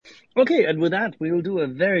Okay, and with that, we will do a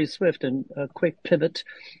very swift and quick pivot,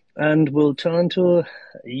 and we'll turn to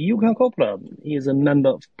Jukka Kopra. He is a member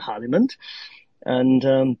of parliament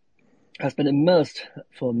and has been immersed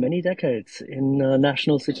for many decades in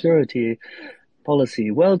national security policy.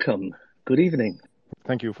 Welcome. Good evening.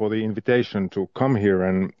 Thank you for the invitation to come here,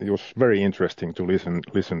 and it was very interesting to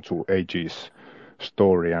listen to AG's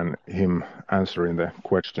story and him answering the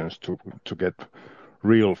questions to get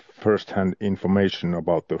real first-hand information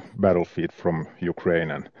about the battlefield from Ukraine.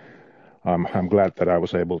 And I'm glad that I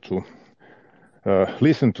was able to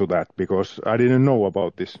listen to that because I didn't know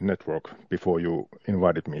about this network before you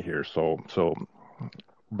invited me here. So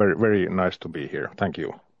very very nice to be here. Thank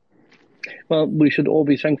you. Well, we should all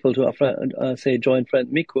be thankful to our friend, joint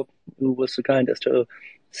friend Mikko, who was so kind as to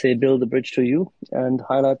build the bridge to you and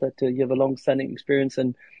highlight that you have a long-standing experience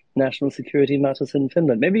in national security matters in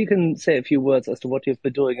Finland. Maybe you can say a few words as to what you've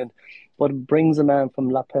been doing and what brings a man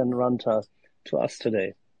from Lappeenranta to us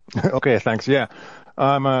today. Okay, thanks. Yeah,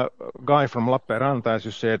 I'm a guy from Lappeenranta, as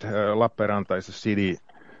you said. Lappeenranta is a city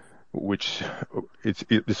which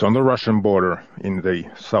it's on the Russian border in the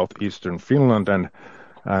southeastern Finland, and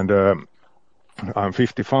I'm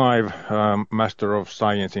 55, Master of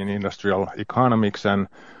Science in Industrial Economics, and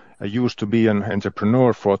I used to be an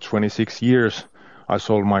entrepreneur for 26 years. I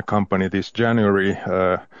sold my company this January.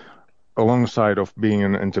 Alongside of being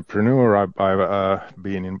an entrepreneur, I've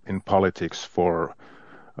been in politics for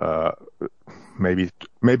uh,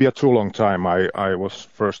 maybe a too long time. I was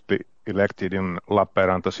first elected in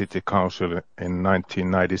Lappeenranta City Council in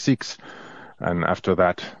 1996, and after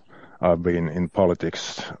that I've been in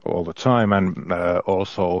politics all the time, and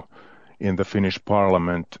also in the Finnish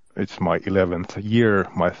Parliament. It's my 11th year,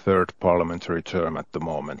 my third parliamentary term at the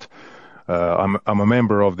moment. I'm a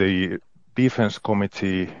member of the Defense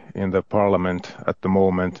Committee in the Parliament at the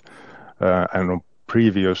moment, and on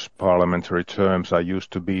previous parliamentary terms, I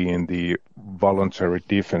used to be in the Voluntary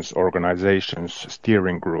Defense Organizations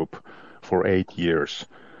Steering Group for 8 years,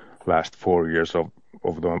 last 4 years of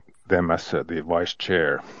them as the vice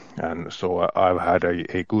chair. And so I've had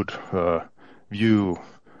a good view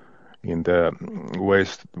in the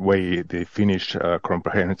way the Finnish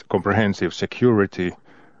comprehensive security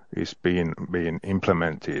is being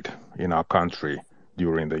implemented in our country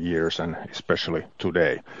during the years and especially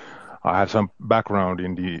today. I have some background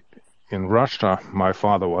in Russia. My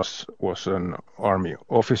father was an army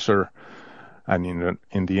officer, and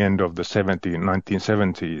in the end of the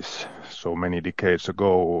 1970s, so many decades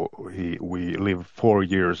ago, we lived 4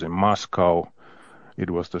 years in Moscow. It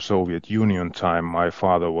was the Soviet Union time. My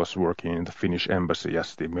father was working in the Finnish embassy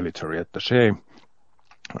as the military attaché,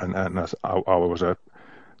 and as I was a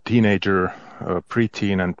teenager,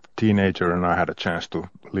 preteen and teenager, and I had a chance to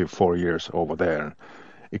live 4 years over there and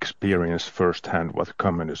experience firsthand what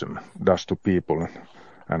communism does to people.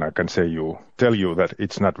 And I can tell you that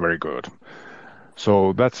it's not very good.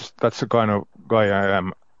 So that's the kind of guy I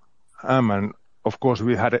am. And of course,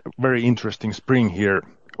 we had a very interesting spring here,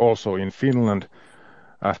 also in Finland.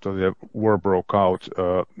 After the war broke out,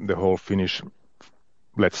 the whole Finnish,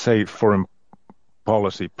 let's say, foreign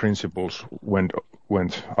policy principles went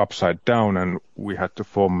upside down, and we had to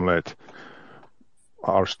formulate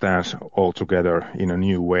our stance altogether in a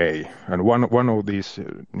new way. And one of these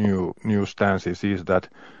new stances is that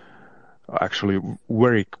actually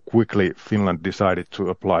very quickly Finland decided to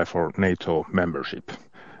apply for NATO membership.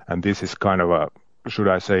 And this is kind of should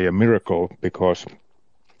I say, a miracle, because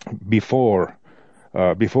before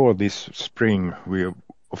this spring, we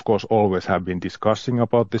of course always have been discussing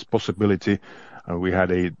about this possibility, and we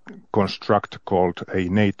had a construct called a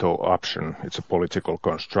NATO option. It's a political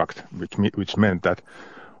construct, which meant that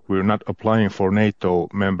we're not applying for NATO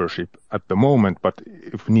membership at the moment, but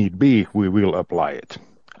if need be, we will apply it.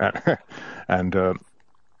 And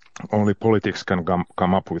only politics can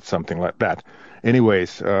come up with something like that.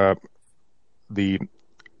 Anyways, the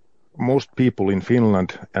most people in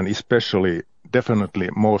Finland, and especially definitely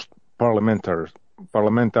most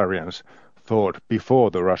parliamentarians, thought before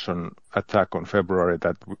the Russian attack on February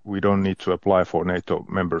that we don't need to apply for NATO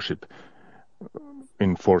membership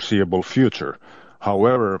in foreseeable future.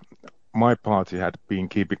 However, my party had been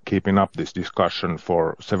keeping up this discussion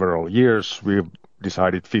for several years. We've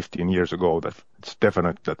decided 15 years ago that it's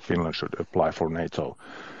definite that Finland should apply for NATO.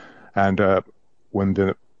 And when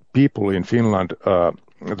the people in Finland,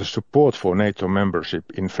 the support for NATO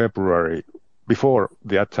membership in February, before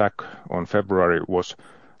the attack on February, was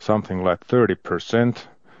something like 30%.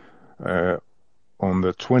 On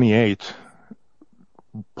the 28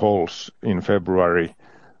 polls in February,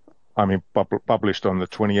 published on the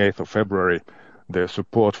 28th of February, the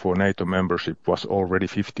support for NATO membership was already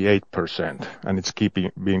 58%, and it's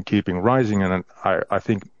keeping rising, and I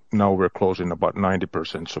think now we're closing about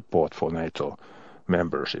 90% support for NATO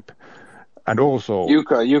membership. And also,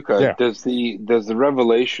 Jukka, yeah. does the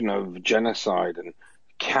revelation of genocide and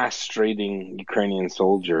castrating Ukrainian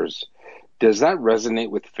soldiers, does that resonate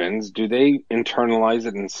with Finns? Do they internalize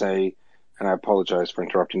it and say, and I apologize for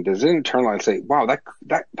interrupting, does it internalize and say, wow,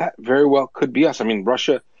 that very well could be us? I mean,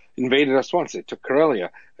 Russia invaded us once. It took Karelia.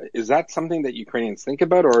 Is that something that Ukrainians think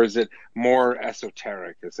about, or is it more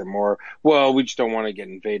esoteric? Is it more, well, we just don't want to get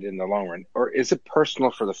invaded in the long run? Or is it personal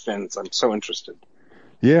for the Finns? I'm so interested.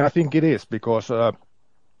 Yeah, I think it is, because of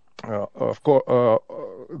course,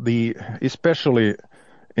 especially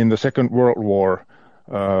in the Second World War,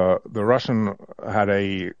 the Russian had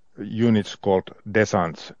a units called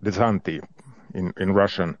desanti in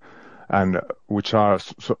Russian, and which are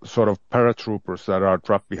sort of paratroopers that are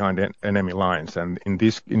dropped behind enemy lines. And in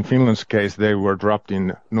Finland's case, they were dropped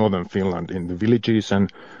in northern Finland, in the villages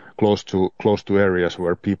and close to areas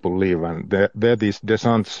where people live. And they're these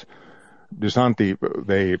desanti,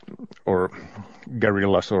 they, or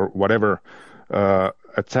guerrillas or whatever,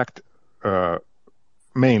 attacked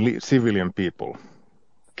mainly civilian people,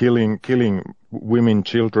 killing women,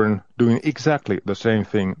 children, doing exactly the same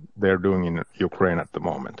thing they're doing in Ukraine at the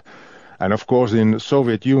moment. And of course, in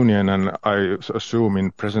Soviet Union, and I assume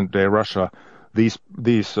in present-day Russia, these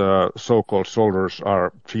so-called soldiers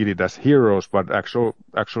are treated as heroes, but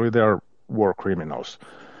actually they are war criminals.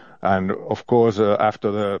 And of course,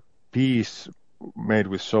 after the peace made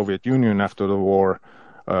with Soviet Union after the war,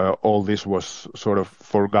 all this was sort of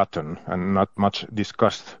forgotten and not much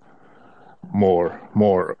discussed more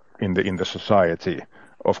in the society.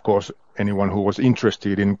 Of course, anyone who was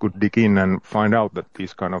interested in could dig in and find out that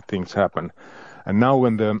these kind of things happen. And now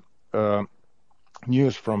when the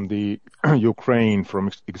news from the Ukraine,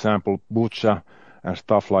 from example Bucha and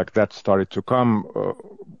stuff like that started to come,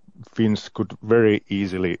 Finns could very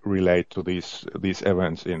easily relate to these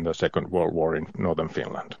events in the Second World War in northern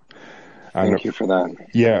Finland. And thank you for that.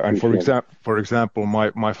 Yeah, and for example,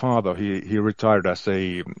 my father, he retired as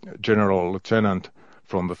a general lieutenant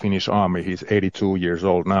from the Finnish Army. He's 82 years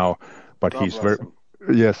old now, but he's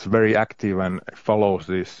very active and follows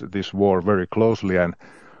this war very closely. And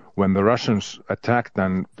when the Russians attacked,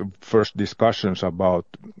 and the first discussions about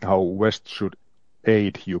how West should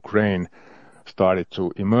aid Ukraine started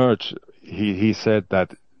to emerge, he said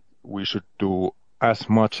that we should do as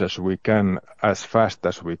much as we can, as fast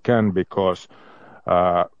as we can, because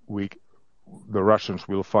the Russians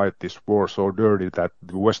will fight this war so dirty that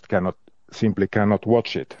the West simply cannot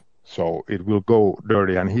watch it. So it will go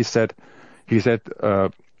dirty. And he said,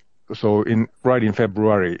 so right in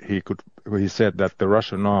February, he said that the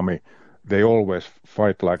Russian army, they always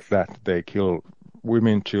fight like that. They kill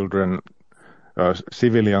women, children,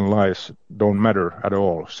 civilian lives don't matter at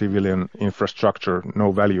all. Civilian infrastructure,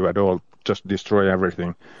 no value at all. Just destroy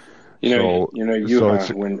everything. When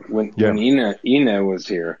Ina was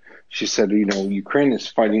here, she said, Ukraine is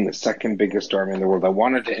fighting the second biggest army in the world. I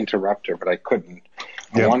wanted to interrupt her, but I couldn't.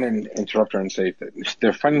 I wanted to interrupt her and say that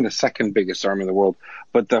they're fighting the second biggest army in the world,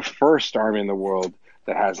 but the first army in the world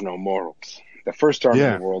that has no morals. The first army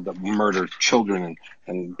in the world that murdered children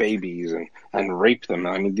and babies and raped them.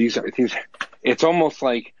 I mean, it's almost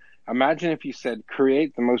like, imagine if you said,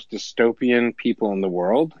 create the most dystopian people in the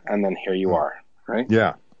world, and then here you are, right?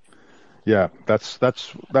 Yeah, that's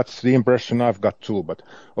the impression I've got too. But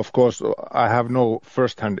of course, I have no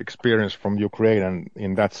first-hand experience from Ukraine, and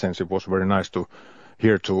in that sense, it was very nice to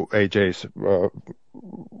hear to AJ's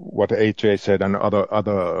what AJ said and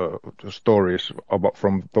other stories about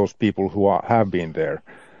from those people who have been there.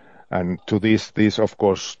 And to these of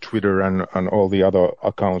course, Twitter and all the other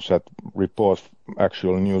accounts that report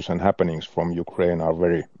actual news and happenings from Ukraine are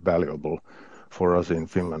very valuable for us in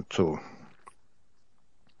Finland too.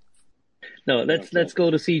 No, let's go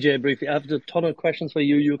to CJ briefly. I have a ton of questions for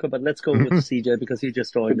you, Jukka, but let's go with CJ because he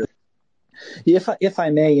just joined us. If I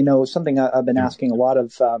may, something I've been asking a lot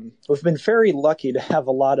of, we've been very lucky to have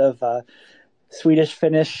a lot of Swedish,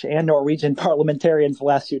 Finnish, and Norwegian parliamentarians the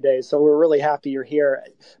last few days. So we're really happy you're here.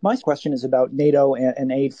 My question is about NATO and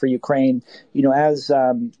aid for Ukraine. As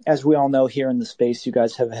we all know here in the space, you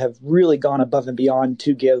guys have really gone above and beyond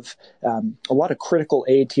to give a lot of critical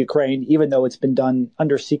aid to Ukraine, even though it's been done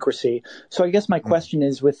under secrecy. So I guess my question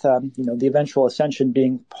is, with the eventual ascension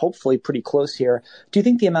being hopefully pretty close here, do you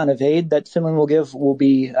think the amount of aid that Finland will give will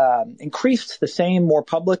be increased, the same, more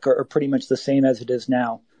public, or pretty much the same as it is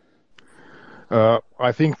now?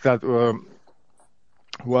 I think that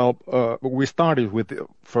we started with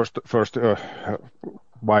first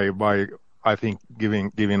by I think,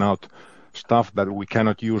 giving out stuff that we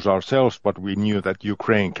cannot use ourselves, but we knew that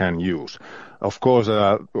Ukraine can use. Of course,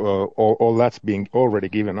 all that's being already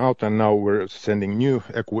given out, and now we're sending new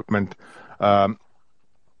equipment. I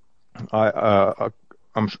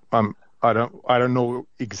don't know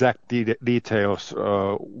exact details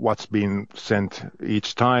what's been sent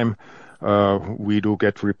each time. We do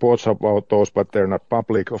get reports about those, but they're not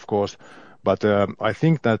public, of course. But I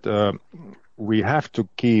think that we have to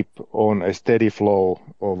keep on a steady flow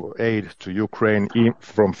of aid to Ukraine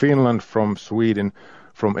from Finland, from Sweden,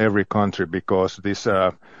 from every country, because this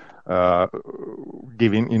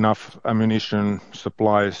giving enough ammunition,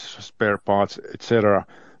 supplies, spare parts, etc.,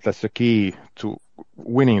 that's the key to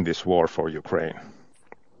winning this war for Ukraine.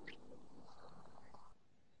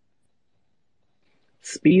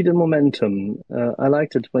 Speed and momentum. I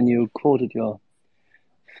liked it when you quoted your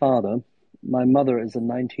father. My mother is in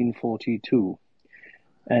 1942,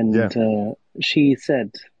 and she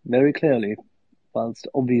said very clearly, whilst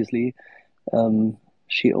obviously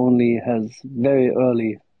she only has very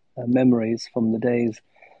early memories from the days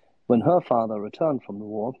when her father returned from the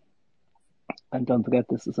war. And don't forget,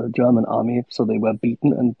 this is a German army, so they were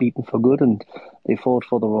beaten for good, and they fought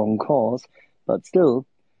for the wrong cause. But still,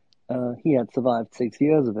 he had survived 6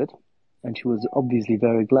 years of it, and she was obviously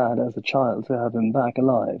very glad as a child to have him back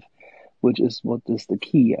alive, which is what is the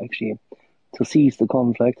key, actually, to cease the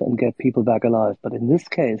conflict and get people back alive. But in this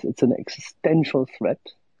case, it's an existential threat.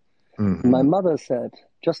 Mm-hmm. My mother said,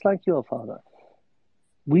 just like your father,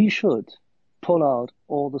 we should pull out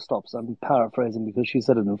all the stops. I'm paraphrasing because she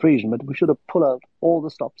said it in Frisian, but we should have pulled out all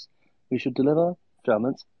the stops. We should deliver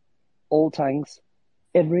Germans, all tanks,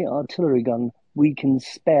 every artillery gun we can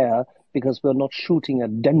spare, because we're not shooting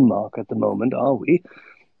at Denmark at the moment, are we?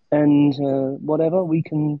 And whatever we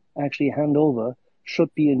can actually hand over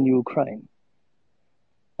should be in Ukraine.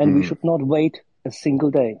 And we should not wait a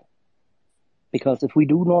single day. Because if we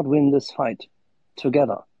do not win this fight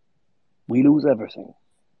together, we lose everything.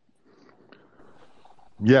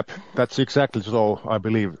 Yep, that's exactly so. I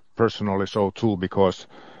believe personally so too, because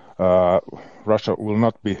Russia will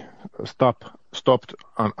not be stopped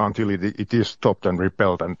until it is stopped and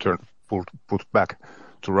repelled and put back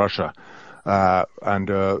to Russia. And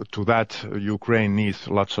to that, Ukraine needs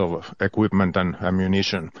lots of equipment and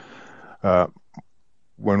ammunition.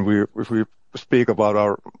 If we speak about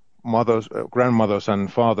our mothers, grandmothers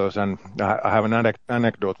and fathers, and I have an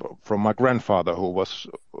anecdote from my grandfather who was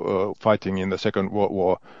fighting in the Second World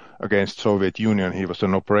War against Soviet Union. He was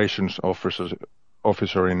an operations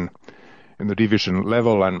officer in the division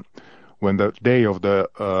level, and when the day of the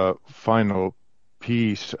final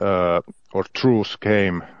peace or truce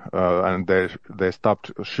came and they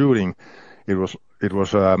stopped shooting, it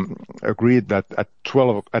was agreed that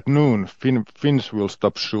at noon Finns will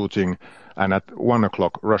stop shooting, and at 1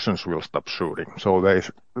 o'clock Russians will stop shooting. So they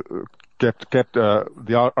kept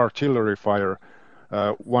the artillery fire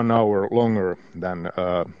 1 hour longer than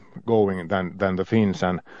than the Finns.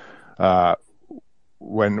 And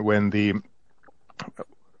when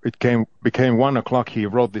it became 1 o'clock, he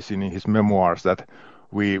wrote this in his memoirs that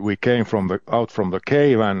we came out from the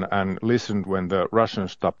cave and listened when the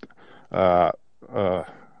Russians stopped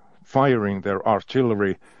firing their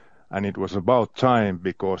artillery, and it was about time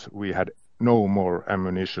because we had no more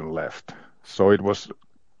ammunition left. So it was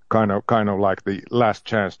kind of like the last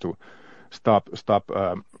chance to stop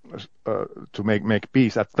to make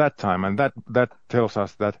peace at that time, and that tells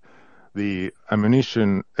us that the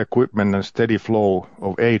ammunition, equipment, and steady flow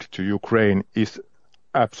of aid to Ukraine is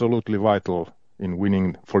absolutely vital in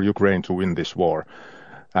winning for Ukraine to win this war,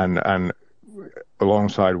 and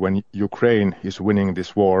alongside when Ukraine is winning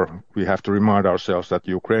this war, we have to remind ourselves that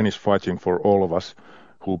Ukraine is fighting for all of us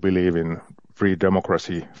who believe in free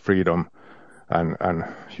democracy, freedom, and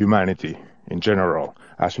humanity in general,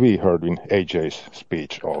 as we heard in AJ's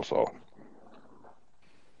speech also.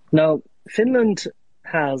 Now, Finland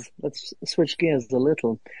has, let's switch gears a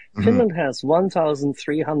little, Finland has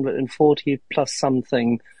 1,340 plus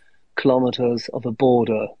something kilometers of a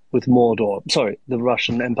border with Mordor. The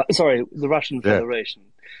Russian Federation.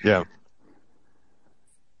 Yeah.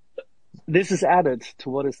 This is added to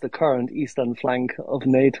what is the current eastern flank of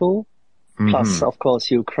NATO, plus, of course,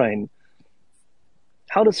 Ukraine.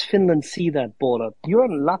 How does Finland see that border? You're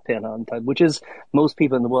in Lappeenranta, which is, most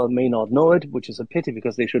people in the world may not know it, which is a pity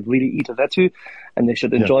because they should really eat a vetu and they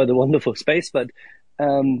should enjoy the wonderful space. But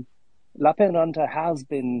Lappeenranta has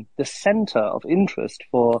been the center of interest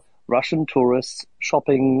for Russian tourists,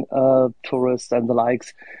 shopping tourists and the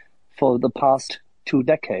likes for the past 2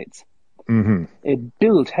 decades. It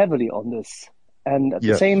built heavily on this. And at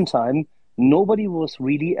the same time, nobody was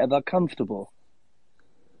really ever comfortable.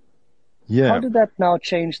 Yeah. How did that now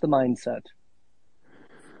change the mindset?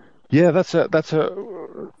 Yeah, that's a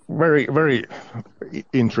very, very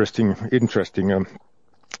interesting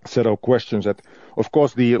set of questions. That, of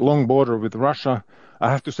course, the long border with Russia. I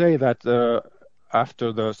have to say that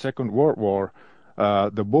after the Second World War,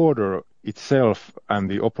 the border itself and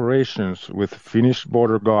the operations with Finnish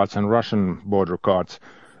border guards and Russian border guards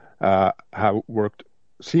have worked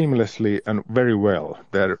seamlessly and very well.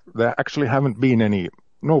 There actually haven't been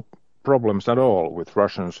no problems at all with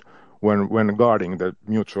Russians when guarding the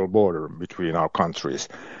mutual border between our countries.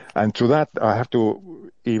 And to that, I have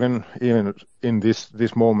to even in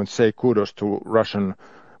this moment say kudos to Russian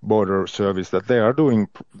border service that they are doing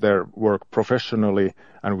their work professionally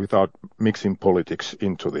and without mixing politics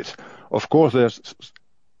into this. Of course, there's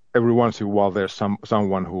every once in a while there's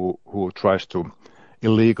someone who tries to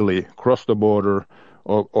illegally cross the border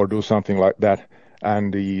or do something like that,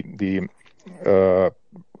 and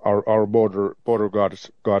our border guards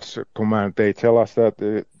command, they tell us that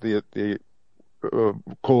the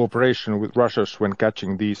cooperation with Russia when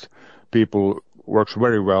catching these people works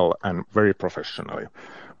very well and very professionally.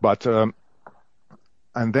 But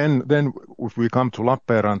and then if we come to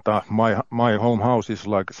Lappeenranta, my home house is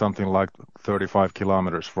something like 35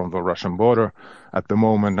 kilometers from the Russian border at the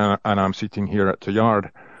moment, and I'm sitting here at the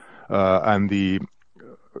yard. And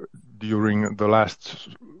during the last,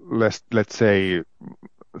 let's say,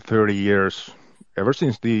 30 years, ever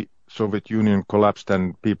since the Soviet Union collapsed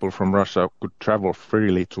and people from Russia could travel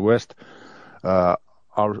freely to West,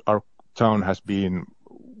 our town has been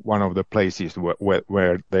one of the places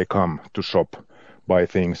where they come to shop, buy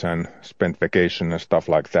things and spend vacation and stuff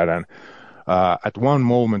like that. And at one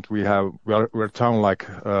moment we're a town like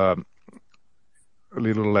a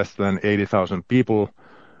little less than 80,000 people.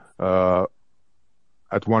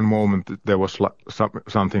 At one moment there was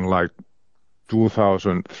something like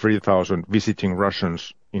 2,000, 3,000 visiting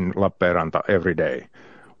Russians in Lappeenranta every day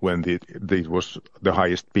when this was the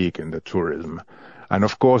highest peak in the tourism. And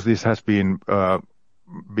of course this has been a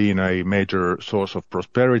major source of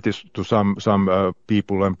prosperity to some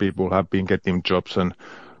people, and people have been getting jobs and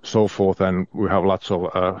so forth, and we have lots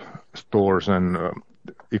of stores and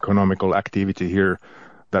economical activity here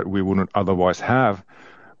that we wouldn't otherwise have.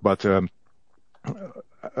 But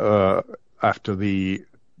after the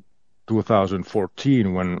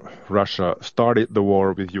 2014, when Russia started the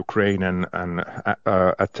war with Ukraine and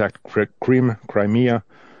attacked Crimea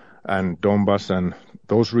and Donbas and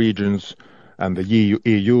those regions, and the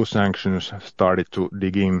EU sanctions started to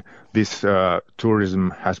dig in, this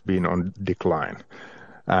tourism has been on decline.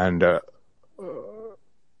 And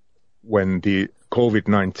when the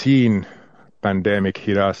COVID-19 pandemic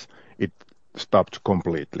hit us, it stopped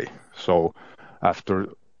completely. So after,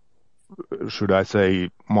 should I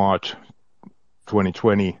say, March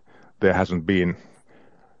 2020, there hasn't been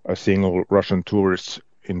a single Russian tourist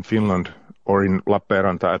in Finland or in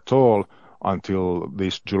Lappeenranta at all until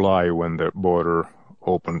this July, when the border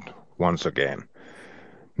opened once again.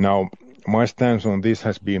 Now, my stance on this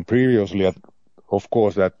has been previously, of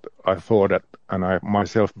course, that I thought that, and I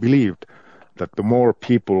myself believed, that the more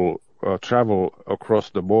people travel across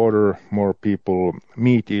the border, more people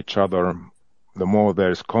meet each other, the more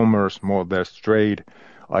there's commerce, more there's trade,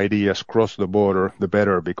 ideas cross the border, the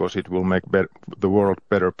better, because it will make the world a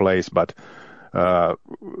better place. But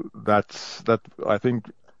that I think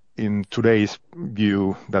in today's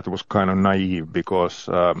view that was kind of naive, because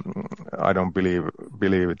I don't believe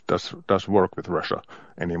it does work with Russia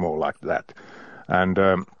anymore like that.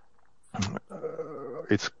 And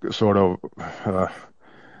it's sort of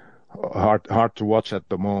hard to watch at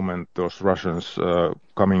the moment, those Russians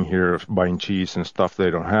coming here buying cheese and stuff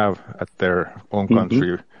they don't have at their own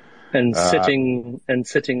country. And sitting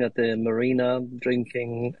at the marina,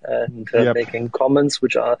 drinking and making comments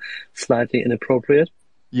which are slightly inappropriate.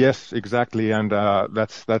 Yes, exactly, and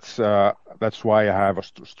that's why I have a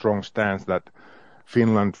strong stance that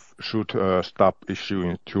Finland should stop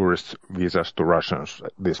issuing tourist visas to Russians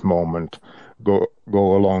at this moment. Go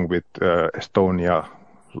along with Estonia,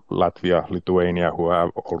 Latvia, Lithuania, who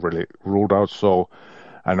have already ruled out so.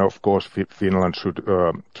 And of course, Finland should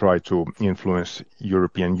try to influence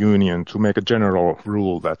European Union to make a general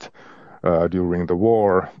rule that during the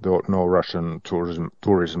war, no Russian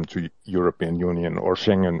tourism to European Union or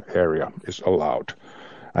Schengen area is allowed.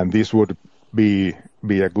 And this would be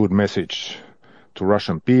a good message to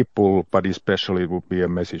Russian people, but especially it would be a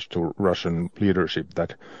message to Russian leadership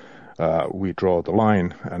that we draw the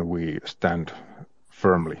line and we stand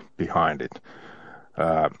firmly behind it.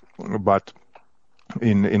 But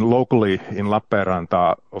in locally in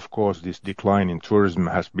Lappeenranta, of course, this decline in tourism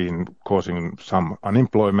has been causing some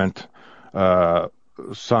unemployment.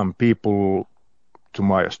 Some people, to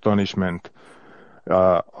my astonishment,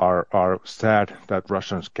 are sad that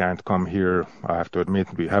Russians can't come here. I have to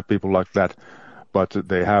admit, we have people like that, but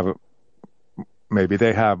maybe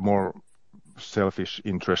they have more selfish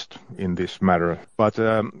interest in this matter. But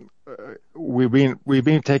we've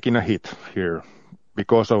been taking a hit here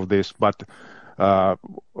because of this. But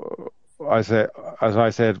as I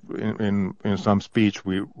said in some speech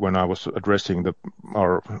when I was addressing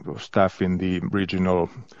our staff in the regional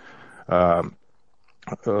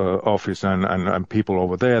office and people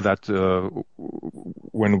over there, that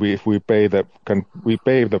if we pay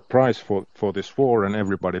the price for this war, and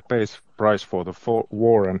everybody pays price for the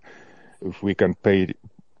war, and if we can pay it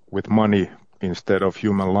with money instead of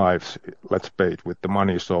human lives, let's pay it with the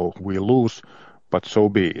money. So we lose, but so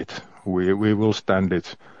be it. We will stand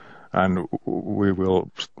it, and we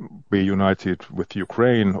will be united with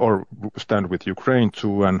Ukraine, or stand with Ukraine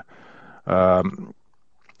too, and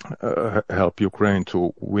help Ukraine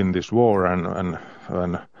to win this war. And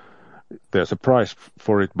there's a price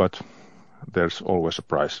for it, but there's always a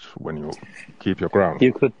price when you keep your ground.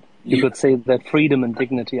 You could say that freedom and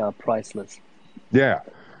dignity are priceless. Yeah.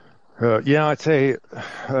 I'd say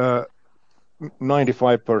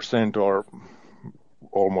 95% or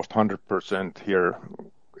almost 100% here,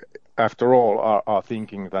 after all, are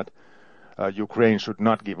thinking that Ukraine should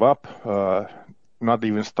not give up, not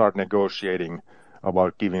even start negotiating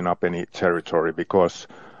about giving up any territory, because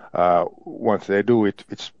once they do it,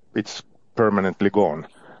 it's permanently gone.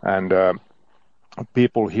 And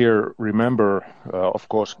people here remember, of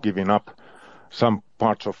course, giving up some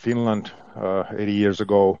parts of Finland 80 years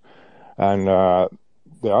ago, and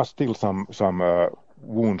there are still some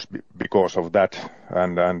wounds because of that,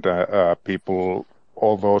 and people,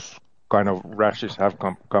 all those kind of rashes have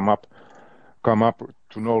come up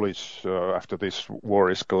to knowledge after this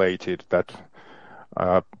war escalated, that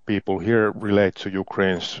people here relate to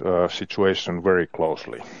Ukraine's situation very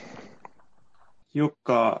closely.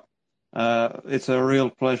 Jukka, it's a real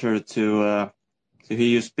pleasure to hear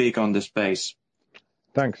you speak on this space.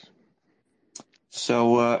 Thanks.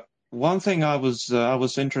 So one thing I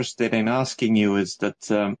was interested in asking you is that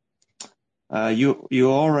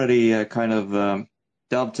you already kind of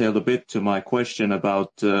dovetailed a bit to my question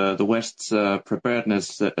about the West's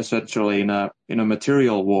preparedness, essentially in a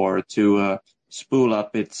material war, to spool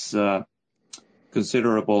up its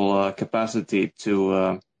considerable capacity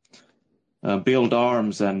to build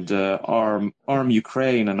arms and arm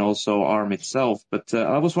Ukraine and also arm itself. But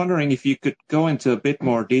I was wondering if you could go into a bit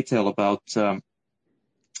more detail about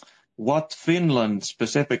what Finland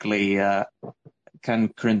specifically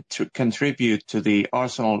can contribute to the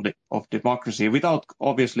arsenal of democracy, without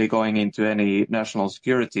obviously going into any national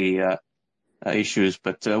security issues.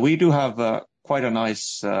 But we do have quite a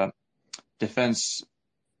nice defensive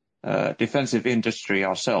industry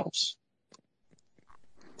ourselves.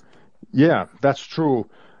 Yeah, that's true.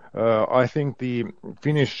 I think the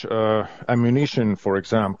Finnish ammunition, for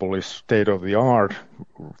example, is state of the art.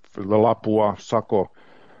 The Lapua Sako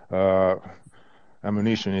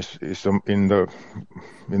ammunition is are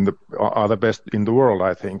the best in the world,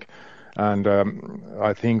 I think. And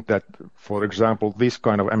I think that, for example, this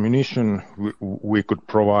kind of ammunition we could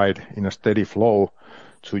provide in a steady flow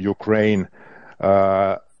to Ukraine.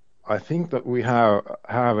 I think that we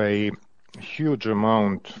have a huge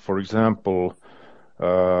amount, for example,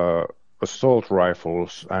 assault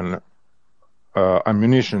rifles and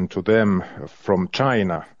ammunition to them from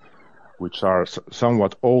China, which are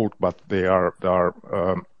somewhat old, but they are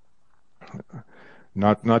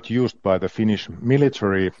not used by the Finnish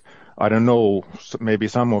military. I don't know, maybe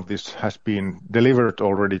some of this has been delivered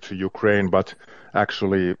already to Ukraine, but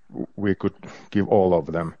actually we could give all of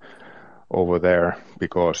them over there,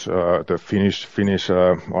 because the Finnish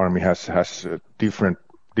army has different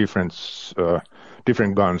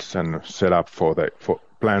guns and set up for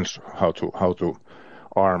plans how to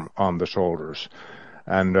arm the soldiers.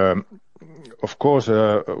 And of course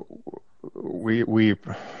I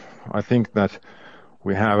think that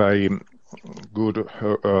we have a good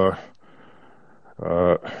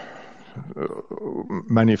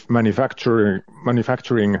manufacturing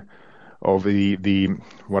of the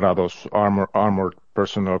what are those armored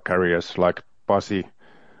personnel carriers, like Pasi,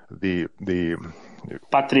 the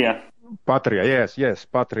Patria. Yes,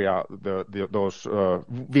 Patria, those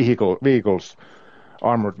vehicles,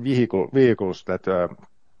 armored vehicles that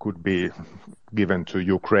could be given to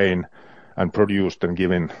Ukraine and produced and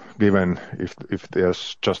given if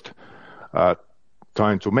there's just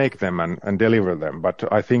time to make them and deliver them. But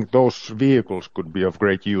I think those vehicles could be of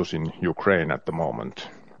great use in Ukraine at the moment.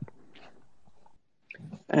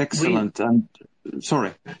 Excellent. And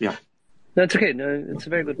sorry, yeah. That's okay. No, it's a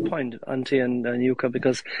very good point, Antti and Jukka,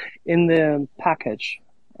 because in the package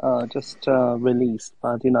just released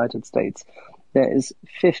by the United States, there is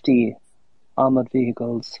 50 armored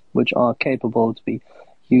vehicles which are capable to be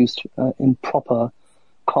used in proper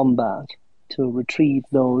combat to retrieve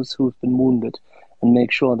those who have been wounded and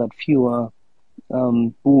make sure that fewer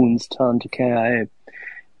wounds turn to KIA.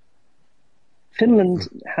 Finland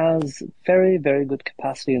has very, very good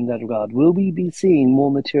capacity in that regard. Will we be seeing more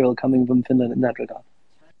material coming from Finland in that regard?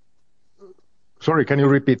 Sorry, can you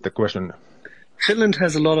repeat the question? Finland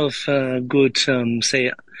has a lot of good,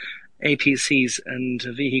 say, APCs and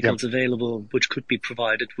vehicles available which could be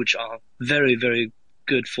provided, which are very, very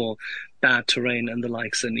good for bad terrain and the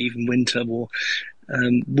likes, and even winter war.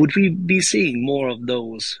 Would we be seeing more of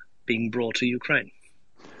those being brought to Ukraine?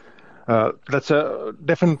 That's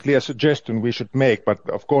definitely a suggestion we should make, but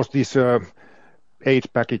of course these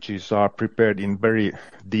 8 packages are prepared in very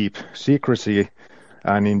deep secrecy,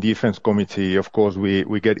 and in Defense Committee, of course,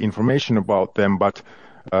 we get information about them, but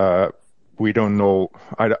we don't know.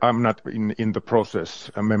 I'm not in the process,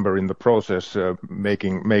 a member in the process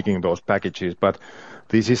making those packages, but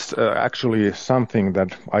this is actually something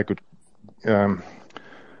that I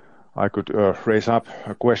could raise up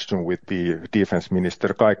a question with the Defense Minister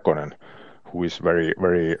Kaikkonen, who is very,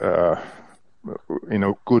 very, in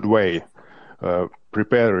a good way,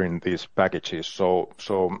 preparing these packages. So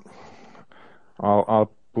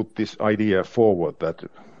I'll put this idea forward that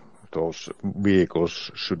those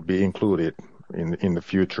vehicles should be included in the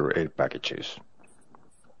future aid packages.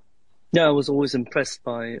 Yeah, I was always impressed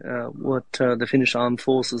by what the Finnish armed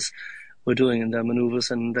forces were doing in their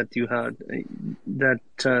maneuvers, and that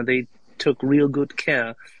they took real good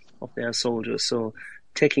care of their soldiers. So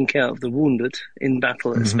taking care of the wounded in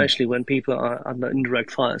battle, especially when people are under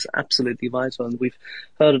indirect fire, is absolutely vital. And we've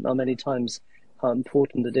heard it now many times how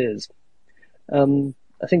important it is.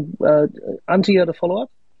 I think, Antti, you had a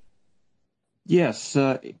follow-up? Yes,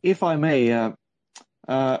 if I may,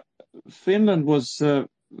 Finland was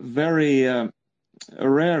very a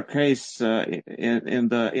rare case in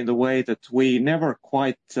the way that we never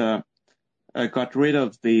quite got rid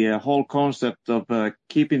of the whole concept of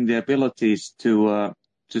keeping the abilities to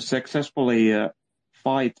successfully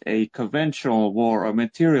fight a conventional war, a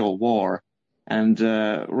material war. And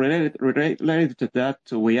related to that,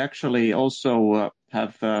 we actually also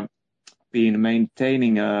have been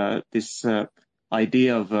maintaining this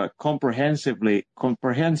idea of comprehensive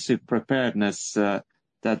preparedness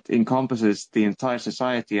that encompasses the entire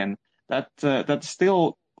society, and that's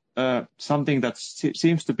still something that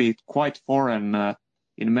seems to be quite foreign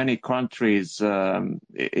in many countries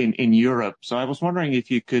in Europe. So I was wondering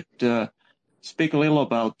if you could speak a little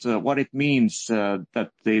about what it means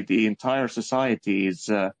that the entire society is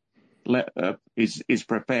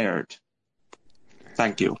prepared.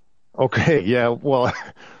 Thank you. Okay, yeah, well,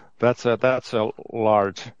 that's a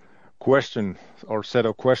large question or set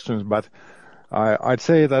of questions, but I'd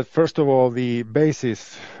say that first of all, the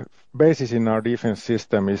basis in our defense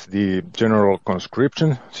system is the general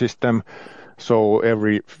conscription system. So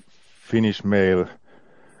every Finnish male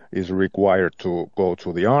is required to go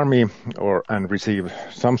to the army and receive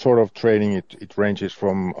some sort of training. It ranges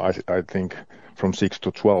from I think from 6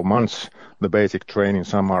 to 12 months. The basic training.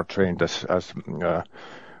 Some are trained as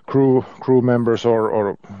crew members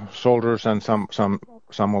or soldiers, and some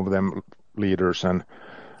of them leaders and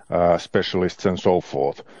specialists and so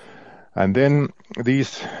forth. And then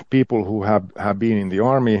these people who have been in the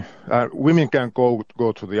army, women can go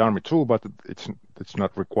to the army too, but it's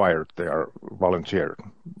not required. They are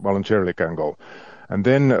voluntarily can go. And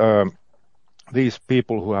then these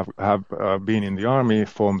people who have been in the army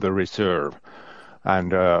form the reserve,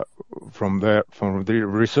 and from the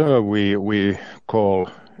reserve we call,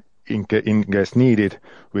 in case needed,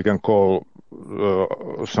 we can call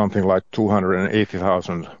something like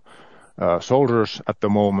 280,000 soldiers at the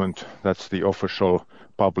moment. That's the official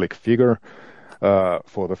public figure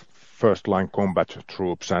for the first line combat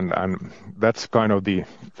troops, and that's kind of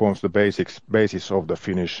forms the basis of the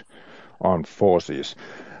Finnish armed forces.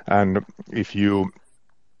 And if you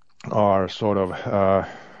are sort of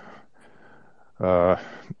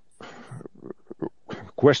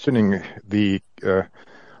questioning the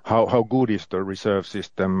how good is the reserve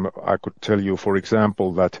system, I could tell you, for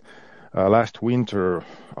example, that last winter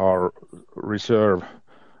our reserve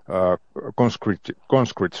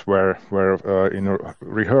conscripts were in a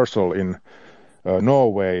rehearsal in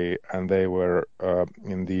Norway, and they were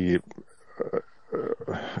in the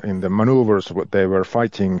maneuvers, they were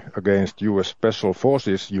fighting against U.S. Special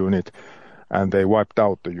Forces unit, and they wiped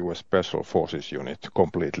out the U.S. Special Forces unit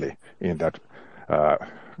completely in that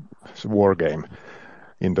war game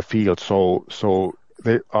in the field. So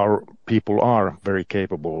our people are very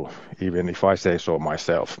capable, even if I say so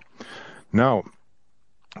myself. Now,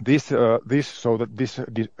 this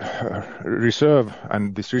reserve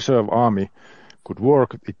and this reserve army could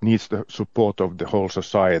work, it needs the support of the whole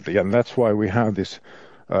society, and that's why we have this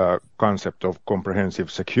concept of comprehensive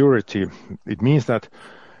security. It means that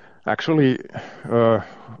actually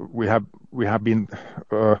we have been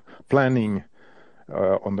planning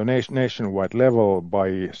on the nationwide level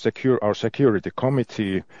by our security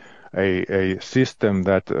committee a system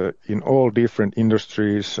that in all different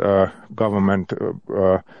industries, government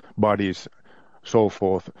bodies, so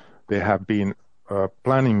forth, they have been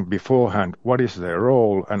planning beforehand what is their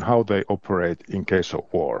role and how they operate in case of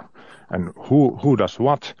war, and who does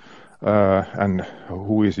what, and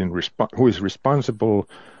who is responsible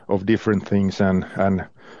of different things, and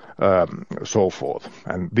so forth.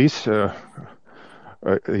 And this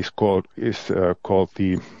is called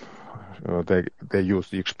the they use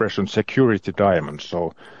the expression security diamond.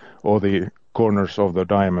 So all the corners of the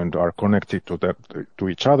diamond are connected to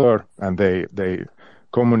each other, and they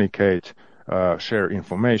communicate, share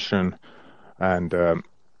information, and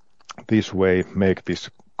this way make this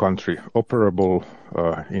country operable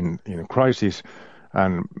in crisis,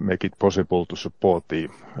 and make it possible to support the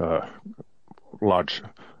large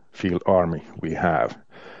field army we have.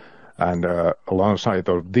 And alongside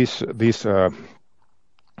of these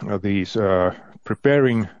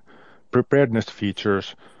preparedness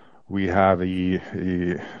features, we have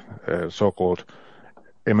the so-called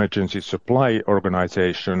emergency supply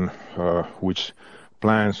organization, which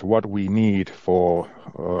plans what we need for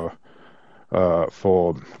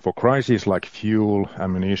crises like fuel,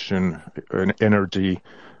 ammunition, energy,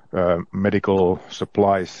 medical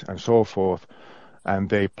supplies, and so forth. And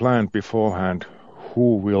they plan beforehand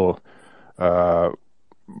who will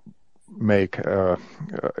make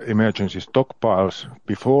emergency stockpiles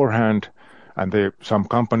beforehand, and some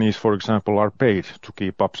companies, for example, are paid to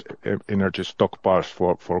keep up energy stockpiles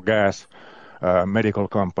for gas. Medical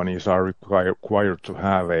companies are required to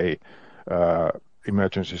have a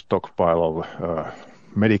emergency stockpile of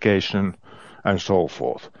medication, and so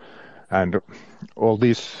forth. And all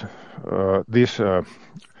this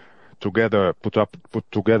together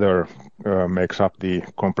put together makes up the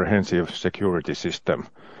comprehensive security system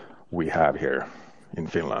we have here in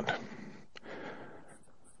Finland.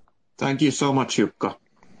 Thank you so much, Jukka.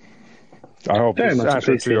 I hope Very this much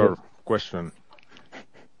answers to your appreciated. question.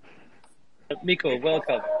 Mikko,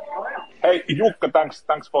 welcome. Hey, Jukka,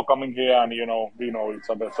 thanks for coming here, and we know each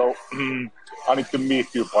other. So I need to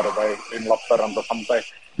meet you, by the way, in Lappeenranta someday.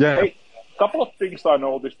 Yeah. Hey, couple of things I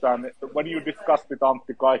noticed, and when you discussed with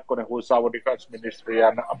Antti Kaikkonen, who is our defense ministry,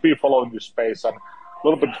 and I've been following this space, and a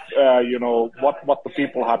little bit, what the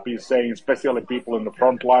people have been saying, especially people in the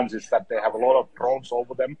front lines, is that they have a lot of drones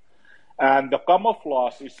over them. And the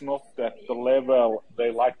camouflage is not at the level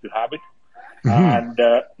they like to have it. Mm-hmm.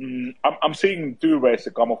 And I'm seeing two ways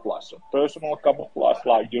of camouflage. So personal camouflage,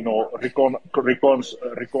 like, recon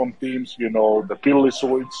teams, the ghillie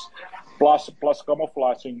suits, plus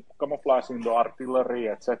camouflaging the artillery,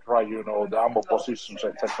 etc., the ammo positions,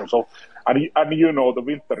 etc. So, and the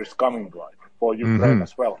winter is coming, right, for Ukraine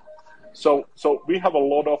as well. So we have a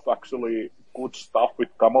lot of actually good stuff with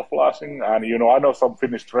camouflaging, and I know some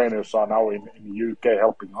Finnish trainers are now in the UK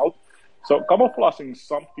helping out. So camouflaging is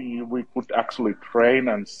something we could actually train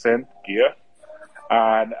and send gear,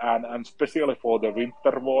 and especially for the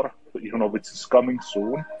winter war, which is coming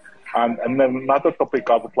soon. And then another topic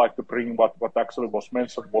I would like to bring, what actually was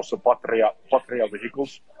mentioned, was the patria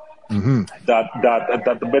vehicles. Mm-hmm. That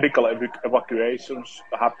the medical evacuations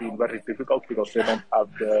have been very difficult because they don't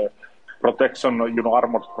have the protection,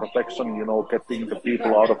 armored protection, getting the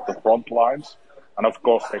people out of the front lines. And of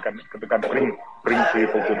course, they can bring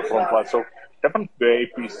people to the front line. So definitely the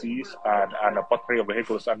APCs and patria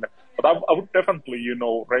vehicles. But I would definitely,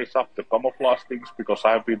 raise up the camouflage things, because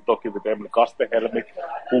I have been talking with Emil Kastehelmi,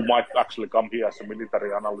 who might actually come here as a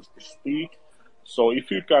military analyst to speak. So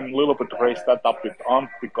if you can a little bit raise that up with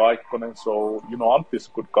Antti Kaikkonen, so, Antti is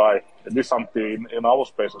a good guy. And this Antti in our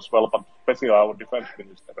space as well, but especially our defense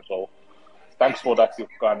minister. So thanks for that,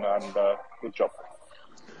 Jukka, and good job.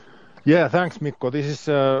 Yeah, thanks, Mikko. This is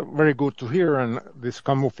very good to hear, and this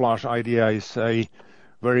camouflage idea is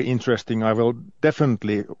very interesting. I will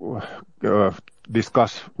definitely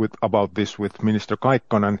discuss about this with Minister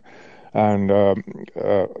Kaikkonen, and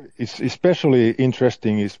it's especially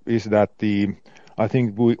interesting is that I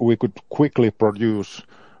think we could quickly produce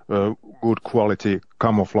good quality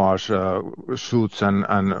camouflage suits and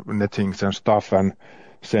nettings and stuff and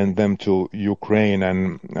send them to Ukraine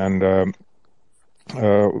and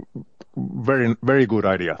very good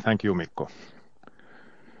idea. Thank you, Mikko.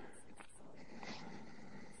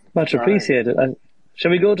 Much appreciated.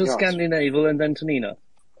 Shall we go to Scandinavian and then to Nina?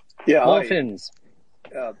 Yeah, More Finns.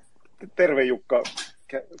 Terve Jukka.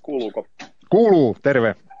 Kuuluuko? Kuuluu,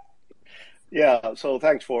 terve. Yeah, so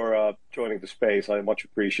thanks for joining the space. I much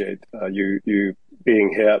appreciate you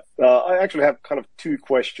being here. I actually have kind of two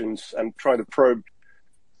questions and try to probe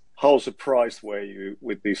how surprised were you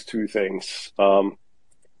with these two things.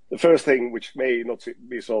 The first thing, which may not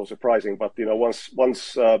be so surprising, but once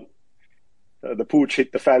the pooch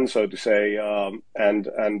hit the fan, so to say,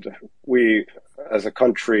 and we as a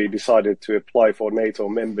country decided to apply for NATO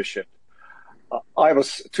membership, I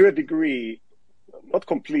was to a degree not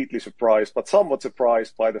completely surprised, but somewhat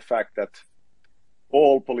surprised by the fact that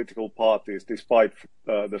all political parties, despite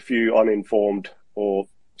the few uninformed or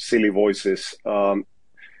silly voices, it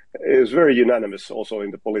was very unanimous also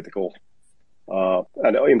in the political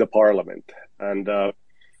and in the parliament. And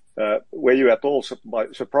were you at all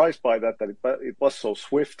surprised by that it was so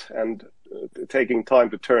swift and taking time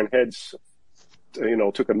to turn heads,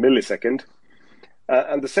 took a millisecond?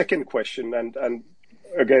 And the second question, and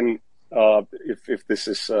again, if this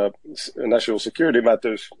is national security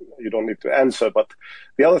matters, you don't need to answer. But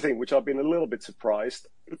the other thing, which I've been a little bit surprised,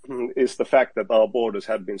 is the fact that our borders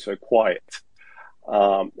have been so quiet.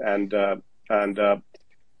 But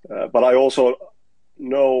I also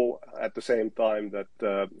know at the same time that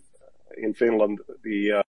in Finland,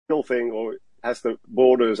 the real thing, or has the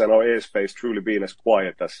borders and our airspace truly been as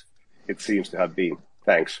quiet as it seems to have been?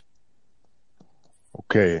 Thanks.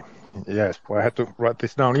 Okay. Yes, well, I had to write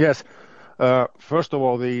this down. Yes. First of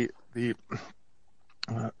all, the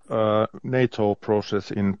NATO process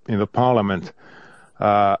in the parliament.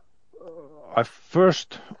 I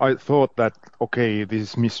thought that, okay,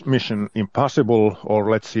 this is mission impossible, or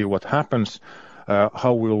let's see what happens.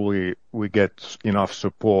 How will we get enough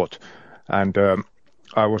support? And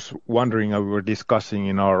I was wondering, we were discussing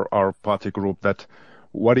in our party group that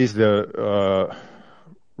what is the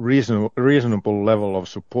reasonable level of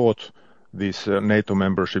support this NATO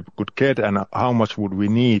membership could get, and how much would we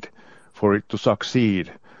need for it to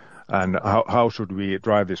succeed, and how should we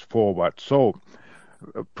drive this forward? So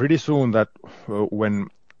pretty soon that when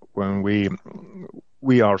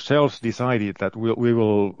we ourselves decided that we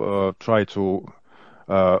will try to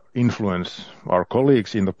influence our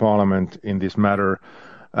colleagues in the parliament in this matter,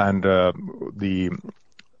 and the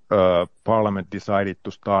parliament decided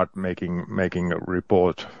to start making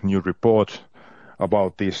a new report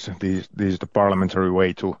about this is the parliamentary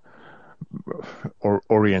way to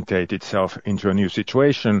orientate itself into a new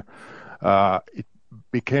situation. It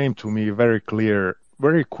became to me very clear,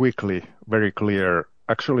 very quickly, very clear.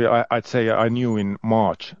 Actually, I'd say I knew in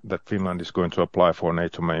March that Finland is going to apply for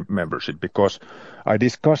NATO membership, because I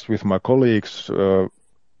discussed with my colleagues,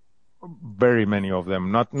 very many of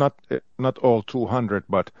them, not all 200,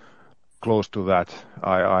 but close to that.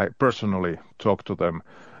 I personally talked to them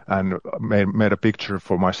and made a picture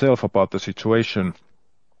for myself about the situation.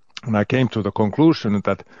 And I came to the conclusion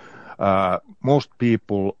that most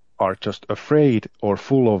people are just afraid or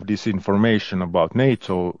full of disinformation about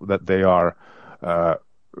NATO, that they are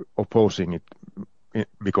opposing it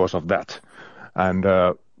because of that. And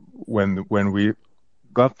when we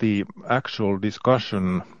got the actual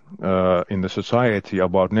discussion in the society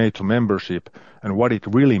about NATO membership and what it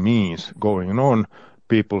really means going on,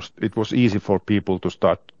 it was easy for people to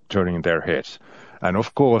start turning their heads. And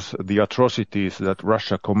of course, the atrocities that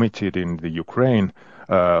Russia committed in the Ukraine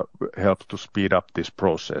helped to speed up this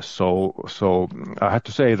process. So I had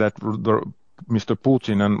to say that Mr.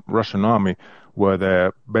 Putin and Russian army were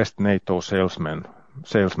the best NATO salesmen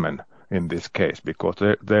in this case, because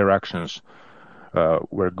their actions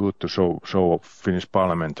were good to show Finnish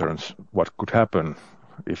parliamentarians what could happen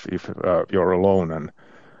if you're alone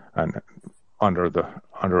and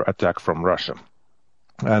under attack from Russia.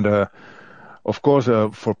 And of course,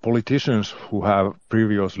 for politicians who have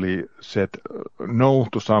previously said no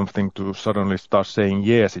to something, to suddenly start saying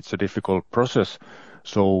yes, it's a difficult process.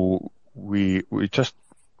 So we just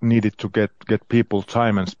needed to get people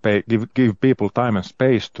time and space, give people time and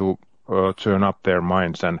space to turn up their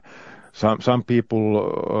minds. And some people,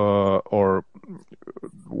 or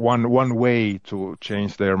one way to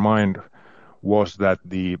change their mind was that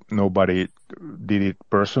nobody did it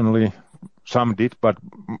personally. Some did, but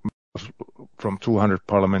from 200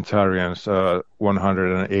 parliamentarians,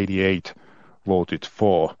 188 voted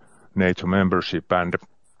for NATO membership, and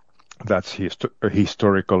that's a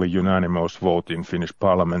historically unanimous vote in Finnish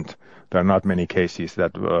Parliament. There are not many cases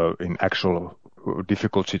that in actual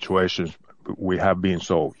difficult situations we have been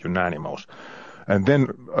so unanimous. And then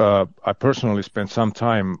I personally spent some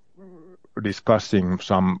time discussing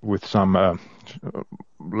with some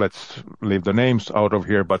let's leave the names out of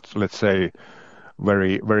here, but let's say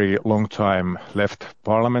very, very long time left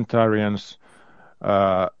parliamentarians.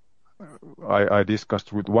 I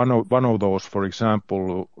discussed with one of those, for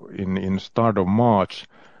example, in start of March,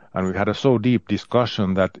 and we had a so deep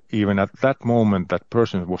discussion that even at that moment that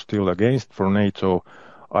person was still against for NATO.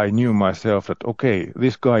 I knew myself that, okay,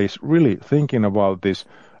 this guy is really thinking about this,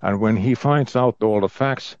 and when he finds out all the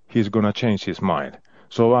facts, he's going to change his mind.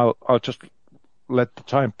 So I'll just let the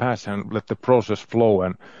time pass and let the process flow,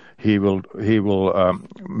 and he will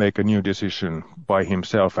make a new decision by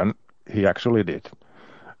himself, and he actually did.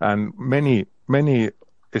 And many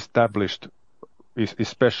established,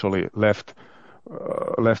 especially left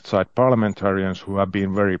side parliamentarians who have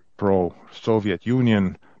been very pro-Soviet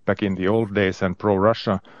Union back in the old days and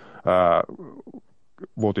pro-Russia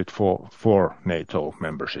voted for NATO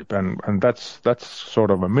membership, and that's sort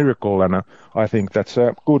of a miracle, and I think that's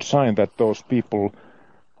a good sign that those people,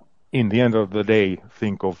 in the end of the day,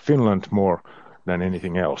 think of Finland more than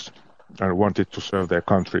anything else and wanted to serve their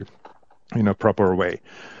country in a proper way.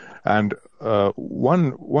 And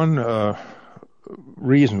one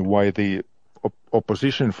reason why the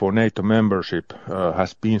opposition for NATO membership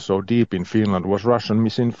has been so deep in Finland was Russian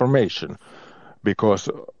misinformation, because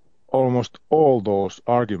almost all those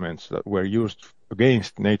arguments that were used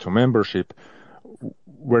against NATO membership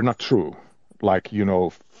were not true. Like,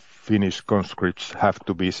 Finnish conscripts have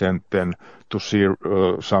to be sent then to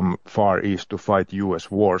some Far East to fight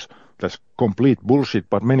U.S. wars. That's complete bullshit,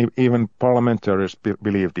 but many even parliamentarians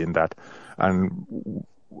believed in that. And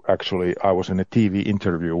actually, I was in a TV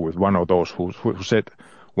interview with one of those who said,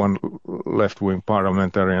 one left-wing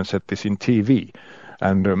parliamentarian said this in TV.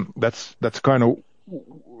 And that's kind of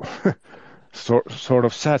sort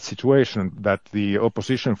of sad situation that the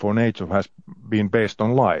opposition for NATO has been based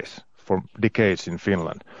on lies for decades in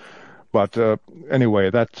Finland. But anyway,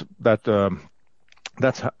 that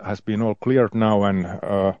has been all cleared now, and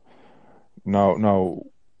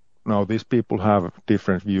now these people have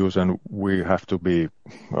different views, and we have to be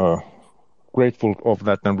grateful of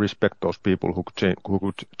that and respect those people who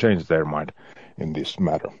could change their mind in this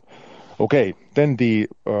matter. Okay, then the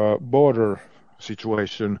border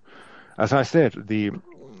situation. As I said, the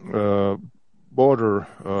border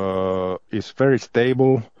is very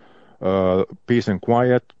stable,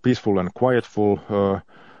 peaceful and quietful,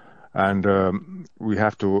 and we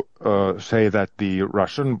have to say that the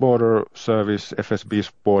Russian border service,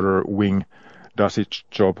 FSB's border wing, does its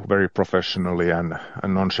job very professionally and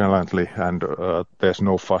nonchalantly, and there's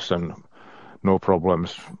no fuss and no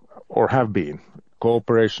problems, or have been.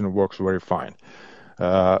 Cooperation works very fine.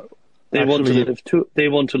 They want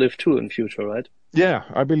to live too in future, right? Yeah,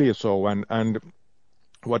 I believe so. And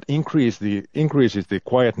what increases the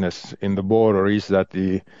quietness in the border is that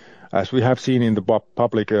as we have seen in the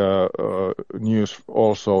public news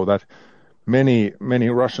also, that many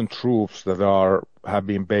Russian troops that have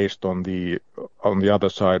been based on the other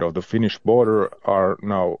side of the Finnish border are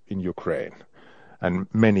now in Ukraine, and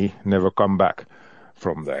many never come back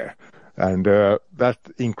from there. And that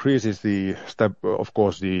increases of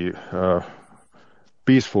course, the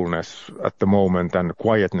peacefulness at the moment and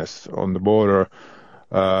quietness on the border.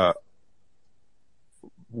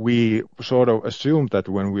 We sort of assumed that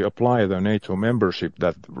when we apply the NATO membership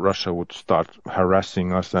that Russia would start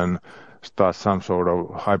harassing us and start some sort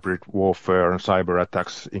of hybrid warfare and cyber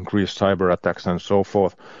attacks, increased cyber attacks and so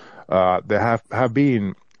forth. There have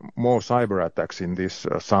been more cyber attacks in this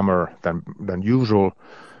summer than usual.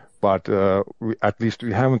 But at least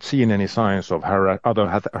we haven't seen any signs of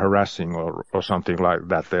other harassing or something like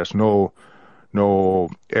that. There's no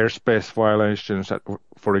airspace violations.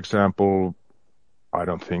 For example, I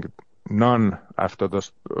don't think none after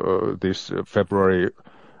this February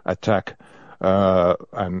attack.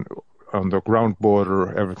 And on the ground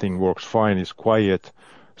border, everything works fine. It's quiet.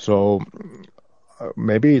 So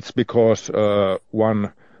maybe it's because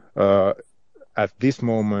at this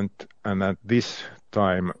moment and at this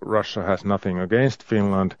time, Russia has nothing against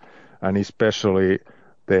Finland, and especially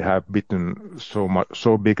they have bitten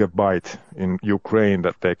so big a bite in Ukraine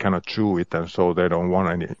that they cannot chew it, and so they don't want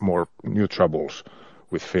any more new troubles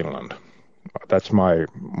with Finland. That's my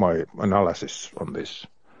analysis on this.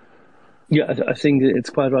 Yeah, I think it's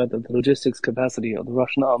quite right that the logistics capacity of the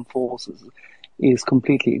Russian armed forces is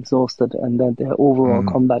completely exhausted, and that their overall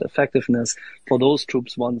combat effectiveness for those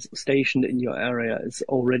troops once stationed in your area is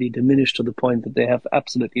already diminished to the point that they have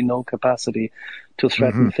absolutely no capacity to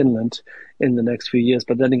threaten Finland in the next few years.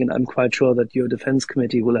 But then again, I'm quite sure that your defense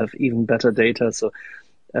committee will have even better data. So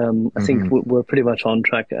I think we're pretty much on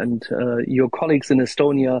track. And your colleagues in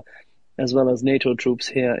Estonia, as well as NATO troops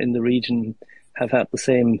here in the region, have had the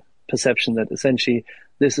same perception that essentially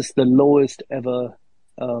this is the lowest ever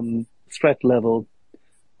threat level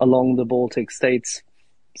along the Baltic states,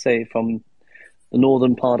 say from the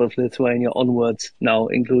northern part of Lithuania onwards, now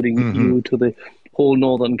including you to the whole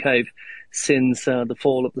northern Cape, since the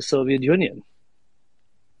fall of the Soviet Union.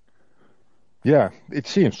 Yeah, it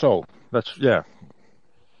seems so. That's,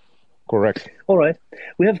 correct. All right.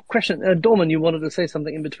 We have a question. Dorman, you wanted to say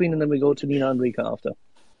something in between, and then we go to Nina and Rika after.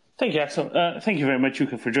 Thank you, Axel. Thank you very much,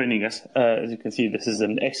 Jukka, for joining us. As you can see, this is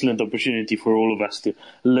an excellent opportunity for all of us to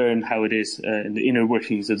learn how it is in the inner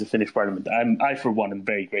workings of the Finnish Parliament. I, for one, am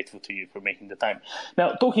very grateful to you for making the time.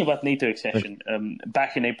 Now, talking about NATO accession,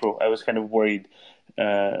 back in April, I was kind of worried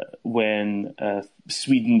when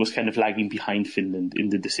Sweden was kind of lagging behind Finland in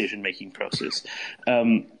the decision-making process.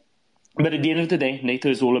 But at the end of the day, NATO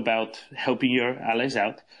is all about helping your allies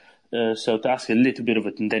out. So to ask a little bit of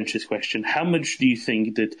a tendentious question, how much do you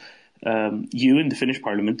think that you in the Finnish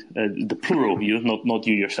Parliament, the plural you, not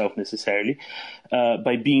you yourself necessarily,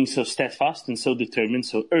 by being so steadfast and so determined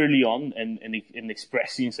so early on and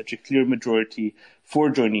expressing such a clear majority for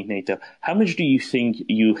joining NATO, how much do you think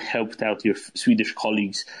you helped out your Swedish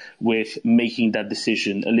colleagues with making that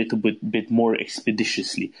decision a little bit more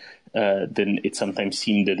expeditiously than it sometimes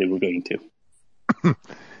seemed that they were going to?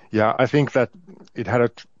 Yeah, I think that it had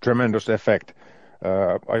a tremendous effect.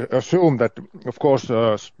 I assume that, of course,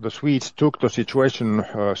 the Swedes took the situation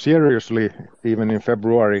seriously, even in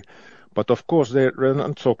February, but of course they're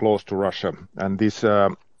not so close to Russia, and this the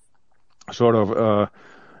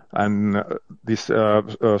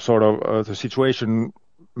situation,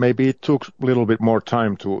 maybe it took a little bit more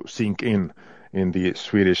time to sink in the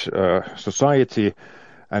Swedish society.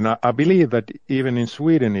 And I believe that even in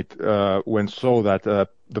Sweden it went so that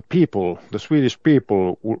the Swedish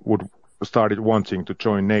people would started wanting to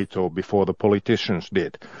join NATO before the politicians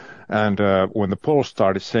did. And when the polls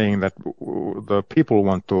started saying that the people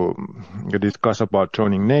want to discuss about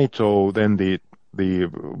joining NATO, then the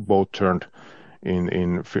vote turned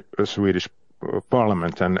in Swedish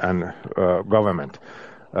parliament and government.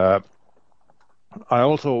 I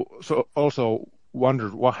also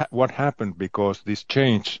wondered what happened, because this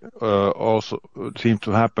change also seemed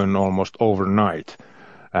to happen almost overnight,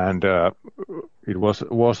 and it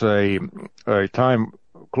was a time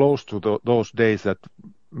close to those days that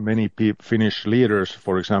many Finnish leaders,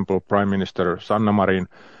 for example, Prime Minister Sanna Marin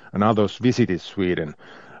and others, visited Sweden,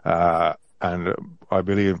 and I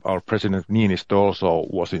believe our President Niinistö also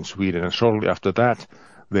was in Sweden, and shortly after that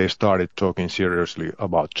they started talking seriously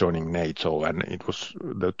about joining NATO, and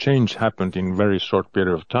the change happened in a very short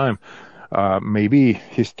period of time. Maybe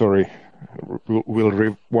history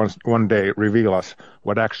will one day reveal us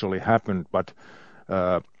what actually happened, but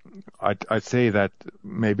I'd say that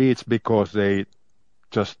maybe it's because it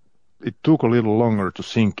took a little longer to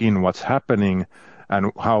sink in what's happening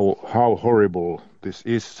and how horrible this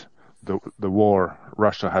is. The war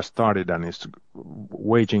Russia has started and is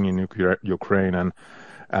waging in Ukraine,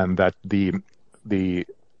 and that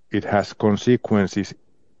it has consequences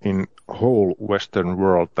in whole Western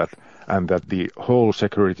world, and that the whole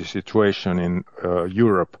security situation in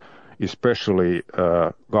Europe, especially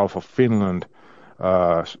Gulf of Finland,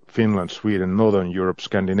 Sweden, Northern Europe,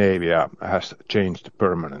 Scandinavia, has changed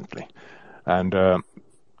permanently. And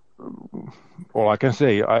all I can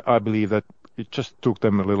say, I believe that it just took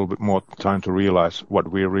them a little bit more time to realize what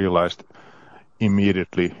we realized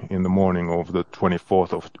immediately in the morning of the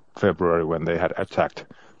 24th of February when they had attacked,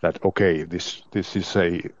 that, okay, this is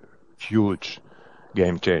a huge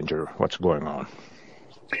game changer, what's going on.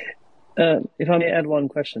 If I may add one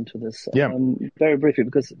question to this, yeah. Very briefly,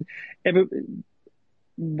 because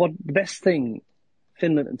what the best thing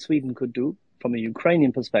Finland and Sweden could do from a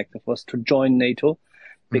Ukrainian perspective was to join NATO,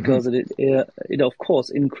 because it of course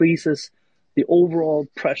increases the overall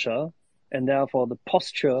pressure and therefore the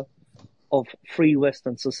posture of free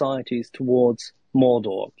Western societies towards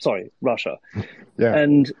Russia. Yeah.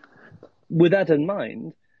 And with that in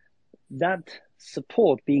mind, that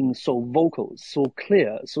support being so vocal, so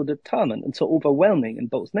clear, so determined, and so overwhelming in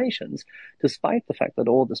both nations, despite the fact that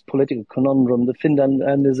all this political conundrum, the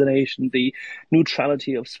Finlandization, the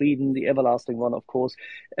neutrality of Sweden, the everlasting one, of course,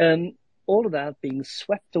 all of that being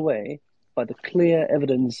swept away by the clear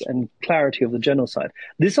evidence and clarity of the genocide.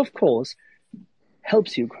 This, of course,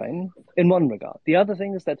 helps Ukraine in one regard. The other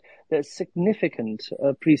thing is that there's significant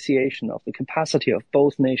appreciation of the capacity of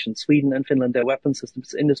both nations, Sweden and Finland, their weapon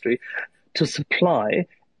systems industry, to supply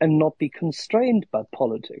and not be constrained by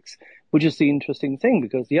politics, which is the interesting thing,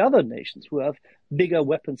 because the other nations who have bigger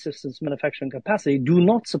weapon systems manufacturing capacity do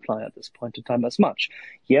not supply at this point in time as much.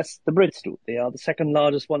 Yes, the Brits do. They are the second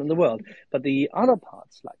largest one in the world. But the other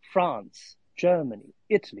parts, like France, Germany,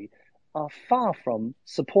 Italy, are far from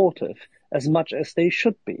supportive as much as they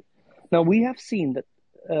should be. Now, we have seen that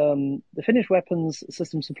the Finnish weapons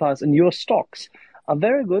system suppliers in your stocks are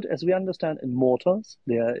very good, as we understand, in mortars.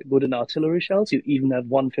 They are good in artillery shells. You even have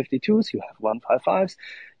 152s. You have 155s.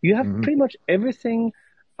 You have pretty much everything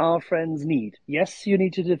our friends need. Yes, you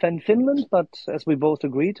need to defend Finland, but as we both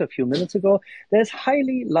agreed a few minutes ago, there's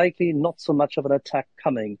highly likely not so much of an attack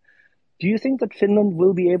coming. Do you think that Finland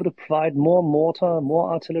will be able to provide more mortar,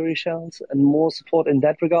 more artillery shells, and more support in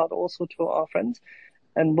that regard also to our friends?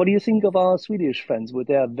 And what do you think of our Swedish friends with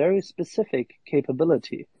their very specific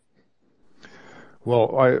capability?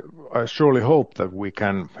 Well, I surely hope that we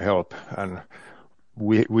can help, and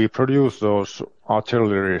we produce those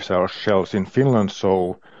artillery shells in Finland,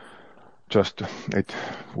 so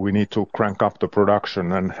we need to crank up the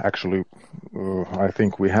production, and actually I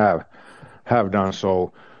think we have done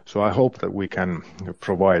so. So I hope that we can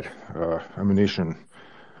provide ammunition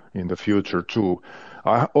in the future too.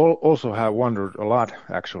 I also have wondered a lot,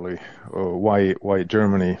 actually, why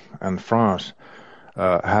Germany and France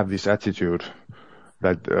have this attitude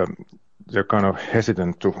that they're kind of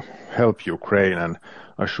hesitant to help Ukraine, and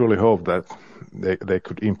I surely hope that they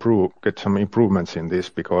could get some improvements in this,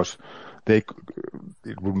 because it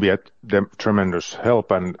would be a tremendous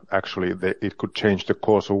help, and actually it could change the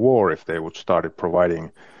course of war if they would start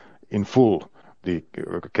providing in full the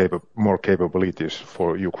more capabilities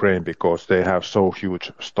for Ukraine, because they have so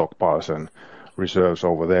huge stockpiles and reserves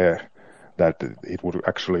over there that it would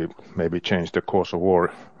actually maybe change the course of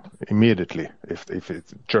war immediately if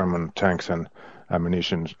German tanks and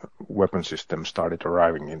ammunition weapon systems started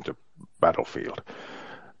arriving in the battlefield.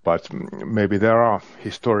 But maybe there are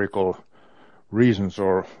historical reasons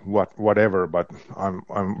or whatever, but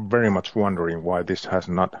I'm very much wondering why this has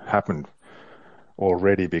not happened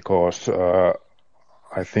already, because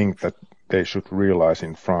I think that they should realize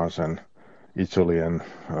in France and Italy and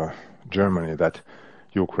Germany that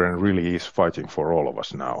Ukraine really is fighting for all of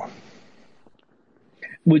us now.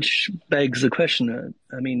 Which begs the question,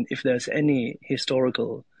 I mean, if there's any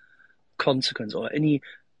historical consequence or any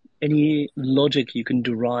logic you can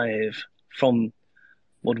derive from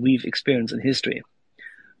what we've experienced in history,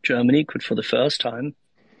 Germany could, for the first time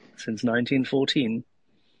since 1914,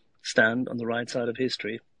 stand on the right side of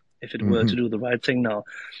history if it were to do the right thing now.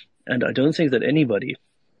 And I don't think that anybody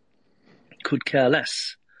could care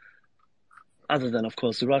less, other than, of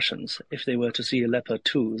course, the Russians, if they were to see Leopard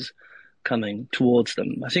 2s coming towards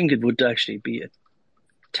them. I think it would actually be a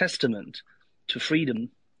testament to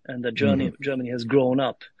freedom, and that Germany has grown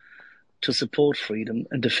up to support freedom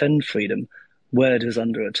and defend freedom where it is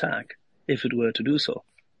under attack, if it were to do so.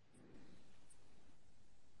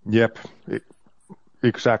 Yep,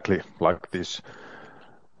 exactly like this.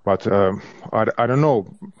 But I don't know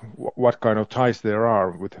what kind of ties there are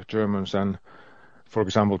with Germans and, for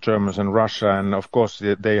example, Germans and Russia. And of course,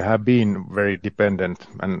 they have been very dependent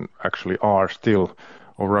and actually are still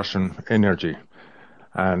of Russian energy.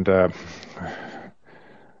 And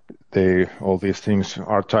all these things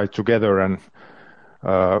are tied together. And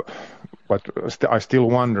but I still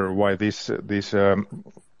wonder why this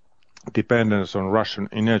dependence on Russian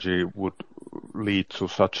energy would lead to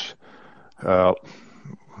such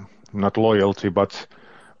not loyalty, but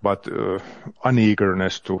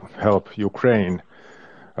uneagerness to help Ukraine.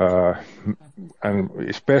 And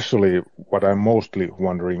especially what I'm mostly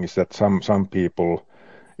wondering is that some people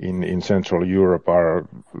in Central Europe are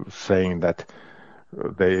saying that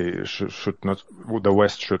they should not, the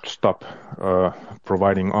West should stop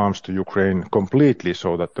providing arms to Ukraine completely,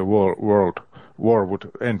 so that the war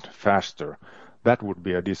would end faster. That would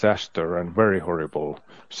be a disaster and very horrible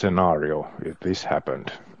scenario if this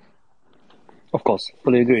happened. Of course,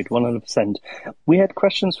 fully agreed, 100%. We had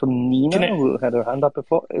questions from Nina, who had her hand up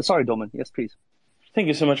before. Sorry, Domen. Yes, please. Thank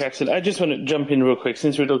you so much, Axel. I just want to jump in real quick,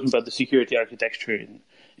 since we're talking about the security architecture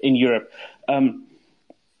in Europe,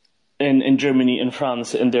 in Germany and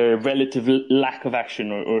France, and their relative lack of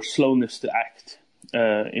action or slowness to act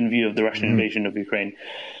in view of the Russian invasion of Ukraine.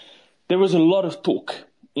 There was a lot of talk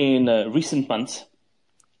in recent months,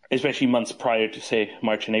 especially months prior to, say,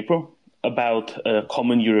 March and April, about a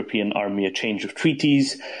common European army, a change of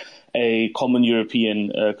treaties, a common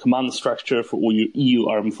European command structure for all EU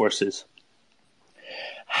armed forces.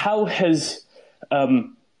 how has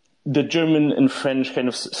the German and French kind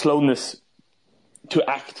of slowness to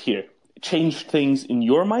act here changed things in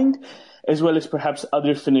your mind, as well as perhaps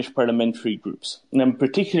other Finnish parliamentary groups? And I'm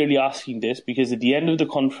particularly asking this because at the end of the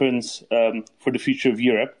conference for the future of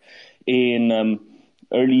Europe in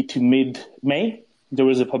early to mid-May, there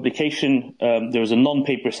was a publication, there was a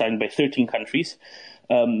non-paper signed by 13 countries,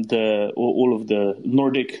 all of the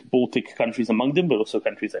Nordic, Baltic countries among them, but also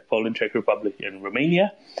countries like Poland, Czech Republic, and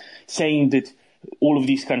Romania, saying that all of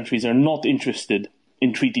these countries are not interested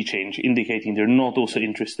in treaty change, indicating they're not also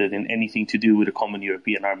interested in anything to do with a common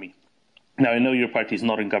European army. Now, I know your party is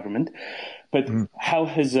not in government, but how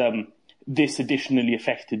has this additionally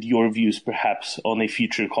affected your views, perhaps, on a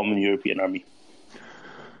future common European army?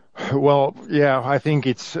 Well, yeah, I think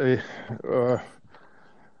it's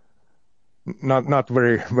not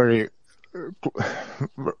very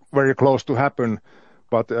close to happen,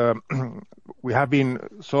 but we have been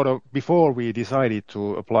sort of, before we decided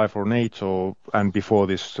to apply for NATO and before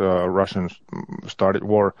this Russian started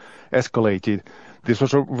war escalated, this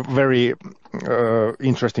was a very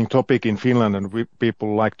interesting topic in Finland, and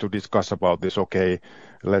people like to discuss about this. Okay,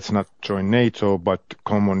 let's not join NATO, but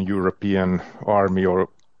common European army or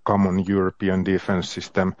common European defense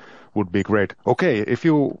system would be great. Okay, if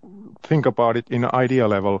you think about it in an idea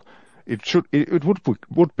level, it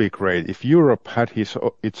would be great if Europe had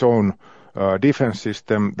its own defense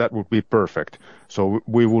system. That would be perfect. So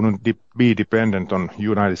we wouldn't be dependent on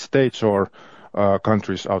United States or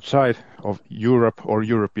countries outside of Europe or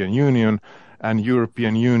European Union, and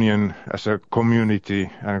European Union as a community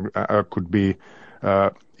could be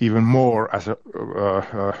even more as a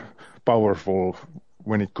powerful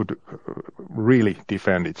when it could really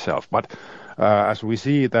defend itself. But as we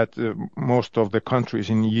see that most of the countries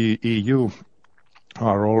in EU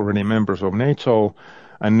are already members of NATO,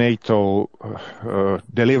 and NATO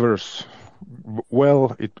delivers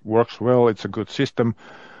well, it works well, it's a good system.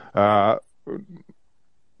 No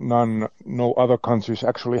other countries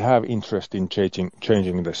actually have interest in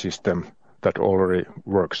changing the system that already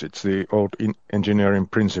works. It's the old engineering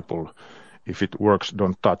principle. If it works,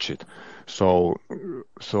 don't touch it. So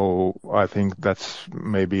I think that's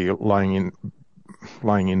maybe lying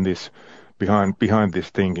in this behind this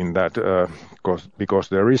thinking that because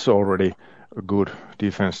there is already a good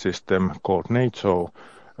defense system called NATO,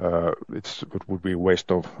 it would be a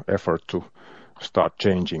waste of effort to start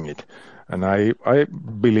changing it. And I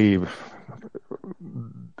believe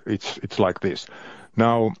it's like this.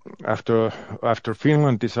 Now, after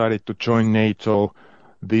Finland decided to join NATO,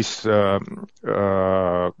 this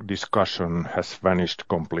discussion has vanished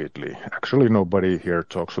completely. Actually, nobody here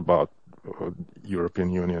talks about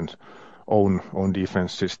European Union's own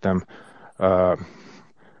defense system.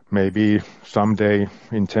 Maybe someday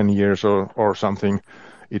in 10 years or something,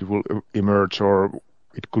 it will emerge, or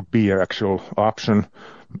it could be an actual option.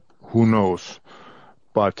 Who knows?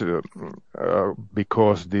 But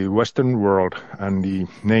because the Western world and the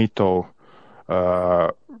NATO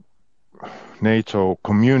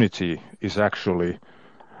community is actually,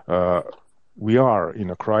 we are in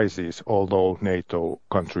a crisis, although NATO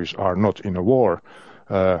countries are not in a war.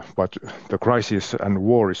 But the crisis and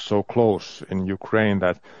war is so close in Ukraine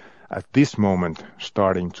that at this moment,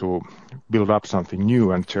 starting to build up something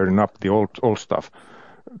new and tearing down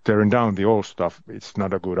the old stuff, it's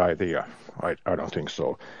not a good idea. I don't think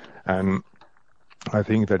so. And I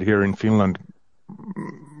think that here in Finland,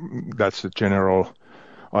 that's a general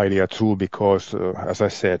idea too, because as I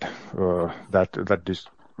said, that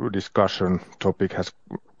discussion topic has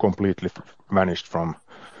completely vanished from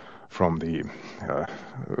the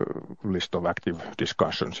list of active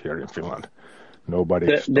discussions here in Finland.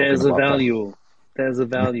 There's a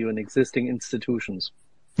value in existing institutions.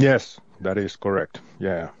 Yes, that is correct.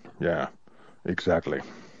 Yeah, exactly.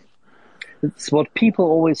 It's what people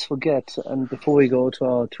always forget, and before we go to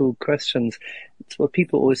our two questions, it's what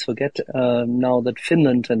people always forget now that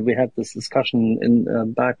Finland, and we had this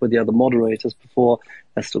discussion back with the other moderators before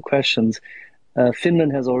as to questions,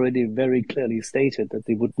 Finland has already very clearly stated that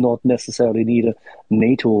they would not necessarily need a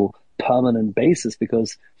NATO permanent basis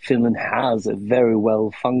because Finland has a very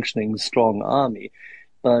well-functioning, strong army.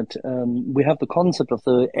 But we have the concept of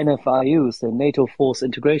the NFIUs, the NATO Force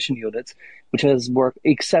Integration Units, which has worked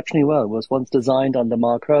exceptionally well. It was once designed under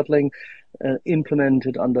Mark Hertling,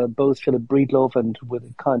 implemented under both Philip Breedlove and with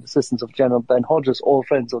the kind assistance of General Ben Hodges, all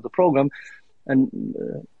friends of the program, and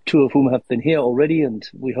two of whom have been here already, and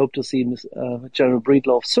we hope to see General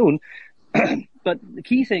Breedlove soon. But the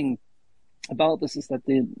key thing about this is that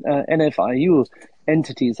the NFIU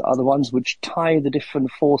entities are the ones which tie the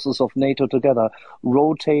different forces of NATO together,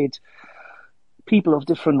 rotate people of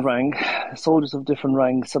different rank, soldiers of different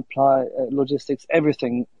rank, supply, logistics,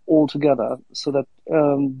 everything all together so that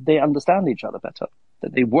they understand each other better,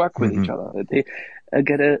 that they work with each other, that they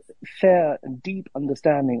get a fair and deep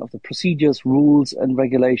understanding of the procedures, rules, and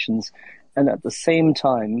regulations, and at the same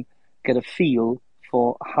time get a feel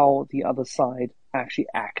for how the other side actually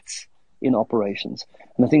acts in operations.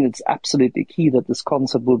 And I think it's absolutely key that this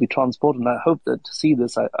concept will be transported, and I hope that to see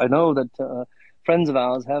this, I know that friends of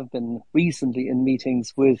ours have been recently in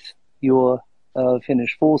meetings with your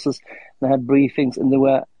Finnish forces and had briefings, and they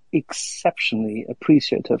were exceptionally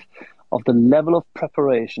appreciative of the level of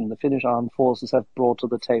preparation the Finnish armed forces have brought to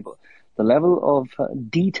the table. The level of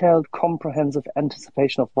detailed, comprehensive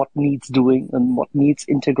anticipation of what needs doing and what needs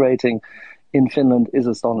integrating in Finland is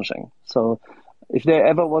astonishing. So if there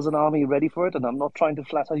ever was an army ready for it, and I'm not trying to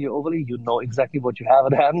flatter you overly, you know exactly what you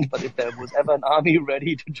have at hand, but if there was ever an army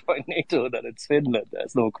ready to join NATO, then it's Finland,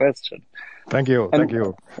 there's no question. Thank you.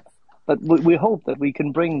 But we hope that we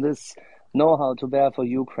can bring this know-how to bear for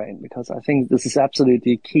Ukraine, because I think this is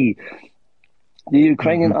absolutely key. The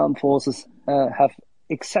Ukrainian armed forces have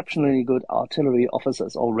exceptionally good artillery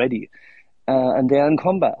officers already, and they are in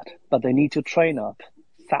combat, but they need to train up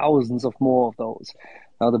thousands of more of those.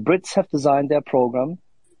 Now, the Brits have designed their program.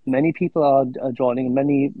 Many people are joining,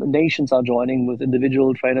 many nations are joining with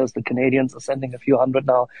individual trainers. The Canadians are sending a few hundred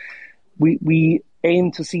now. We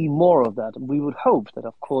aim to see more of that, and we would hope that,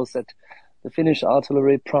 of course, that the Finnish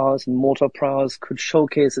artillery prowess and mortar prowess could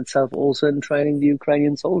showcase itself also in training the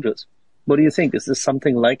Ukrainian soldiers. What do you think? Is this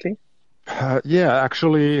something likely?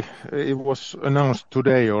 Actually, it was announced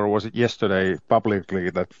today, or was it yesterday,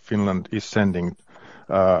 publicly, that Finland is sending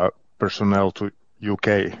personnel to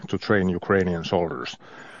UK to train Ukrainian soldiers.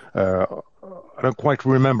 I don't quite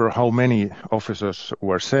remember how many officers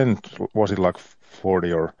were sent. Was it like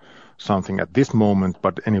 40 or something at this moment?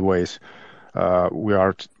 But anyways,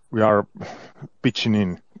 we are pitching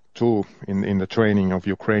in too in the training of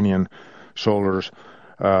Ukrainian soldiers.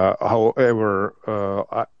 However,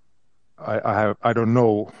 I don't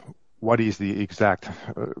know what is the exact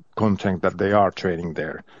content that they are training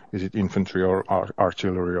there. Is it infantry or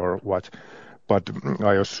artillery or what? But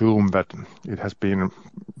I assume that it has been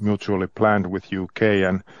mutually planned with UK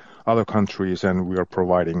and other countries, and we are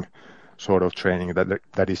providing sort of training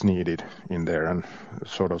that is needed in there, and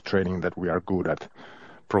sort of training that we are good at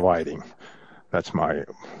providing. That's my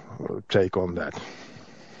take on that.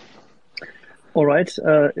 All right.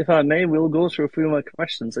 If I may, we'll go through a few more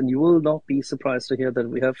questions, and you will not be surprised to hear that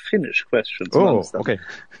we have Finnish questions. Oh, okay.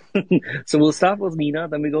 So we'll start with Nina,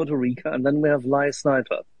 then we go to Rika, and then we have Lai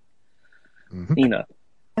Sniper. Nina.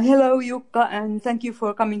 Hello, Jukka, and thank you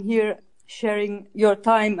for coming here, sharing your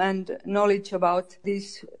time and knowledge about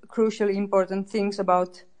these crucially important things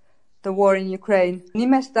about the war in Ukraine.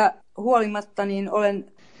 Nimestä huolimatta niin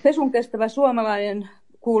olen pesun kestävä suomalainen,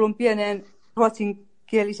 kuulun pieneen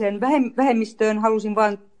ruotsinkieliseen vähemmistöön. Halusin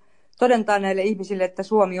vain todentaa näille ihmisille, että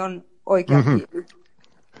suomi on oikea kieli.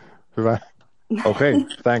 Hyvä. Okei,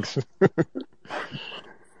 thanks.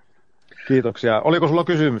 Kiitoksia. Oliko sulla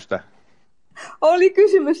kysymystä? Oli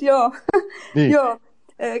kysymys, joo. Niin. Joo.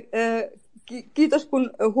 Kiitos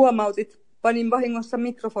kun huomautit. Panin vahingossa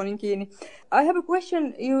mikrofonin kiinni. I have a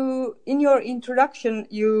question. In your introduction,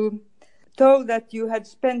 you told that you had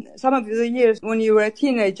spent some of the years when you were a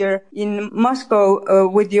teenager in Moscow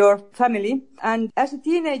with your family. And as a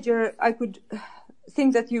teenager, I could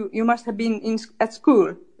think that you must have been at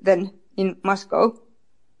school then in Moscow.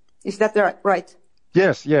 Is that right?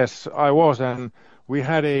 Yes, I was, and we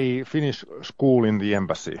had a Finnish school in the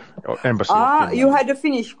embassy. You had a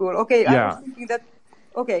Finnish school. Okay, yeah. I was thinking that.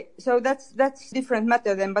 Okay, so that's different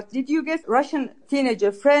matter then. But did you get Russian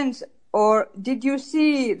teenager friends, or did you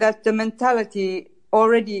see that the mentality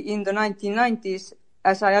already in the 1990s,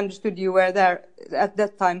 as I understood you were there at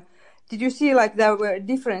that time, did you see like there were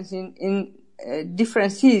differences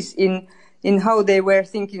in how they were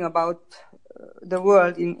thinking about the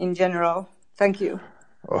world in general? Thank you.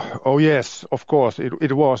 Oh yes, of course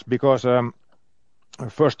it was, because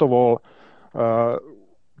first of all,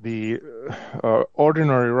 the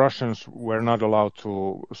ordinary Russians were not allowed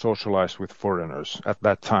to socialize with foreigners at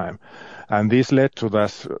that time, and this led to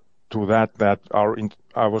that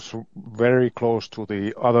I was very close to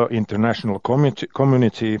the other international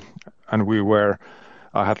community, and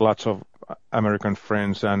I had lots of American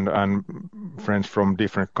friends and friends from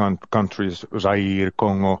different countries, Zaire,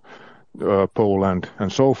 Congo, Poland,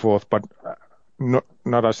 and so forth, but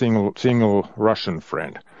not a single Russian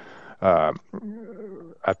friend at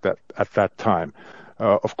that time.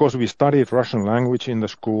 Of course, we studied Russian language in the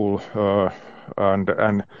school,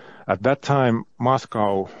 and at that time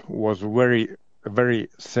Moscow was very a very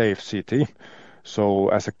safe city. So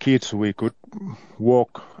as a kids, we could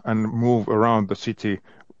walk and move around the city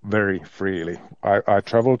very freely. I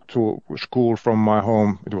traveled to school from my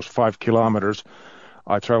home. It was 5 kilometers.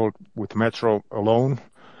 I traveled with metro alone,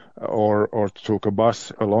 or took a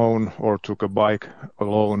bus alone, or took a bike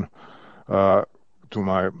alone when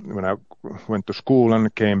I went to school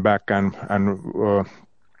and came back, and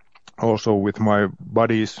also with my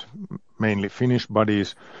buddies, mainly Finnish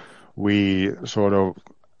buddies, we sort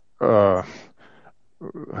of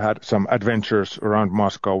had some adventures around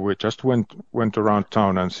Moscow. We just went around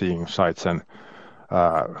town and seeing sights and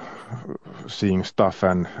seeing stuff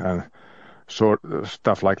and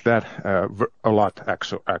stuff like that, a lot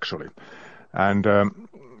actually. And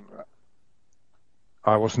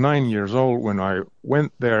I was 9 years old when I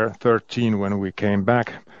went there, 13 when we came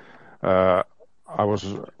back. I was,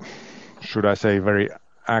 should I say, very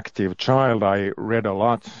active child. I read a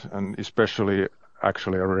lot, and especially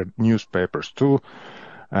actually I read newspapers too,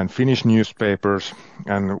 and Finnish newspapers.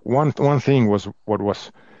 And one thing was what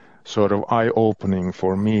was sort of eye-opening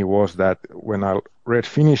for me was that when I read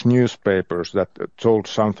Finnish newspapers that told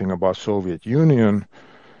something about Soviet Union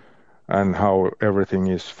and how everything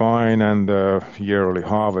is fine and the yearly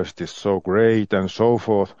harvest is so great and so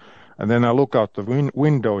forth, and then I look out the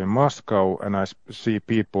window in Moscow and I see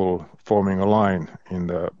people forming a line in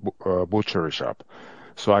the butchery shop.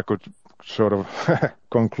 So I could sort of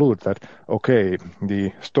conclude that, okay,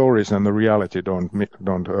 the stories and the reality don't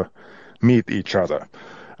meet each other.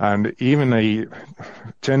 And even a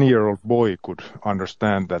 10-year-old boy could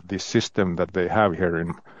understand that this system that they have here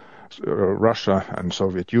in Russia and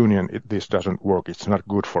Soviet Union, this doesn't work. It's not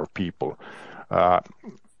good for people.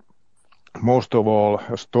 Most of all,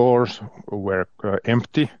 stores were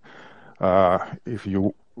empty. If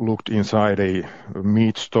you looked inside a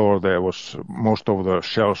meat store, most of the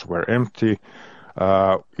shelves were empty.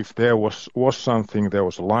 If there was something, there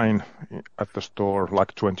was a line at the store,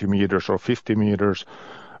 like 20 meters or 50 meters,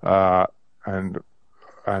 and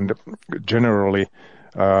generally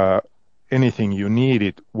anything you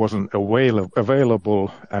needed wasn't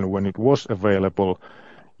available, and when it was available,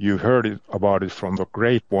 you heard about it from the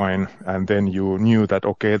grapevine, and then you knew that,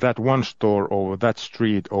 okay, that one store over that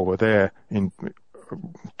street over there in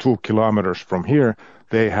 2 kilometers from here,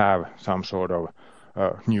 they have some sort of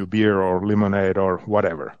new beer or lemonade or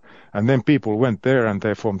whatever. And then people went there and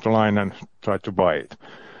they formed a line and tried to buy it.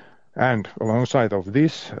 And alongside of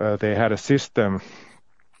this, they had a system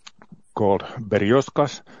called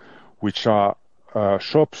berezkas, which are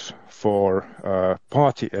shops for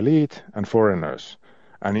party elite and foreigners.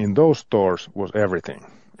 And in those stores was everything.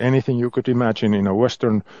 Anything you could imagine in a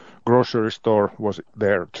Western grocery store was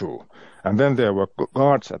there too. And then there were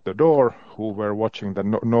guards at the door who were watching that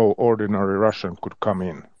no ordinary Russian could come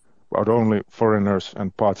in, but only foreigners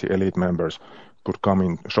and party elite members could come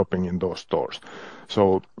in shopping in those stores.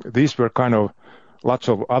 So these were kind of lots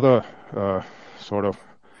of other sort of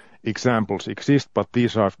examples exist, but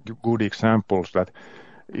these are good examples that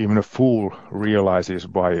even a fool realizes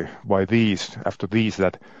by these, after these,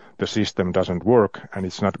 that the system doesn't work and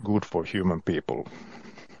it's not good for human people.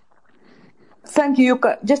 Thank you,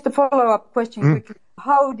 Jukka. Just a follow-up question quickly.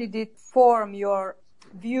 How did it form your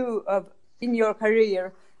view in your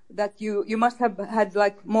career that you must have had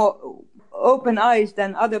like more open eyes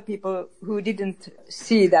than other people who didn't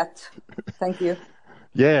see that? Thank you.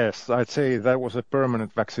 Yes, I'd say that was a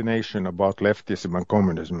permanent vaccination about leftism and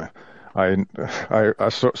communism. I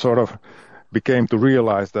sort of became to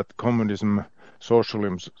realize that communism,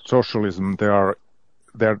 socialism,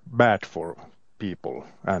 they're bad for people,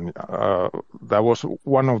 and that was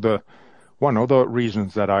one of the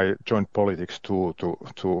reasons that I joined politics to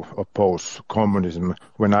oppose communism.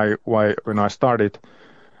 When I started,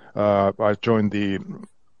 I joined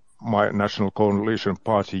my National Coalition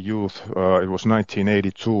Party Youth. It was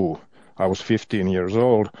 1982. I was 15 years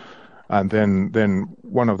old. And then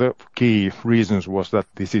one of the key reasons was that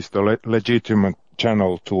this is the legitimate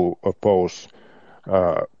channel to oppose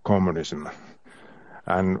communism.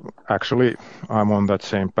 And actually, I'm on that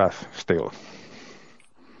same path still.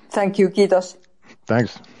 Thank you, kiitos.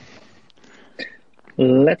 Thanks.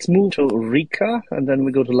 Let's move to Rika, and then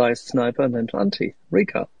we go to Lies Sniper, and then to Antti.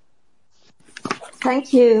 Rika.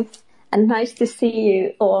 Thank you, and nice to see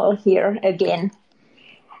you all here again.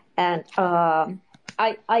 And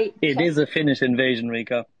It is a Finnish invasion,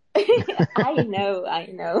 Rika. I know.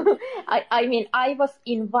 I mean, I was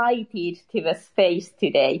invited to the space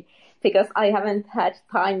today because I haven't had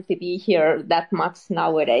time to be here that much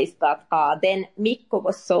nowadays. But then Mikko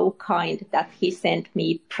was so kind that he sent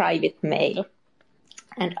me private mail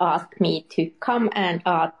and asked me to come and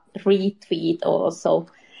retweet also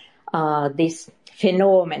this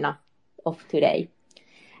phenomena of today.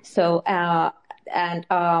 So, there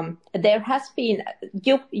has been,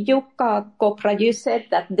 Jukka Kopra, you said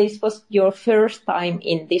that this was your first time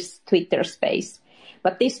in this Twitter space,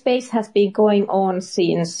 but this space has been going on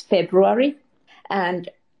since February, and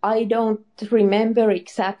I don't remember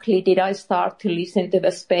exactly did I start to listen to the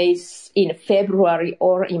space in February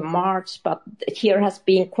or in March, but here has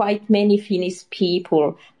been quite many Finnish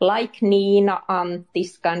people like Nina, Antti,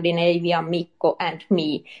 Scandinavia, Mikko and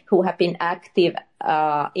me who have been active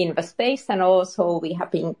in the space, and also we have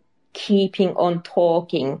been keeping on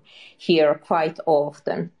talking here quite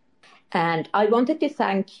often. And I wanted to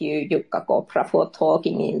thank you, Jukka Kopra, for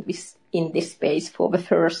talking in this space for the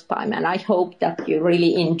first time. And I hope that you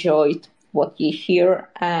really enjoyed what you hear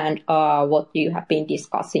and what you have been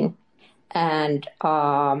discussing. And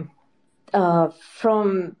from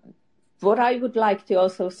what I would like to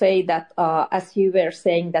also say that, as you were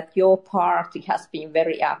saying, that your party has been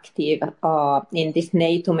very active in this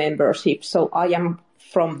NATO membership. So I am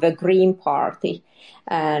from the Green Party.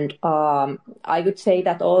 And I would say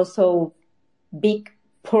that also big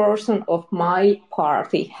portion of my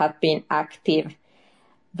party have been active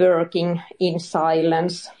working in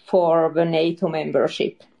silence for the NATO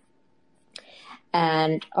membership.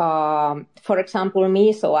 And for example,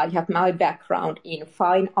 me, so I have my background in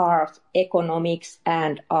fine art, economics,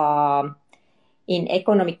 and in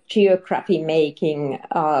economic geography, making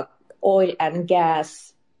oil and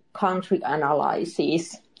gas country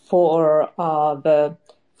analysis for the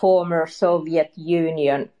former Soviet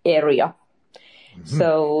Union area. Mm-hmm.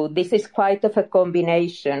 So this is quite of a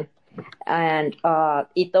combination, and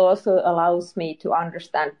it also allows me to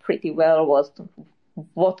understand pretty well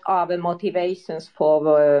what are the motivations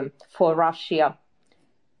for Russia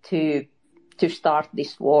to start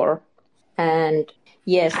this war. And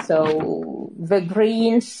yes, so the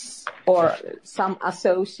Greens or some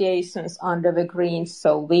associations under the Greens,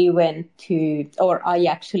 so we went to, or I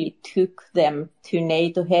actually took them to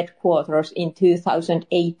NATO headquarters in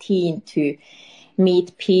 2018 to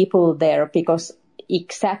meet people there, because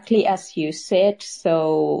exactly as you said,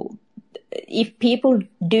 so if people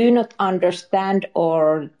do not understand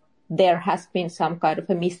or there has been some kind of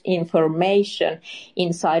a misinformation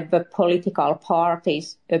inside the political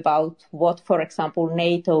parties about what, for example,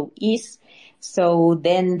 NATO is, so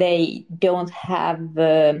then they don't have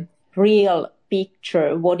the real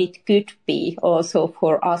picture what it could be also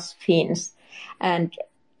for us Finns. And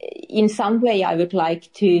in some way I would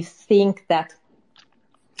like to think that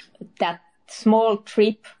small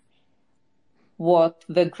trip what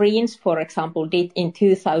the Greens, for example, did in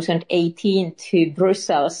 2018 to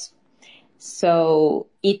Brussels, so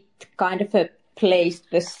it kind of placed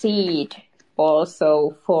the seed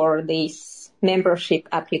also for this membership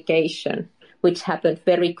application, which happened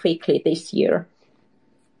very quickly this year.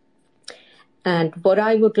 And what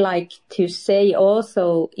I would like to say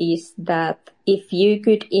also is that if you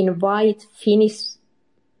could invite Finnish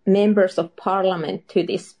members of parliament to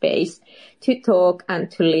this space to talk and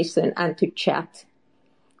to listen and to chat,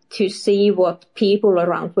 to see what people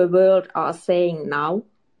around the world are saying now.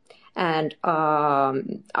 And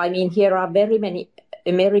I mean, here are very many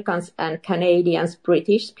Americans and Canadians,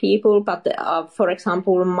 British people, but for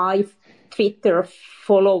example, my Twitter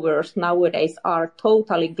followers nowadays are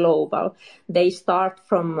totally global. They start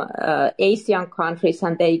from Asian countries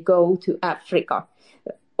and they go to Africa,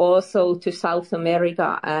 also to South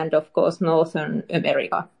America and of course Northern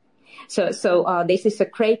America. So this is a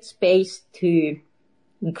great space to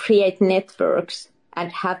create networks and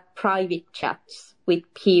have private chats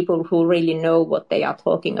with people who really know what they are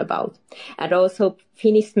talking about. And also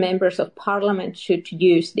Finnish members of parliament should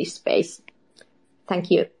use this space.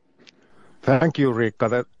 Thank you. Thank you,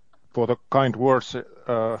 Riikka, for the kind words.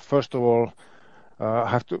 First of all, I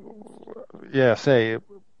have to say,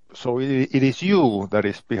 so it is you that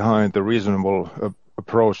is behind the reasonable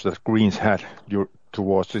approach that Greens had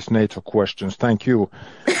towards these NATO questions. Thank you.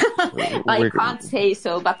 I can't say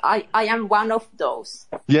so, but I am one of those.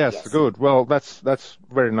 Yes, good. Well, that's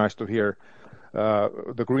very nice to hear.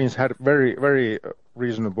 The Greens had very, very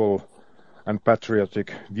reasonable and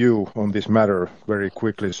patriotic view on this matter very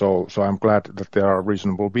quickly. So I'm glad that there are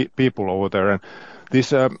reasonable people over there. And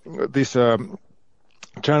this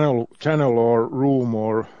channel or room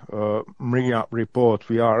or MRIA report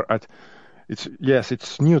we are at,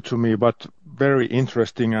 it's new to me, but very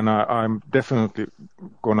interesting, and I'm definitely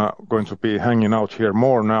going to be hanging out here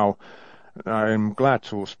more now. I'm glad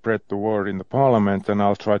to spread the word in the parliament, and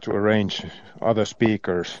I'll try to arrange other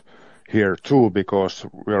speakers here too, because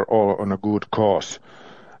we're all on a good cause.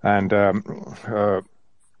 And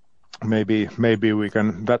maybe we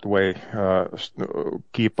can that way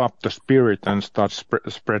keep up the spirit and start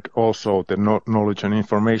spread also the knowledge and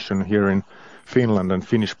information here in Finland and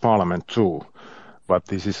Finnish Parliament too. But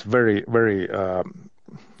this is very, very.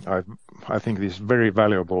 I think this is very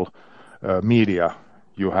valuable media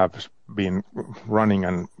you have been running,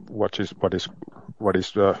 and what is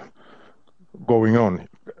going on,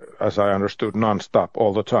 as I understood, non-stop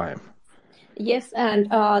all the time. Yes, and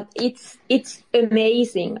it's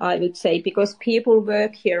amazing, I would say, because people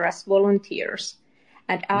work here as volunteers,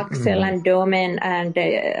 and Axel and Domen and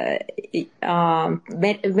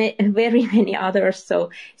very many others. So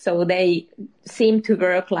they seem to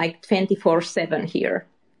work like 24/7 here.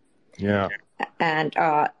 Yeah, and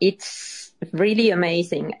it's really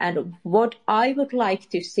amazing. And what I would like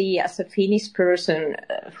to see as a Finnish person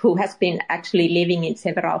who has been actually living in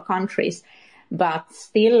several countries, but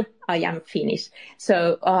still I am Finnish.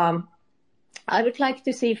 So I would like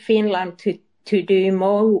to see Finland to do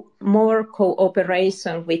more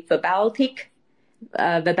cooperation with the Baltic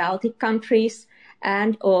countries,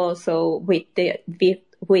 and also with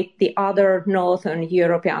the other Northern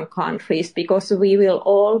European countries, because we will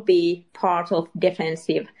all be part of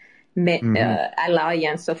defensive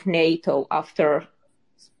alliance of NATO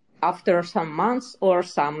after some months or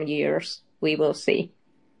some years. We will see.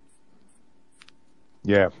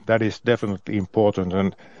 Yeah, that is definitely important,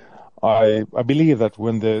 and I believe that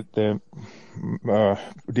when the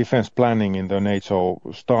defense planning in the NATO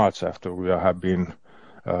starts after we have been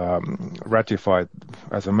ratified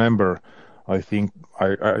as a member, I think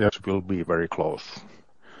I will be very close.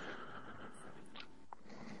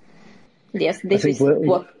 Yes, this is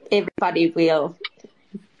what everybody will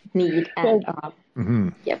need. And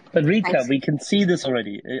yep. But Rika, we can see this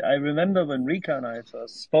already. I remember when Rika and I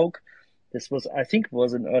first spoke. This was, I think, it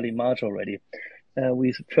was in early March already.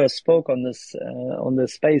 We first spoke on this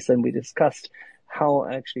space, and we discussed how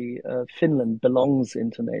actually Finland belongs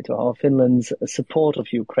into NATO, how Finland's support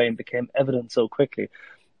of Ukraine became evident so quickly.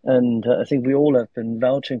 And I think we all have been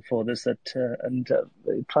vouching for this, and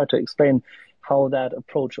try to explain how that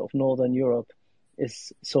approach of Northern Europe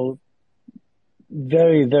is so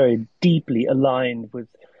very, very deeply aligned with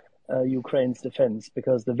Ukraine's defense,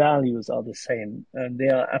 because the values are the same and they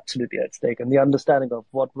are absolutely at stake, and the understanding of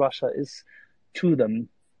what Russia is to them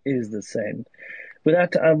is the same. With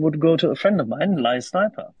that, I would go to a friend of mine, Lai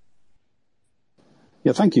Sniper.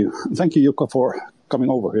 Yeah, thank you. Thank you, Jukka, for coming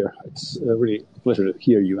over here. It's really a pleasure to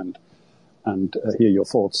hear you and hear your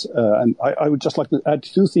thoughts. And I would just like to add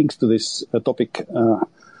two things to this topic.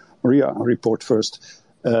 Maria report first.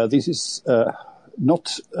 This is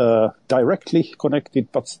not directly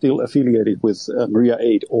connected, but still affiliated with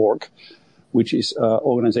MariaAid.org, which is an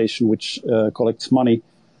organization which collects money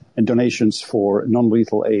and donations for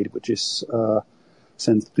non-lethal aid, which is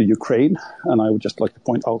sent to Ukraine. And I would just like to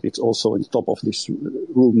point out it's also in the top of this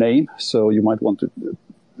room name, so you might want to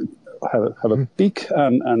have a peek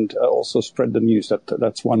and also spread the news that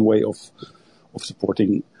that's one way of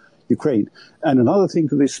supporting Ukraine. And another thing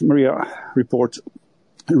to this Maria report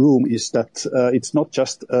room is that it's not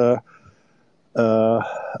just a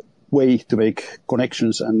way to make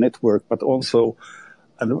connections and network, but also,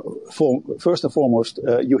 and first and foremost,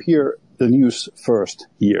 you hear the news first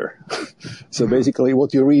here. So basically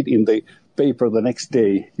what you read in the paper the next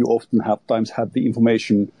day, you often have the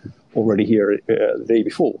information already here the day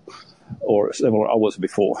before or several hours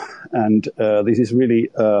before. And this is really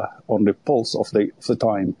on the pulse of the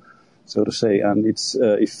time, so to say. And it's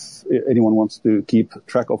if anyone wants to keep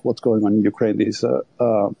track of what's going on in Ukraine, this is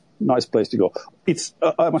a nice place to go. It's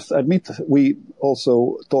I must admit, we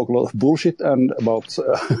also talk a lot of bullshit and about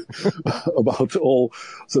about all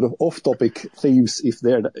sort of off-topic themes if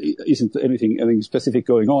there isn't anything specific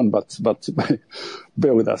going on. But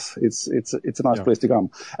bear with us. It's a nice place to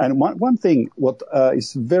come. And one thing what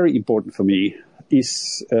is very important for me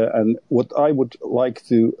is and what I would like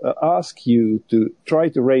to ask you to try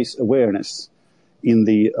to raise awareness in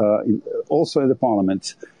the also in the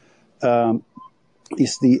Parliament.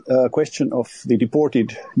 Is the question of the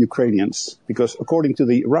deported Ukrainians, because according to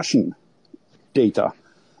the Russian data,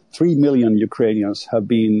 3 million Ukrainians have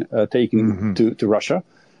been taken to Russia,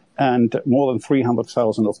 and more than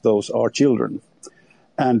 300,000 of those are children.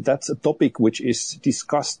 And that's a topic which is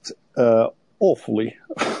discussed awfully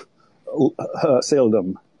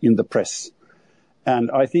seldom in the press. And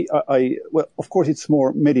I think, well, of course, it's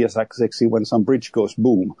more media sexy when some bridge goes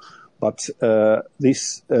boom. But and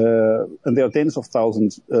there are tens of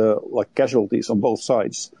thousands like casualties on both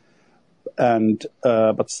sides, and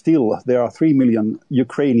but still there are 3 million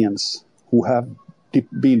Ukrainians who have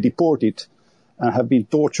been deported and have been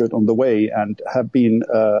tortured on the way and have been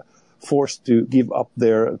forced to give up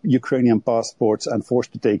their Ukrainian passports and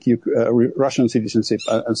forced to take Russian citizenship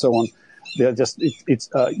and so on. They're just, it's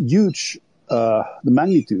a huge, the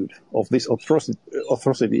magnitude of this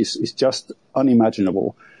atrocity is just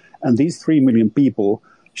unimaginable. And these 3 million people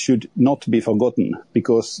should not be forgotten,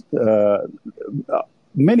 because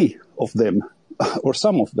many of them, or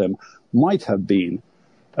some of them, might have been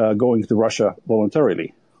going to Russia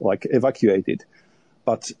voluntarily, like evacuated.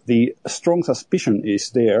 But the strong suspicion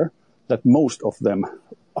is there that most of them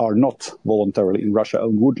are not voluntarily in Russia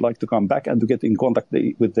and would like to come back and to get in contact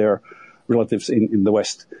with their relatives in the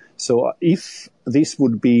West. So if this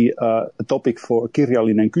would be a topic for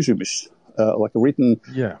kirjallinen kysymys, like a written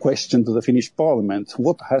question to the Finnish parliament,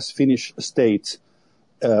 what has Finnish state,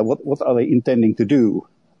 what are they intending to do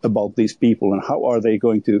about these people, and how are they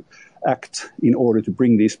going to act in order to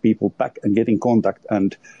bring these people back and get in contact?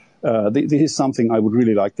 And this is something I would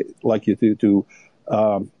really like you to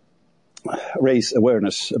raise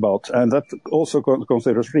awareness about, and that also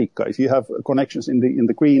considers Riikka. If you have connections in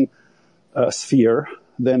the green sphere,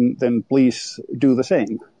 then please do the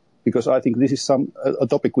same, because I think this is a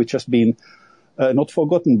topic which has been not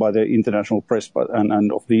forgotten by the international press,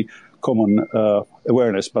 and of the common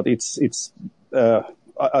awareness. But I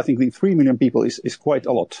think the 3 million people is quite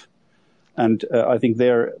a lot. And I think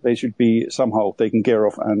they should be somehow taken care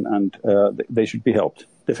of, and they should be helped,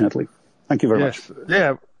 definitely. Thank you very much.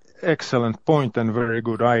 Yeah, excellent point and very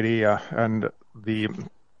good idea. And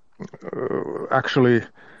actually,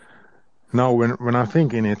 now when I'm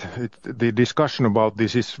thinking the discussion about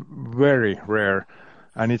this is very rare,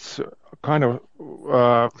 and it's kind of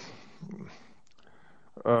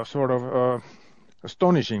sort of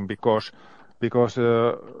astonishing because the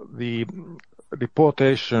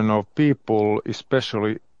deportation of people,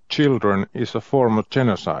 especially children, is a form of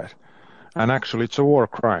genocide, and actually it's a war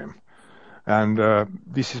crime. And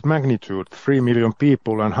this is magnitude: 3 million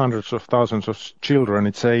people and hundreds of thousands of children.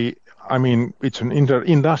 It's an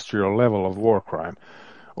industrial level of war crime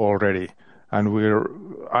already, and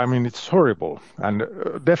it's horrible. And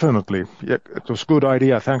definitely, it was a good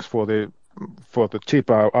idea. Thanks for the tip.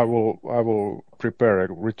 I will prepare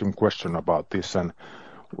a written question about this, and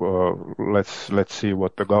let's see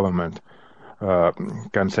what the government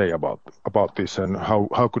can say about this, and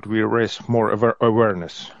how could we raise more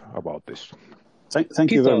awareness about this.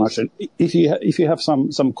 Thank you very much. And if you have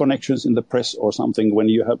some connections in the press or something, when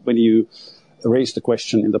you raise the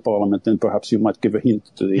question in the parliament, then perhaps you might give a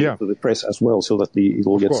hint to the press as well, so that it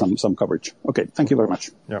will get some coverage. Okay, thank you very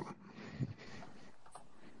much. Yeah,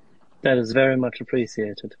 that is very much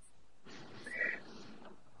appreciated.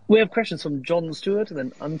 We have questions from John Stewart,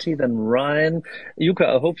 then Antti, then Ryan.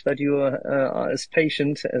 Jukka, I hope that you are as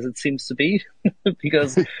patient as it seems to be,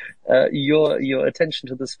 because your attention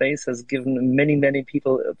to the space has given many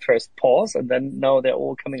people first pause, and then now they're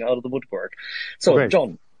all coming out of the woodwork. So, okay.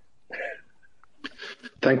 John.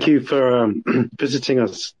 Thank you for visiting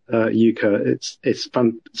us, Jukka. It's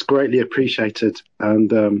fun. It's greatly appreciated,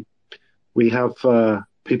 and we have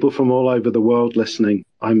people from all over the world listening.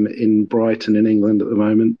 I'm in Brighton in England at the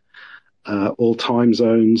moment. All time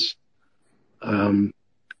zones, all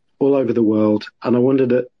over the world. And I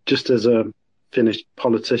wondered, just as a Finnish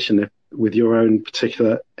politician, with your own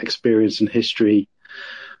particular experience and history,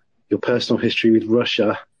 your personal history with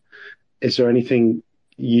Russia, is there anything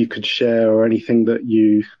you could share, or anything that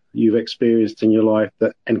you've experienced in your life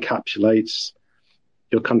that encapsulates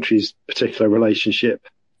your country's particular relationship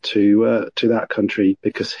to that country?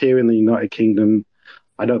 Because here in the United Kingdom,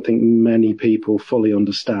 I don't think many people fully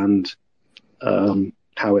understand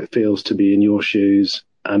how it feels to be in your shoes,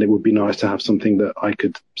 and it would be nice to have something that I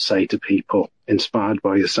could say to people inspired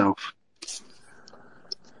by yourself.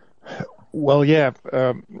 Well, yeah,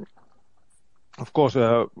 of course,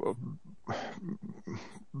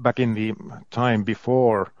 back in the time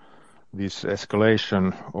before this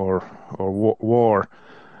escalation or war,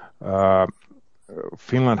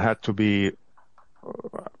 Finland had to be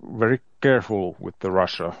very careful with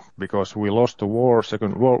Russia, because we lost the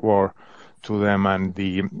Second World War to them, and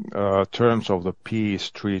the terms of the peace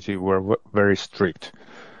treaty were very strict,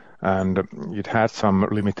 and it had some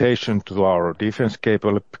limitation to our defense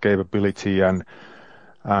capability and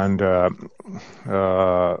other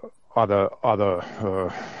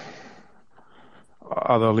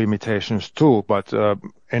limitations too. But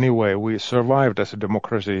anyway, we survived as a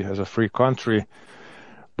democracy, as a free country,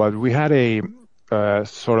 but we had a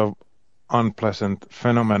sort of unpleasant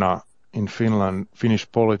phenomena in Finnish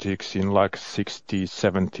politics in like 60s,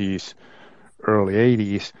 70s, early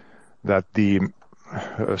 80s, that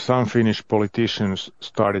some Finnish politicians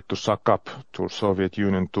started to suck up to Soviet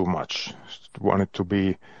Union too much, wanted to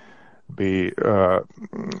be be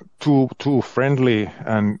too friendly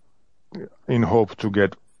and in hope to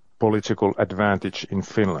get political advantage in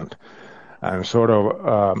Finland. And sort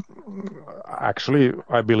of, actually,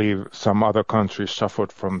 I believe some other countries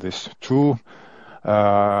suffered from this too.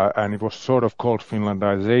 And it was sort of called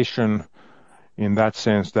Finlandization in that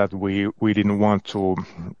sense that we didn't want to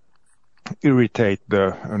irritate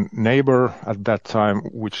the neighbor at that time,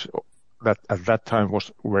 which that at that time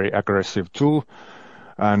was very aggressive too.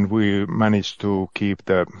 And we managed to keep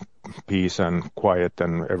the peace and quiet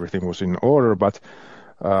and everything was in order. But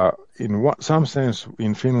in some sense,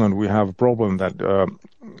 in Finland, we have a problem that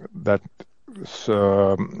that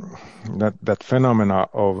phenomena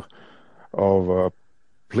of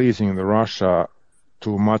pleasing the Russia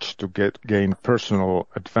too much to gain personal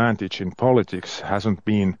advantage in politics hasn't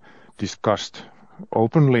been discussed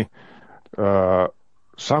openly.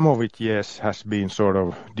 Some of it, yes, has been sort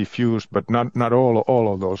of diffused, but not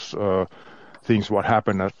all of those things what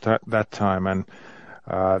happened at that time, and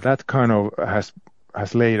that kind of has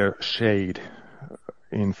laid a shade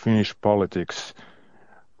in Finnish politics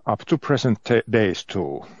up to present days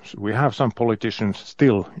too. So we have some politicians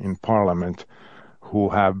still in parliament who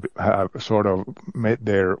have sort of made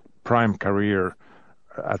their prime career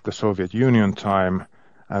at the Soviet Union time,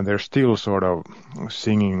 and they're still sort of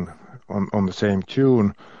singing on the same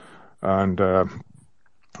tune, and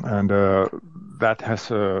that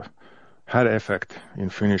has had effect in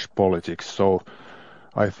Finnish politics. So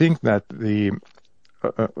I think that in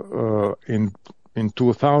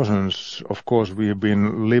 2000s, of course, we've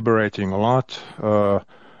been liberating a lot. The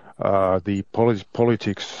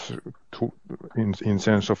politics in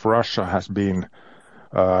sense of Russia has been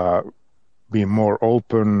more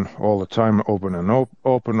open all the time, open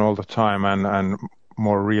all the time, and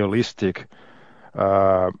more realistic.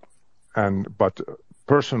 But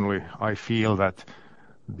personally, I feel that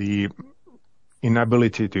the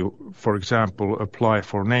inability to, for example, apply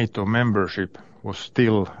for NATO membership was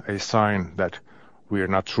still a sign that we are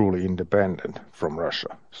not truly independent from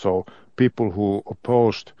Russia. So people who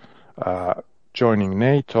opposed joining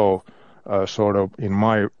NATO, sort of in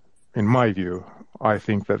my view, I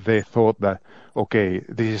think that they thought that, okay,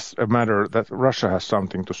 this is a matter that Russia has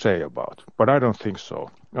something to say about. But I don't think so.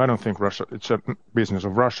 I don't think it's a business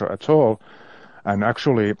of Russia at all. And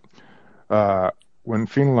actually, when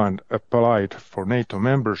Finland applied for NATO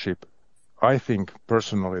membership, I think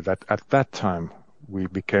personally that at that time we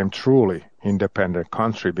became truly independent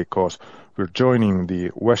country because we're joining the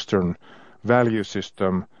Western value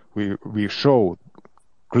system. We show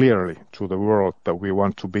clearly to the world that we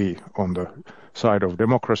want to be on the side of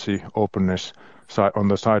democracy, openness, on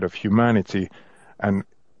the side of humanity, and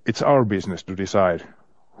it's our business to decide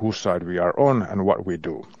whose side we are on and what we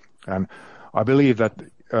do. And I believe that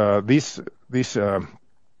this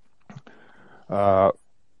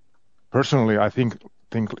personally, I think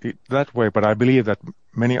that way, but I believe that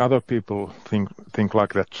many other people think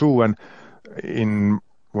like that too. And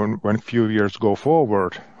when few years go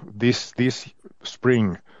forward, this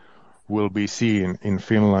spring will be seen in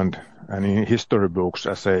Finland and in history books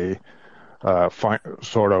as a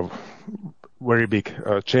sort of very big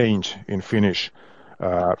change in Finnish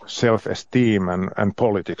self-esteem and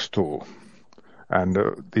politics too. And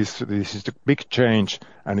this is a big change,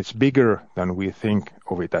 and it's bigger than we think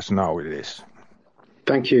of it as now it is.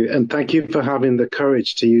 Thank you. And thank you for having the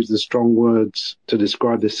courage to use the strong words to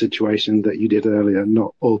describe this situation that you did earlier.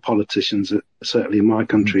 Not all politicians, certainly in my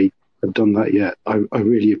country, have done that yet. I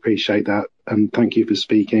really appreciate that. And thank you for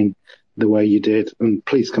speaking the way you did. And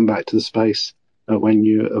please come back to the space when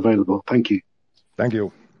you're available. Thank you. Thank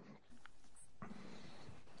you.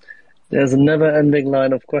 There's a never-ending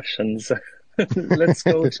line of questions. Let's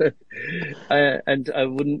go to, and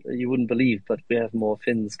you wouldn't believe, but we have more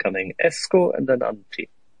Finns coming. Esko and then Antti.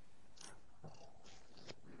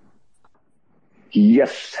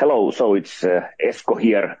 Yes, hello. So it's Esko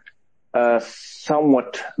here.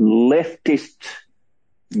 Somewhat leftist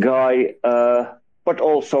guy, but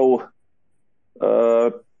also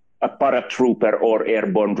a paratrooper or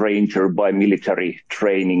airborne ranger by military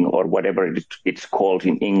training or whatever it's called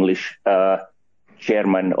in English.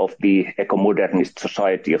 Chairman of the Eco-Modernist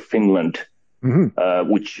Society of Finland,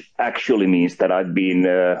 which actually means that I've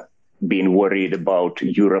been worried about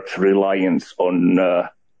Europe's reliance on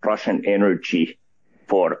Russian energy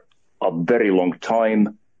for a very long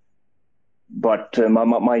time. But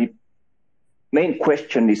my main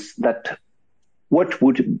question is that what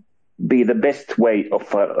would be the best way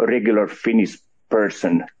of a regular Finnish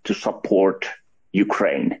person to support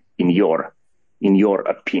Ukraine in your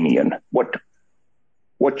opinion?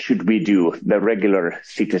 What should we do, the regular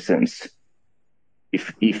citizens,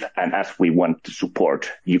 if and as we want to support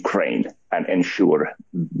Ukraine and ensure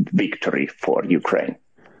victory for Ukraine?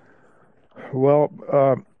 Well,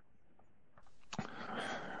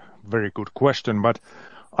 very good question, but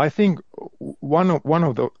I think one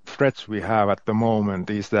of the threats we have at the moment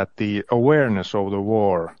is that the awareness of the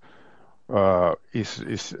war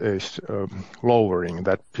is lowering,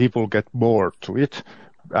 that people get bored to it,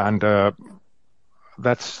 and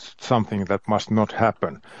that's something that must not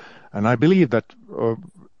happen. And I believe that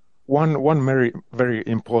one very, very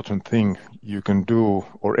important thing you can do,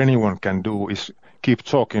 or anyone can do, is keep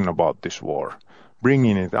talking about this war,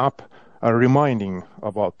 bringing it up, reminding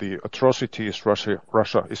about the atrocities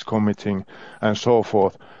Russia is committing, and so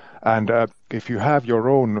forth. And if you have your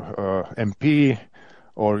own MP,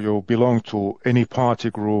 or you belong to any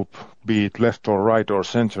party group, be it left or right or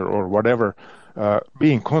center or whatever,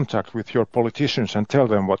 be in contact with your politicians and tell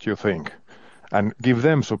them what you think, and give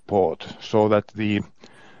them support, so that the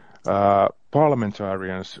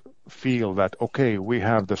parliamentarians feel that, okay, we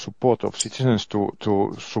have the support of citizens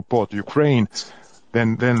to support Ukraine,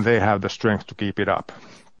 then they have the strength to keep it up.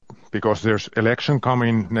 Because there's election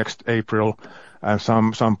coming next April, and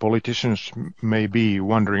some politicians may be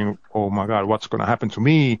wondering, oh my God, what's going to happen to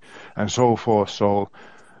me, and so forth. So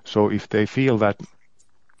if they feel that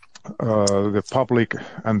the public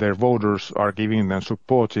and their voters are giving them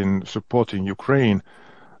support in supporting Ukraine,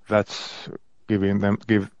 that's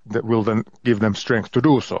will then give them strength to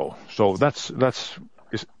do so. So that's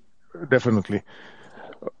is definitely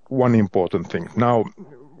one important thing. Now,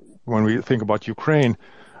 when we think about Ukraine,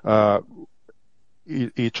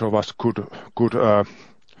 each of us could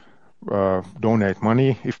donate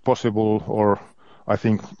money if possible, or I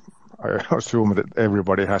assume that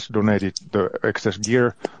everybody has donated the excess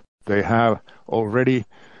gear they have already,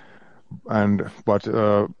 but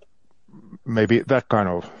maybe that kind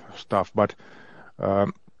of stuff. But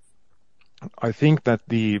I think that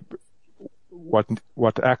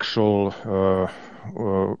what actual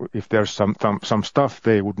if there's some stuff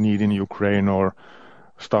they would need in Ukraine or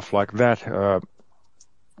stuff like that,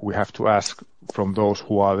 we have to ask from those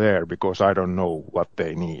who are there, because I don't know what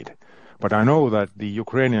they need. But I know that the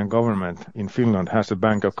Ukrainian government in Finland has a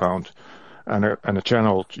bank account and a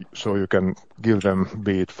channel, so you can give them,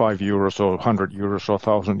 be it 5 euros or 100 euros or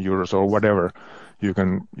 1,000 euros or whatever. You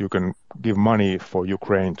can give money for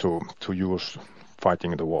Ukraine to use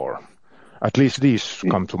fighting the war. At least these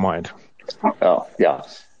come to mind. Oh, yeah.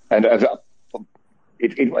 And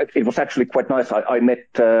it was actually quite nice. I met,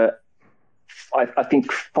 I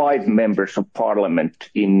think, 5 members of parliament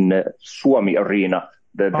in Suomi Arena,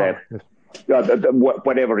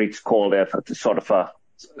 whatever it's called, sort of a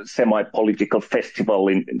semi-political festival,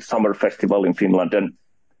 in summer festival in Finland, and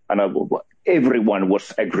everyone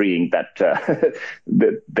was agreeing that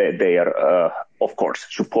they are, of course,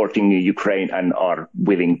 supporting Ukraine and are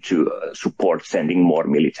willing to support sending more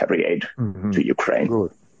military aid to Ukraine.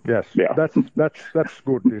 Good. Yes. Yeah. That's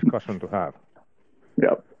good discussion to have.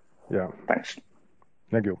 Yeah. Yeah. Thanks.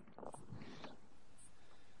 Thank you.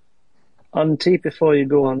 Antti, before you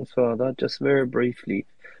go on further, just very briefly,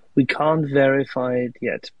 we can't verify it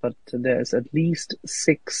yet, but there's at least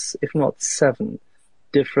 6, if not 7,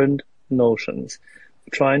 different notions.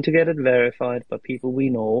 We're trying to get it verified by people we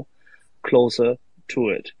know closer to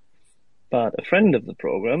it. But a friend of the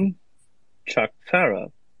program, Chuck Farrer,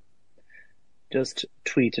 just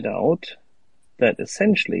tweeted out that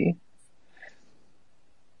essentially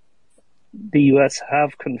the US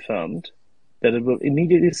have confirmed that it will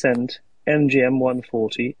immediately send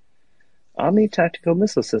MGM-140 Army tactical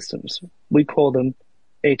missile systems. We call them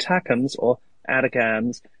ATACMS or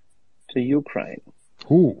ATACMS to Ukraine.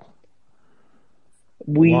 Ooh.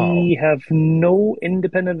 We have no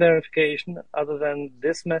independent verification other than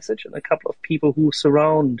this message and a couple of people who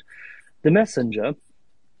surround the messenger.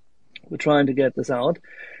 We're trying to get this out,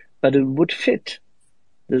 but it would fit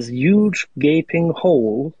this huge gaping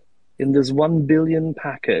hole in this 1 billion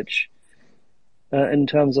package. In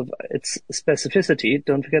terms of its specificity,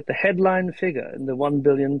 don't forget the headline figure in the 1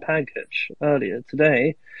 billion package earlier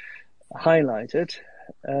today highlighted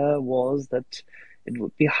was that it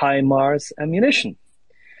would be HIMARS ammunition.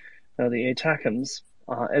 Now, the ATACMS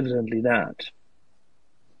are evidently that.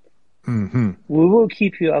 Mm-hmm. We will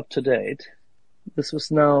keep you up to date. This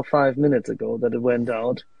was now 5 minutes ago that it went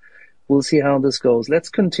out. We'll see how this goes. Let's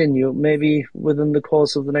continue. Maybe within the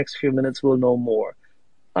course of the next few minutes we'll know more.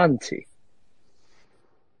 Antti.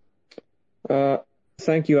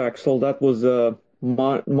 Thank you, Axel. That was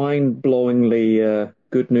mind-blowingly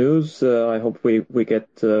good news. I hope we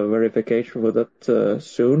get verification for that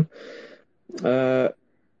soon.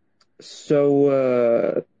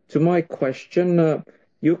 So to my question,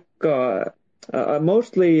 Jukka,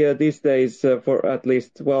 mostly these days, for at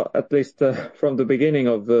least from the beginning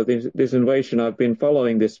of this invasion, I've been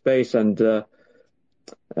following this space, and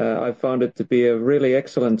I found it to be a really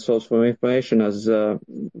excellent source for information, as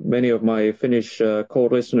many of my Finnish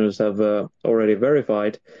co-listeners have already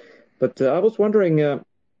verified. But I was wondering,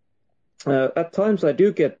 at times I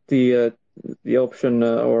do get the option,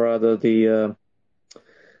 or rather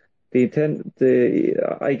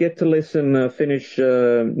I get to listen Finnish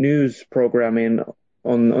news programming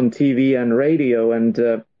on TV and radio,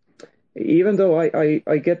 and even though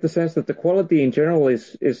I get the sense that the quality in general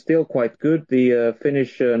is still quite good, the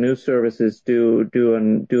Finnish news services do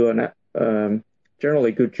an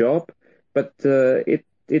generally good job, but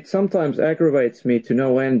it sometimes aggravates me to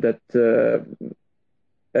no end that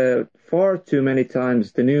far too many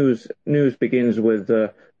times the news begins with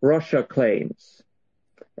Russia claims.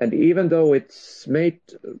 And even though it's made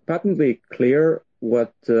patently clear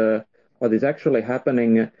what is actually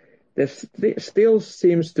happening, there still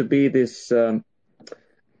seems to be this,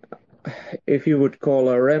 if you would call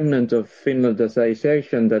a remnant of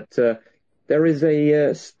Finlandization, that there is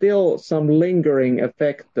still some lingering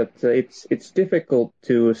effect that it's difficult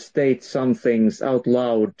to state some things out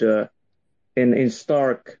loud in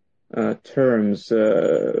stark terms.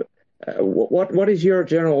 What is your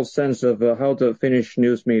general sense of how the Finnish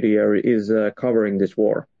news media is covering this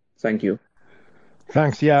war? Thank you.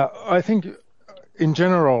 Thanks. Yeah, I think in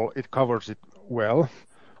general it covers it well,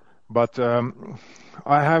 but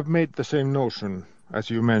I have made the same notion as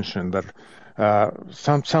you mentioned, that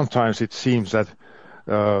sometimes it seems that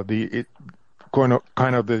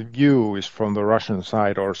kind of the view is from the Russian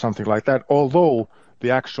side or something like that, although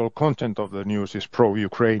the actual content of the news is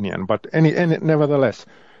pro-Ukrainian. But nevertheless,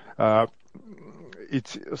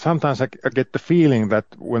 it's sometimes I get the feeling that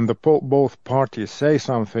when both parties say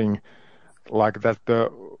something like that,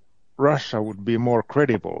 Russia would be more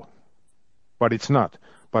credible, but it's not.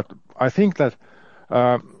 But I think that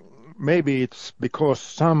maybe it's because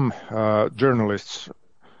some journalists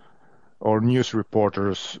or news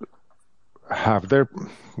reporters have their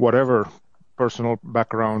whatever personal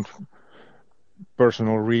background,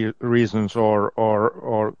 personal reasons,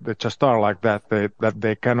 or they just are like that.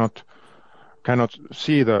 They cannot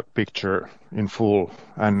see the picture in full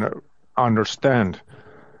and understand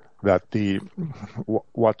that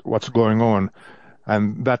what's going on,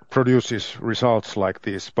 and that produces results like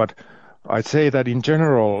this. But I'd say that in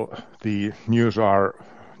general the news are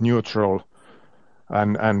neutral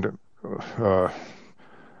and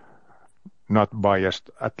not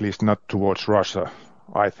biased, at least not towards Russia,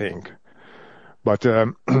 I think. But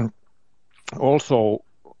also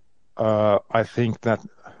I think that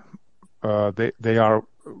they are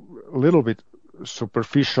a little bit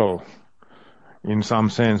superficial in some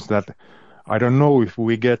sense, that I don't know if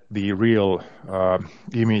we get the real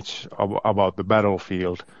image about the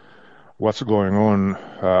battlefield, what's going on,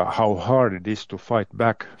 how hard it is to fight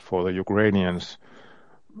back for the Ukrainians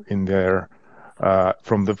in there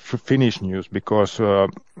from the Finnish news, because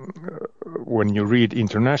when you read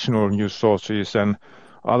international news sources and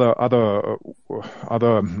other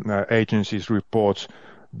agencies' reports,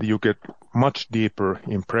 you get much deeper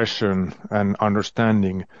impression and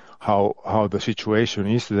understanding how the situation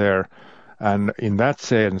is there. And in that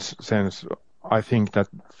sense, I think that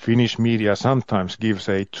Finnish media sometimes gives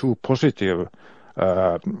a too positive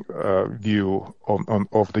view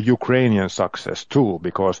of the Ukrainian success too,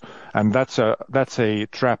 and that's a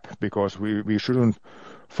trap, because we shouldn't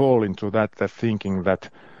fall into that thinking that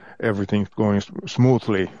everything's going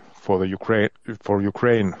smoothly for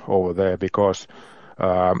Ukraine over there, because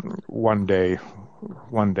one day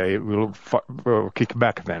we'll kick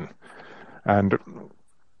back then. And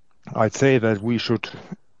I'd say that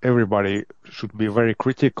everybody should be very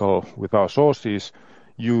critical with our sources,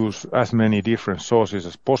 use as many different sources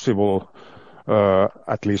as possible,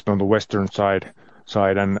 at least on the Western side,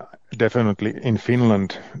 and definitely in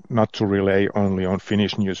Finland not to rely only on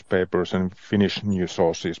Finnish newspapers and Finnish news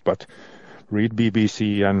sources, but read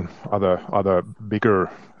BBC and other bigger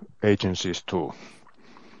agencies too.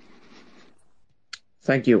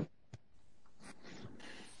 Thank you.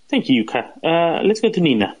 Thank you, Jukka. Let's go to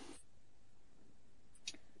Nina.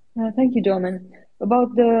 Thank you, Domen.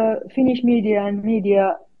 About the Finnish media and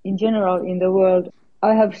media in general in the world,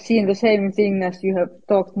 I have seen the same thing as you have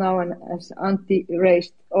talked now and as Antti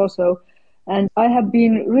raised also. And I have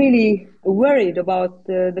been really worried about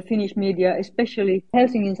the Finnish media, especially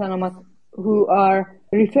Helsingin Sanomat, who are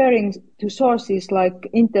referring to sources like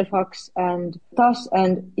Interfax and TASS,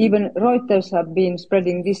 and even Reuters have been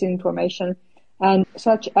spreading disinformation. and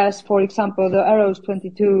such as, for example, the Arrows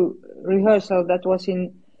 22 rehearsal that was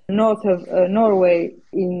in north of Norway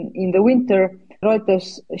in the winter.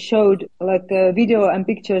 Reuters showed video and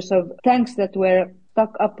pictures of tanks that were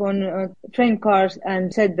stuck up on train cars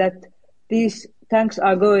and said that these tanks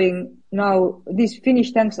are going now, these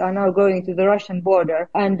Finnish tanks are now going to the Russian border.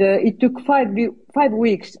 And it took 5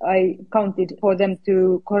 weeks, I counted, for them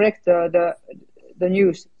to correct the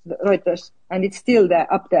news, the Reuters, and it's still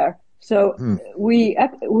there, up there. So we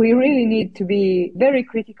really need to be very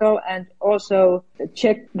critical and also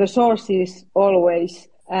check the sources always.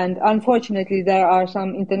 And unfortunately, there are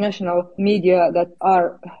some international media that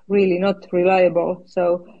are really not reliable.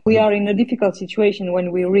 So we are in a difficult situation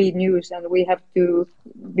when we read news, and we have to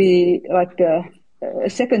be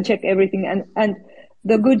second check everything. And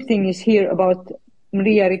the good thing is here about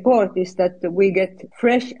Maria Report is that we get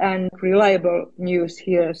fresh and reliable news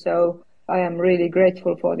here. So I am really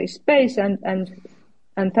grateful for this space, and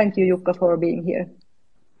thank you, Jukka, for being here.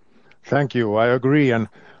 Thank you. I agree, and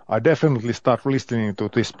I definitely start listening to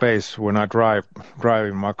this space when I drive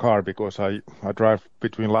in my car, because I drive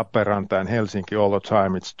between Lappeenranta and Helsinki all the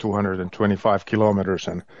time. It's 225 kilometers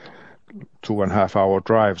and 2.5 hour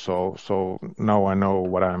drive. So now I know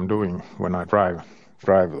what I'm doing when I drive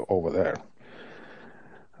over there.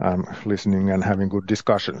 I'm listening and having good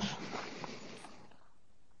discussions.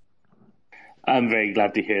 I'm very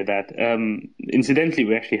glad to hear that. Incidentally,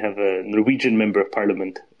 we actually have a Norwegian member of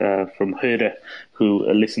parliament from Høyre who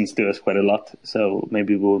listens to us quite a lot. So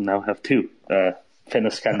maybe we'll now have two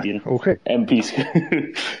Fennoscandian MPs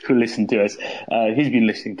who listen to us. He's been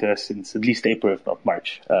listening to us since at least April, if not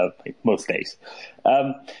March, most days.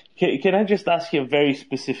 Can I just ask you a very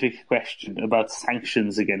specific question about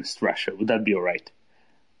sanctions against Russia? Would that be all right?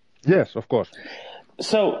 Yes, of course.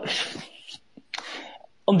 So,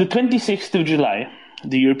 on the 26th of July,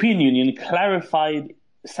 the European Union clarified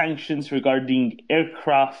sanctions regarding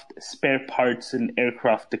aircraft spare parts and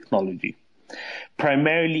aircraft technology,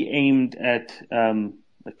 primarily aimed at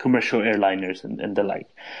commercial airliners and the like.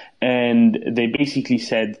 And they basically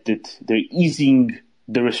said that they're easing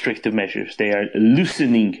the restrictive measures. They are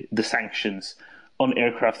loosening the sanctions on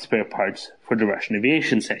aircraft spare parts for the Russian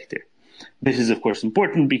aviation sector. This is, of course,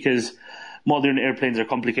 important because modern airplanes are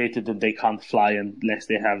complicated and they can't fly unless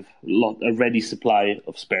they have a ready supply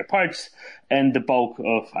of spare parts. And the bulk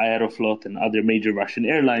of Aeroflot and other major Russian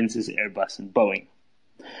airlines is Airbus and Boeing.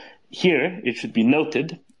 Here, it should be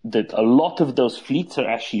noted that a lot of those fleets are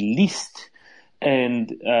actually leased.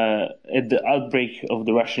 And at the outbreak of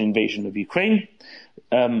the Russian invasion of Ukraine,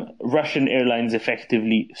 Russian airlines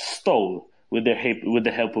effectively stole, with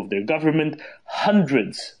the help of their government,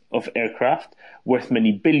 hundreds of aircraft worth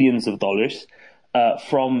many billions of dollars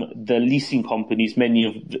from the leasing companies, many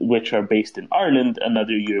of which are based in Ireland,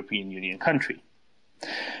 another European Union country.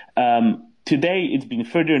 Today, it's been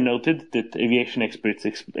further noted that aviation experts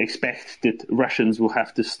expect that Russians will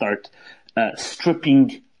have to start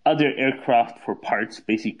stripping other aircraft for parts,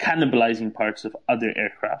 basically cannibalizing parts of other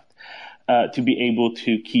aircraft, to be able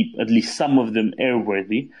to keep at least some of them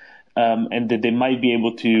airworthy. And that they might be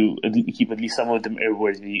able to keep at least some of them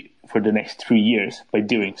airworthy for the next 3 years by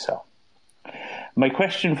doing so. My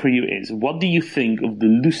question for you is, what do you think of the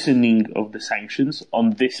loosening of the sanctions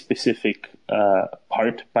on this specific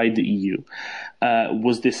part by the EU?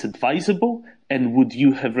 Was this advisable, and would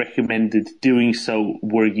you have recommended doing so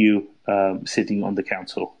were you sitting on the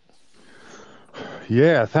council?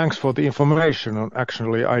 Yeah, thanks for the information.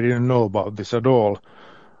 Actually, I didn't know about this at all.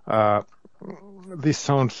 This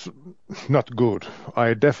sounds not good.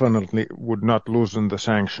 I definitely would not loosen the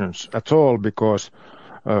sanctions at all because,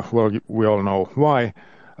 we all know why.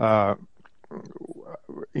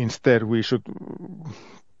 Instead, we should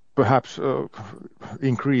perhaps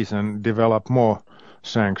increase and develop more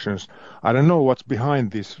sanctions. I don't know what's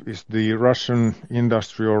behind this. Is the Russian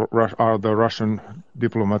industry or are the Russian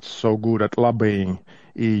diplomats so good at lobbying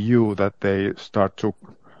EU that they start to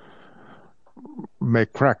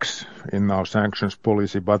make cracks in our sanctions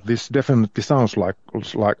policy? But this definitely sounds like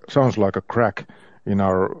a crack in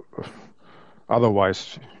our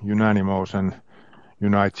otherwise unanimous and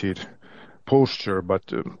united posture,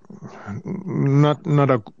 but not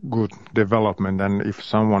a good development. And if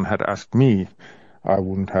someone had asked me, I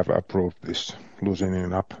wouldn't have approved this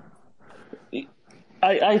loosening up.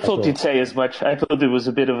 I thought you'd say as much. I thought it was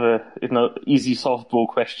a bit of a easy softball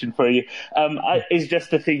question for you. It's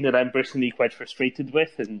just a thing that I'm personally quite frustrated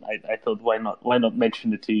with, and I thought why not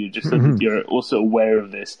mention it to you just so that you're also aware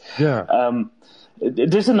of this. Yeah.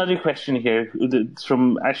 There's another question here that's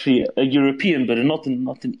from actually a European, but not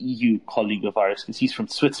an EU colleague of ours, because he's from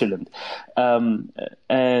Switzerland.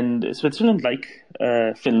 And Switzerland, like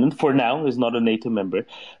Finland, for now, is not a NATO member.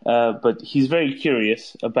 But he's very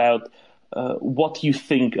curious about what you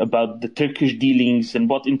think about the Turkish dealings and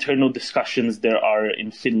what internal discussions there are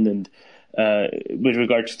in Finland with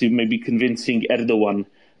regards to maybe convincing Erdogan,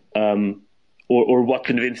 or what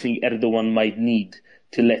convincing Erdogan might need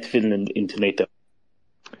to let Finland into NATO.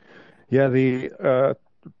 Yeah, the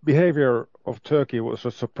behavior of Turkey was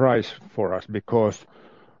a surprise for us because,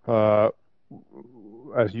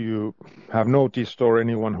 as you have noticed, or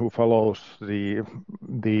anyone who follows the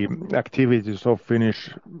activities of Finnish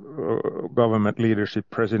government leadership,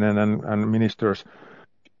 president and ministers.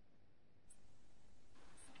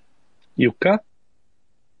 Jukka?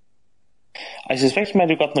 I suspect you might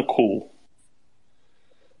have gotten a call.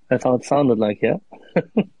 That's how it sounded like, yeah?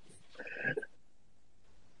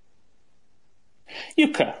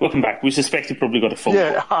 Jukka, welcome back. We suspect you probably got a phone call.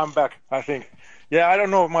 Yeah, I'm back, I think. Yeah, I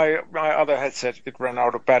don't know, my other headset, it ran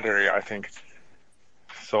out of battery, I think.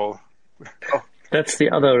 So... Oh. That's the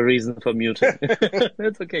other reason for muting.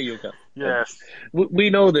 It's okay, Jukka. Yes. We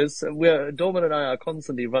know this. Doman and I are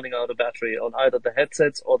constantly running out of battery on either the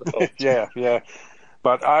headsets or the phones. Yeah.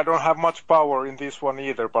 But I don't have much power in this one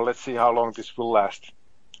either, but let's see how long this will last.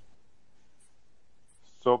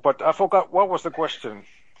 So, but I forgot, what was the question?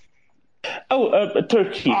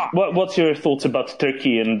 Turkey. What's your thoughts about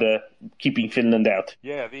Turkey and keeping Finland out?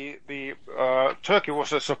 Yeah, the Turkey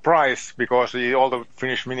was a surprise because all the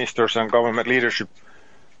Finnish ministers and government leadership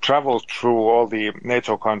traveled through all the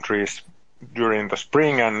NATO countries during the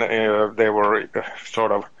spring, and they were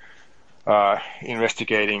sort of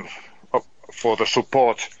investigating for the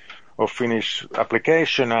support of Finnish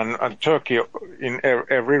application, and Turkey in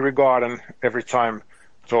every regard and every time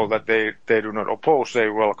told that they do not oppose, they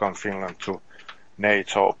welcome Finland to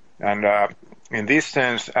NATO. And in this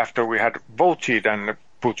sense, after we had voted and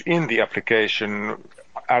put in the application,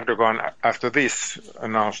 Erdogan, after this,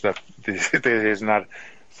 announced that this is not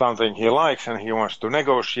something he likes and he wants to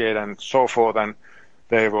negotiate and so forth, and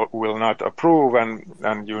they will not approve,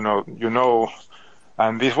 and you know,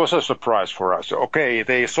 and this was a surprise for us. Okay,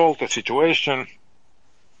 they solved the situation.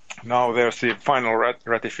 Now there's the final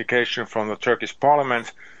ratification from the Turkish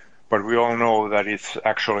parliament, but we all know that it's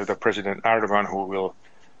actually the President Erdogan who will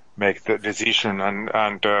make the decision. And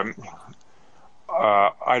I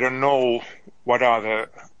don't know what are the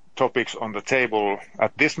topics on the table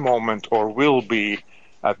at this moment or will be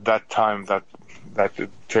at that time that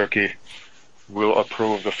Turkey will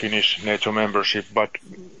approve the Finnish NATO membership. But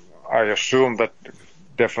I assume that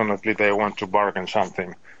definitely they want to bargain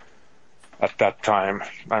something at that time,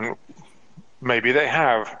 and maybe they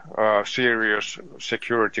have serious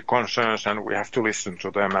security concerns, and we have to listen to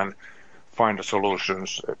them and find the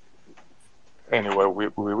solutions. Anyway,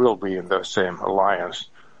 we will be in the same alliance.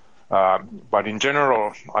 But in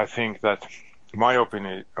general, I think that my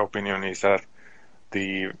opinion is that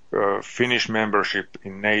the Finnish membership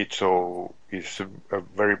in NATO is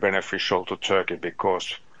very beneficial to Turkey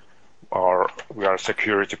because we are a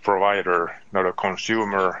security provider, not a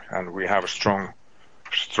consumer, and we have a strong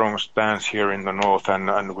stance here in the north,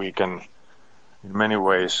 and we can in many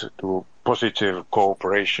ways do positive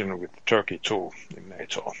cooperation with Turkey too in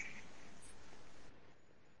NATO.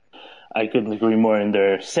 I couldn't agree more, and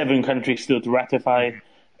there are 7 countries still to ratify,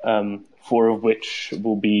 4 of which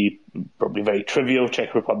will be probably very trivial: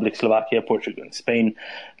 Czech Republic, Slovakia, Portugal, and Spain.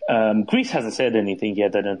 Greece hasn't said anything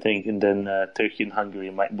yet, I don't think, and then Turkey and Hungary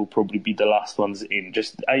will probably be the last ones in.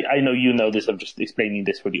 I know you know this, I'm just explaining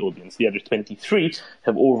this for the audience. The other 23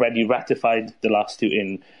 have already ratified. The last 2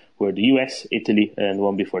 in were the US, Italy, and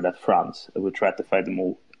one before that, France, which ratified them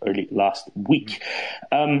all early last week.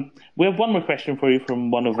 We have one more question for you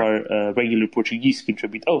from one of our regular Portuguese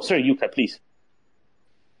contributors. Oh, sorry, Jukka, please.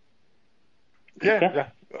 Yeah.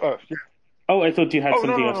 Oh, I thought you had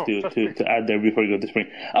something else to add there before you go to Spring.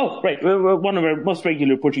 Oh, right. We're one of our most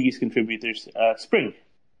regular Portuguese contributors, Spring.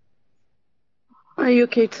 Hi,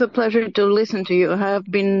 Jukka. It's a pleasure to listen to you. I have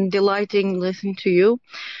been delighting listening to you.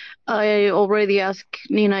 I already asked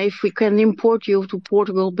Nina if we can import you to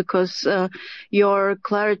Portugal because your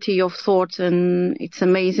clarity of thoughts, and it's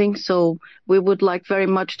amazing. So we would like very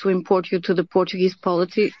much to import you to the Portuguese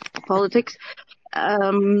politics.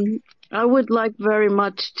 I would like very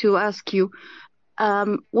much to ask you,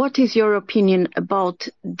 what is your opinion about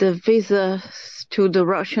the visas to the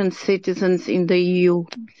Russian citizens in the EU?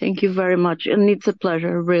 Thank you very much, and it's a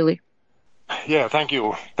pleasure, really. Yeah, thank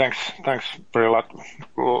you. Thanks very a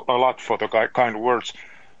lot for the kind words.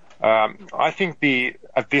 I think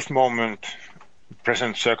at this moment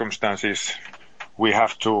present circumstances, we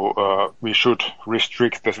should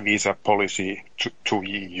restrict the visa policy to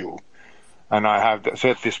EU. And I have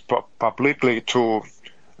said this publicly too.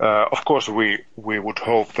 Of course, we would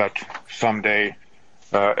hope that someday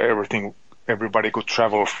everybody could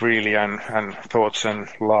travel freely, and thoughts and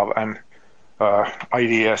love and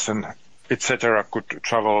ideas and etc. could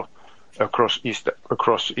travel across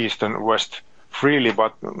east and west freely.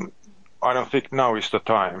 But I don't think now is the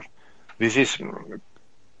time. This is,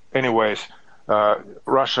 anyways.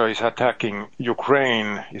 Russia is attacking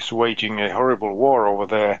Ukraine, is waging a horrible war over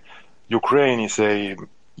there. Ukraine is a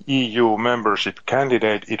EU membership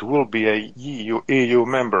candidate. It will be a EU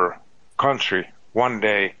member country one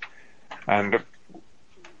day, and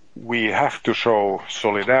we have to show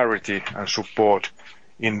solidarity and support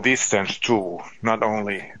in this sense too. Not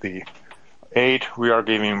only the aid we are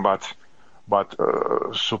giving, but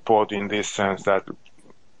support in this sense that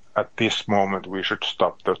at this moment we should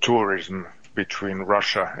stop the tourism between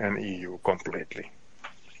Russia and EU completely.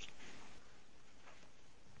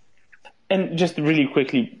 And just really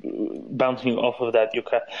quickly, bouncing off of that,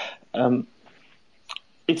 Jukka,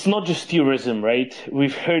 it's not just tourism, right?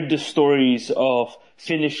 We've heard the stories of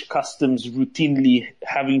Finnish customs routinely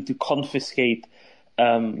having to confiscate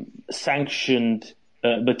sanctioned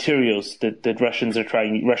materials that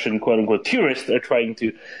Russian quote-unquote tourists are trying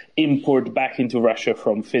to import back into Russia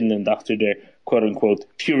from Finland after their quote-unquote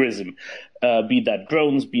tourism. Be that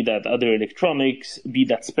drones, be that other electronics, be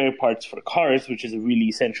that spare parts for cars, which is a really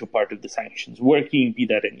essential part of the sanctions working, be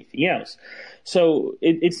that anything else. So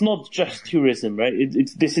it's not just tourism, right?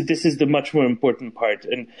 This is the much more important part.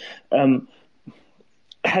 And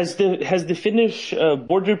has the Finnish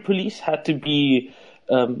border police had to be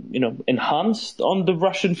enhanced on the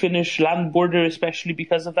Russian-Finnish land border, especially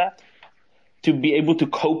because of that? To be able to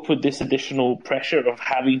cope with this additional pressure of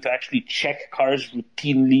having to actually check cars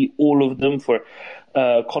routinely, all of them for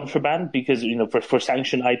contraband, because for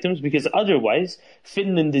sanctioned items, because otherwise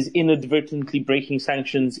Finland is inadvertently breaking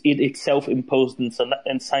sanctions it itself imposed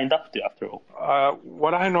and signed up to, after all.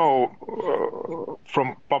 What I know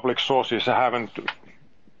from public sources, I haven't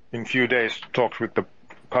in few days talked with the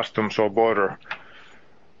customs or border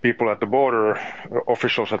people at the border,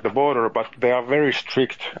 officials at the border, but they are very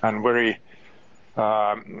strict and very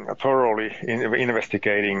thoroughly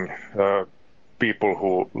investigating people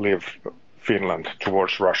who leave Finland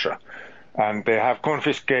towards Russia, and they have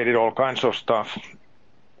confiscated all kinds of stuff.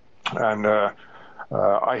 And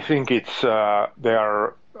I think they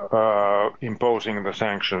are imposing the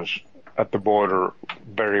sanctions at the border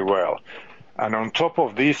very well. And on top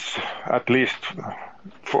of this, at least,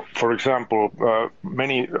 for example,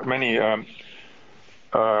 many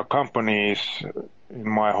companies in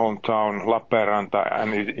my hometown, Lappeenranta,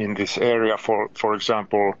 and in this area, for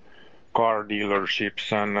example, car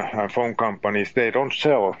dealerships and phone companies, they don't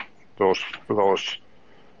sell those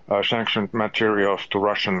sanctioned materials to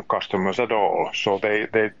Russian customers at all. So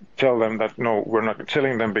they tell them that, no, we're not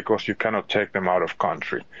selling them because you cannot take them out of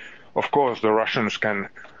country. Of course, the Russians can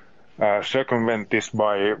circumvent this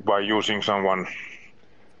by using someone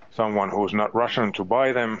who's not Russian to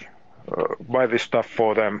buy this stuff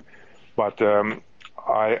for them. But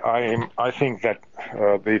I think that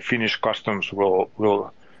the Finnish customs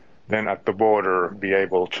will then at the border be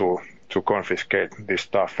able to confiscate this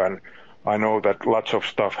stuff, and I know that lots of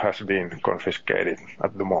stuff has been confiscated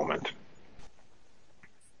at the moment.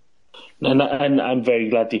 And I'm very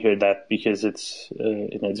glad to hear that, because it's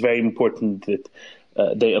very important that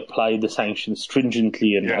they apply the sanctions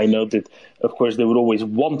stringently, and yes. I know that, of course, they would always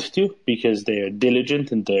want to, because they are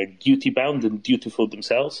diligent and they're duty-bound and dutiful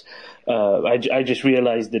themselves. I just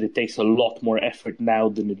realized that it takes a lot more effort now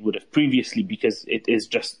than it would have previously, because it is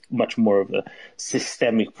just much more of a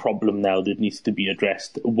systemic problem now that needs to be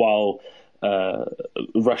addressed, while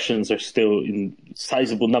Russians are still in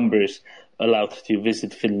sizable numbers allowed to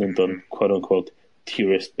visit Finland on quote-unquote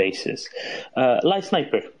tourist basis. Live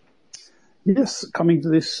Sniper. Yes, coming to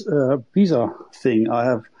this visa thing,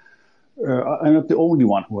 I'm not the only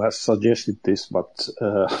one who has suggested this, but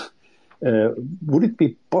would it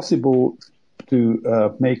be possible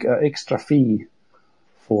to make an extra fee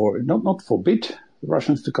for, not forbid the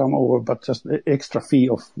Russians to come over, but just an extra fee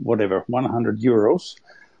of whatever, 100 euros,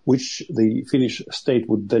 which the Finnish state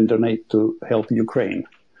would then donate to help Ukraine?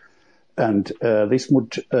 And this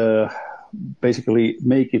would basically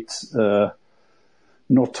make it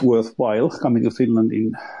not worthwhile coming to Finland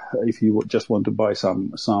if you just want to buy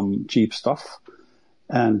some cheap stuff.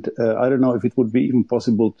 And I don't know if it would be even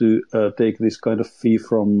possible to take this kind of fee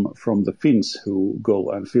from the Finns who go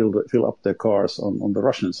and fill up their cars on the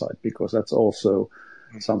Russian side, because that's also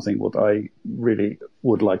something what I really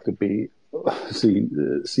would like to be see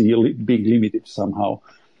being limited somehow.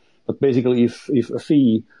 But basically, if a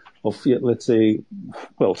fee of, let's say,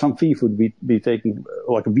 well, some fee would be taken,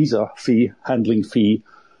 like a visa fee, handling fee,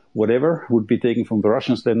 whatever, would be taken from the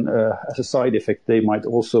Russians, then as a side effect, they might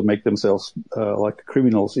also make themselves like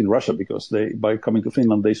criminals in Russia, because by coming to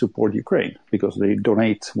Finland, they support Ukraine, because they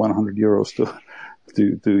donate 100 euros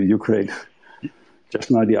to Ukraine. Just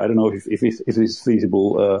an idea. I don't know if it is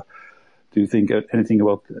feasible. Do you think anything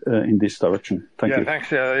about in this direction? Thank you. Thanks.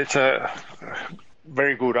 It's a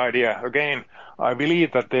very good idea. Again, I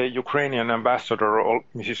believe that the Ukrainian ambassador,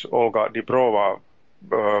 Mrs. Olga Dibrova,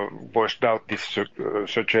 voiced out this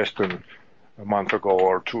suggestion a month ago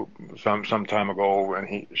or some time ago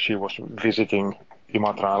when she was visiting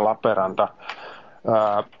Imatra and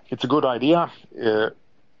Lappeenranta. It's a good idea.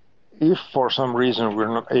 If for some reason we're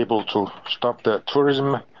not able to stop the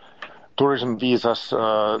tourism visas,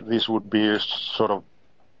 this would be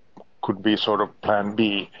could be plan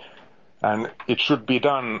B. And it should be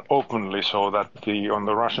done openly, so that on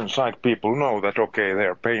the Russian side people know that, okay,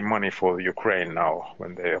 they're paying money for Ukraine now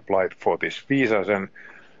when they applied for these visas. And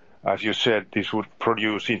as you said, this would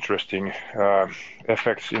produce interesting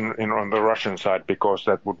effects on the Russian side, because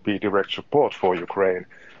that would be direct support for Ukraine.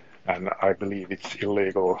 And I believe it's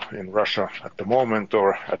illegal in Russia at the moment,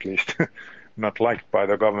 or at least not liked by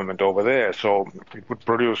the government over there. So it would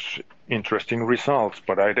produce interesting results,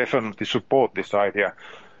 but I definitely support this idea.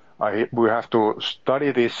 We have to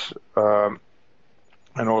study this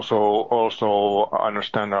and also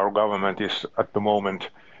understand our government is at the moment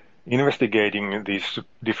investigating these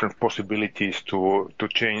different possibilities to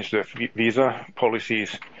change the visa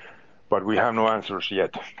policies, but we have no answers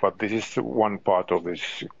yet. But this is one part of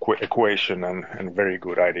this equation, and very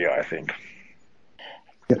good idea, I think.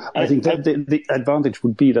 Yeah, I think that the advantage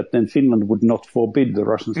would be that then Finland would not forbid the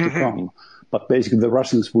Russians to come, but basically the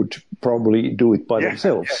Russians would probably do it by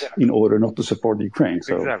themselves in order not to support Ukraine.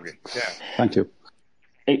 So, exactly. Yeah. Thank you.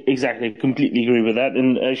 Exactly, completely agree with that.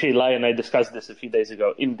 And actually, Lai and I discussed this a few days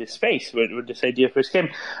ago in this space where this idea first came.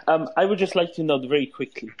 I would just like to note very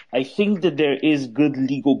quickly, I think that there is good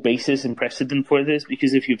legal basis and precedent for this,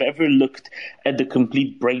 because if you've ever looked at the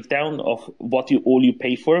complete breakdown of what all you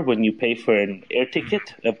pay for when you pay for an air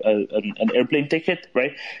ticket, an airplane ticket,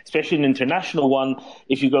 right? Especially an international one,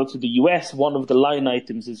 if you go to the US, one of the line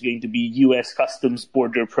items is going to be US Customs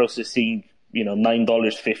Border Processing,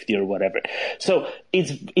 $9.50 or whatever. So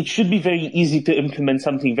it should be very easy to implement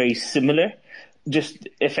something very similar. Just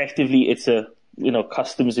effectively, it's a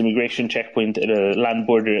customs immigration checkpoint at a land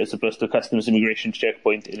border as opposed to a customs immigration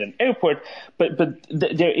checkpoint in an airport. But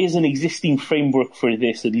there is an existing framework for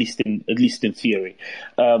this, at least in theory.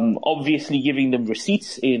 Obviously, giving them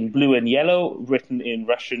receipts in blue and yellow, written in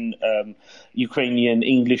Russian, Ukrainian,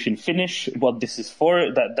 English, and Finnish, what this is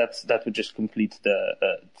for. That would just complete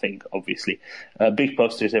the thing. Obviously, big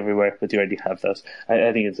posters everywhere, but you already have those.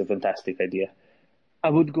 I think it's a fantastic idea. I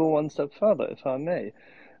would go one step further, if I may.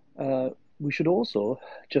 We should also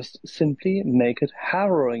just simply make it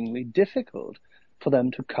harrowingly difficult for them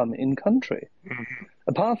to come in country. Mm-hmm.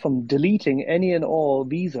 Apart from deleting any and all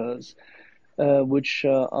visas which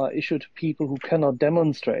are issued to people who cannot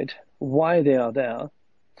demonstrate why they are there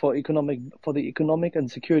for the economic and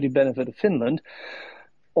security benefit of Finland,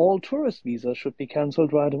 all tourist visas should be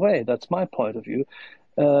cancelled right away. That's my point of view.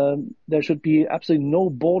 There should be absolutely no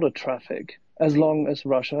border traffic as long as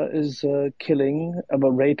Russia is raping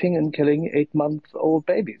and killing 8-month-old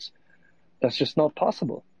babies. That's just not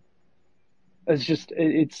possible. I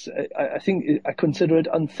consider it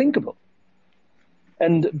unthinkable.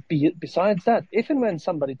 And besides that, if and when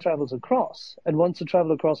somebody travels across and wants to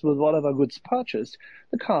travel across with whatever goods purchased,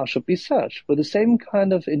 the car should be searched with the same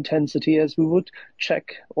kind of intensity as we would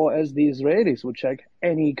check, or as the Israelis would check,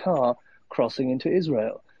 any car crossing into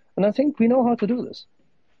Israel. And I think we know how to do this.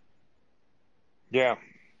 Yeah.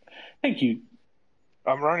 Thank you.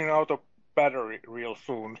 I'm running out of battery real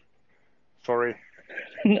soon. Sorry.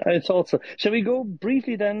 It's also. Shall we go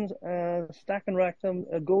briefly then, stack and rack them,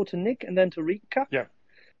 go to Nick and then to Rika? Yeah.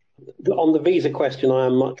 On the visa question, I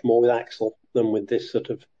am much more with Axel than with this sort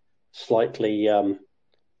of slightly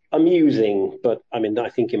amusing, but I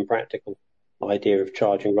think impractical idea of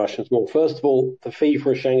charging Russians more. First of all, the fee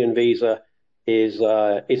for a Schengen visa is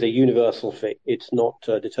a universal fee. It's not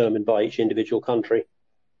determined by each individual country.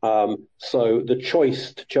 So the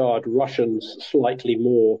choice to charge Russians slightly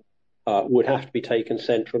more would have to be taken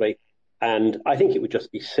centrally. And I think it would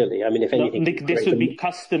just be silly. If anything... Nick, this would be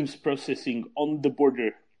customs processing on the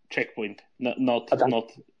border checkpoint, not.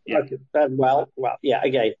 Yeah. Okay. Well, yeah,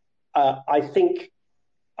 again, I think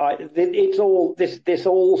it's all this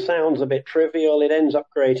all sounds a bit trivial. It ends up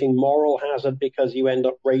creating moral hazard because you end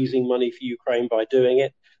up raising money for Ukraine by doing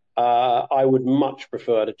it. I would much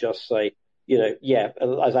prefer to just say,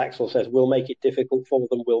 as Axel says, we'll make it difficult for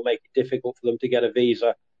them. We'll make it difficult for them to get a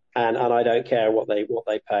visa, and I don't care what they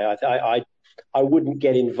pay. I wouldn't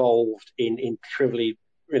get involved in trivially,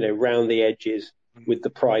 round the edges with the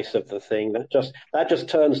price of the thing. That just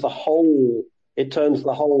turns the whole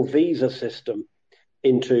visa system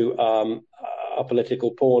into a political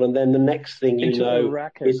pawn, and then the next thing you know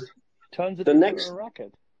is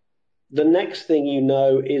the next thing you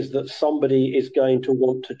know is that somebody is going to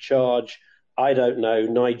want to charge, I don't know,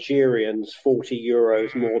 Nigerians 40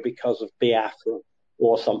 euros more because of Biafra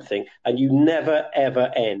or something, and you never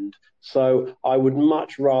ever end. So I would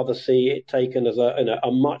much rather see it taken as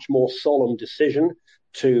a much more solemn decision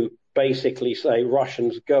to basically say,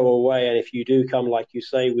 Russians, go away, and if you do come, like you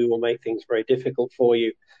say, we will make things very difficult for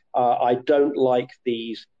you. I don't like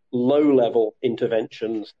these low-level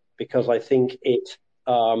interventions because I think it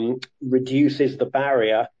reduces the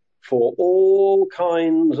barrier for all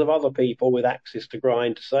kinds of other people with axes to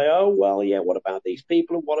grind to say, oh, well, yeah, what about these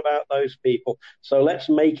people and what about those people? So let's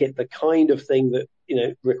make it the kind of thing that,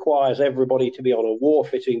 requires everybody to be on a war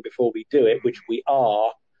footing before we do it, which we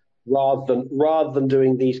are, rather than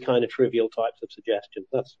doing these kind of trivial types of suggestions.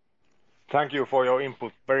 Thank you for your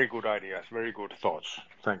input. Very good ideas, very good thoughts.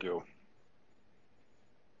 Thank you.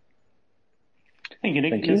 Thank you,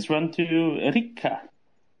 Nick. Thank you. Let's run to Rikka.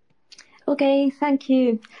 Okay, thank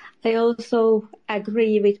you. I also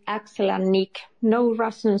agree with Axel and Nick. No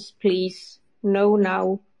Russians, please. No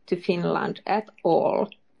now to Finland at all.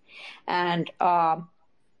 And I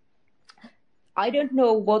don't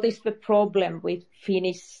know what is the problem with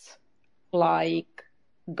Finnish,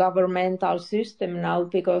 governmental system now,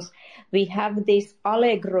 because we have this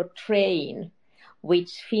Allegro train,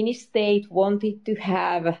 which Finnish state wanted to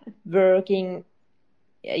have working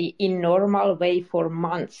in normal way for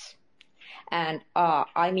months. And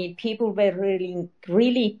people were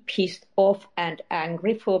really pissed off and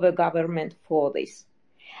angry for the government for this.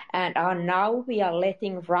 And now we are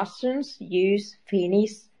letting Russians use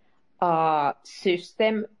Finnish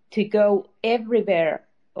system to go everywhere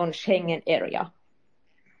on Schengen area.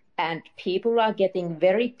 And people are getting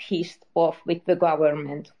very pissed off with the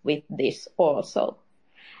government with this also.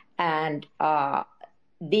 And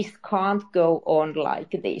this can't go on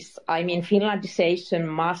like this. Finlandization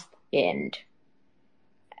must end.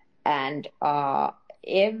 And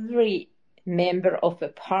every member of the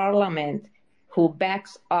parliament who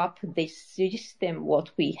backs up this system,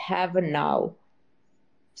 what we have now.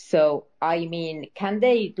 So, can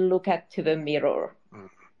they look to the mirror?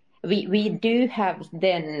 We do have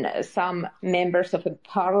then some members of the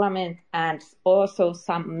parliament and also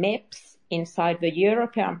some MEPs inside the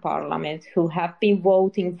European Parliament who have been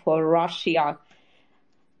voting for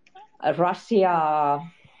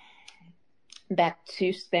Russia-backed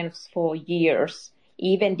systems for years,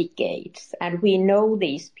 even decades. And we know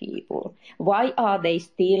these people. Why are they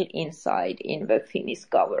still inside in the Finnish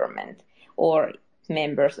government or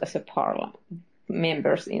members as a parliament?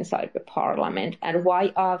 Members inside the parliament, and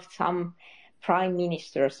why are some prime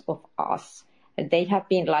ministers of us, they have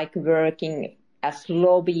been working as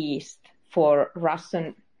lobbyists for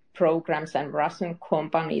Russian programs and Russian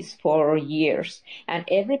companies for years, and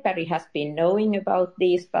everybody has been knowing about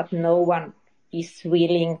this, but no one is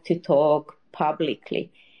willing to talk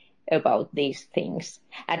publicly about these things.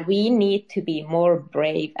 And we need to be more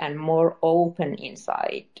brave and more open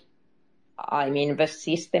inside the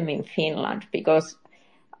system in Finland, because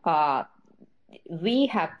we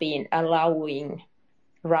have been allowing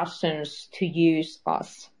Russians to use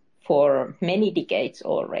us for many decades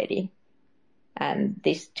already. And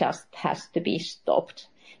this just has to be stopped.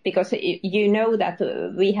 Because you know that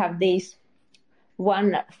we have this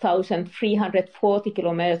 1,340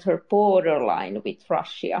 kilometer borderline with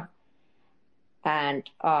Russia. And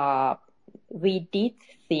we did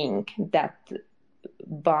think that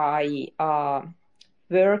by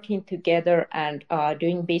working together and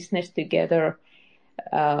doing business together,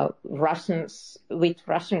 with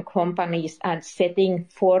Russian companies and setting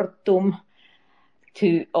Fortum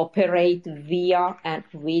to operate via and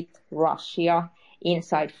with Russia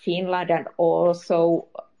inside Finland, and also,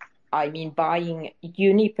 buying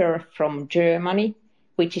Uniper from Germany,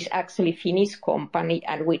 which is actually a Finnish company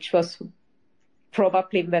and which was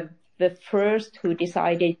probably the first who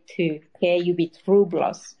decided to pay with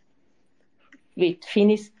rubles, with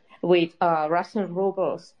Russian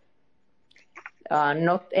rubles,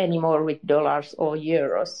 not anymore with dollars or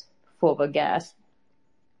euros for the gas.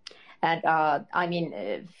 And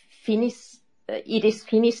Finnish it is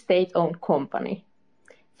Finnish state-owned company,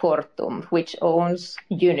 Fortum, which owns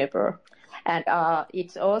Uniper. And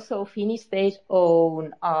it's also Finnish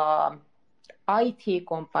state-owned IT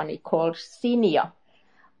company called Cinia,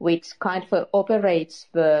 which kind of operates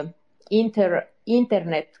the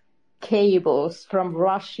internet cables from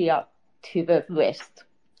Russia to the West.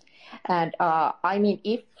 And I mean,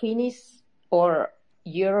 if Finnish or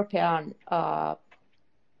European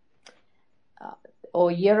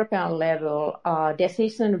level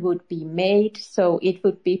decision would be made, so it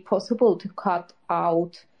would be possible to cut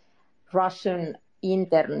out Russian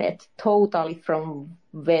internet totally from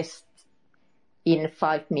West in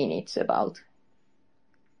 5 minutes about.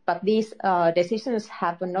 But these decisions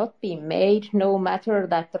have not been made, no matter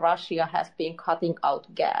that Russia has been cutting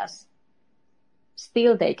out gas.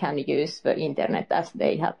 Still they can use the internet as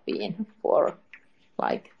they have been for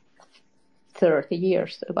like 30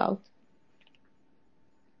 years about.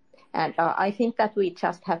 And I think that we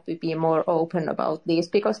just have to be more open about this,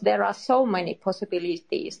 because there are so many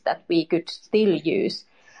possibilities that we could still use,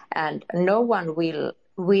 and no one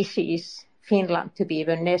wishes Finland to be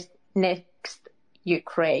the next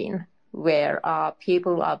Ukraine, where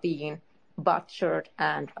people are being butchered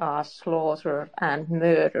and slaughtered and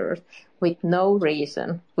murdered with no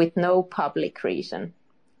reason, with no public reason.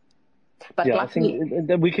 But yeah, I think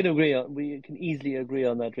that we can easily agree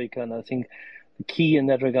on that, Rika, and I think the key in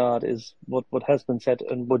that regard is what has been said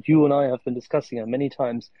and what you and I have been discussing many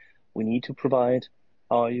times. We need to provide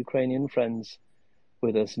our Ukrainian friends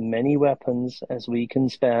with as many weapons as we can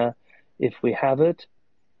spare. If we have it,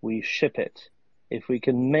 we ship it. If we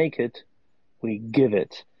can make it, we give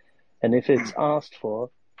it. And if it's asked for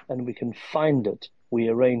and we can find it, we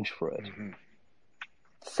arrange for it. Mm-hmm.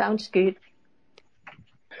 Sounds good.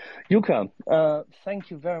 Jukka, thank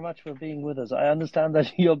you very much for being with us. I understand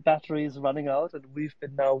that your battery is running out, and we've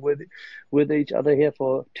been now with each other here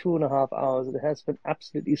for 2.5 hours. It has been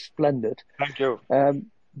absolutely splendid. Thank you.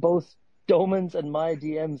 Both Doman's and my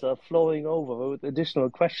DMs are flowing over with additional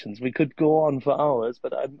questions. We could go on for hours,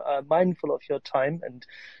 but I'm mindful of your time and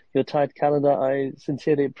your tight calendar. I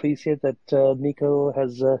sincerely appreciate that Mikko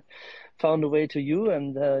has found a way to you,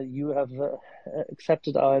 and you have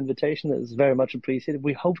accepted our invitation. It is very much appreciated.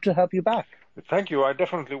 We hope to have you back. Thank you. I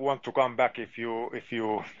definitely want to come back if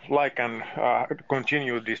you like and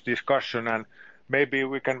continue this discussion, and maybe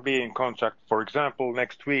we can be in contact, for example,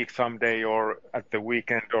 next week someday or at the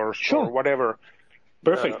weekend or whatever.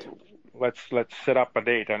 Perfect. Let's set up a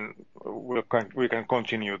date and we can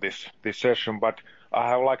continue this session. But I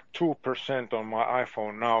have like 2% on my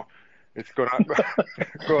iPhone now. It's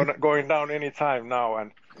going down any time now,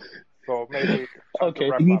 and so maybe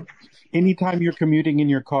okay. Anytime you're commuting in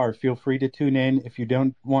your car, feel free to tune in. If you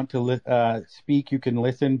don't want to speak, you can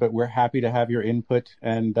listen, but we're happy to have your input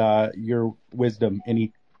and your wisdom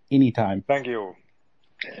anytime. Thank you.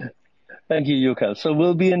 Thank you, Jukka. So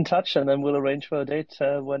we'll be in touch, and then we'll arrange for a date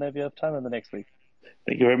whenever you have time in the next week.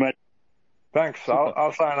 Thank you very much. Thanks.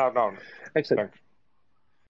 I'll sign out now. Excellent. Thanks.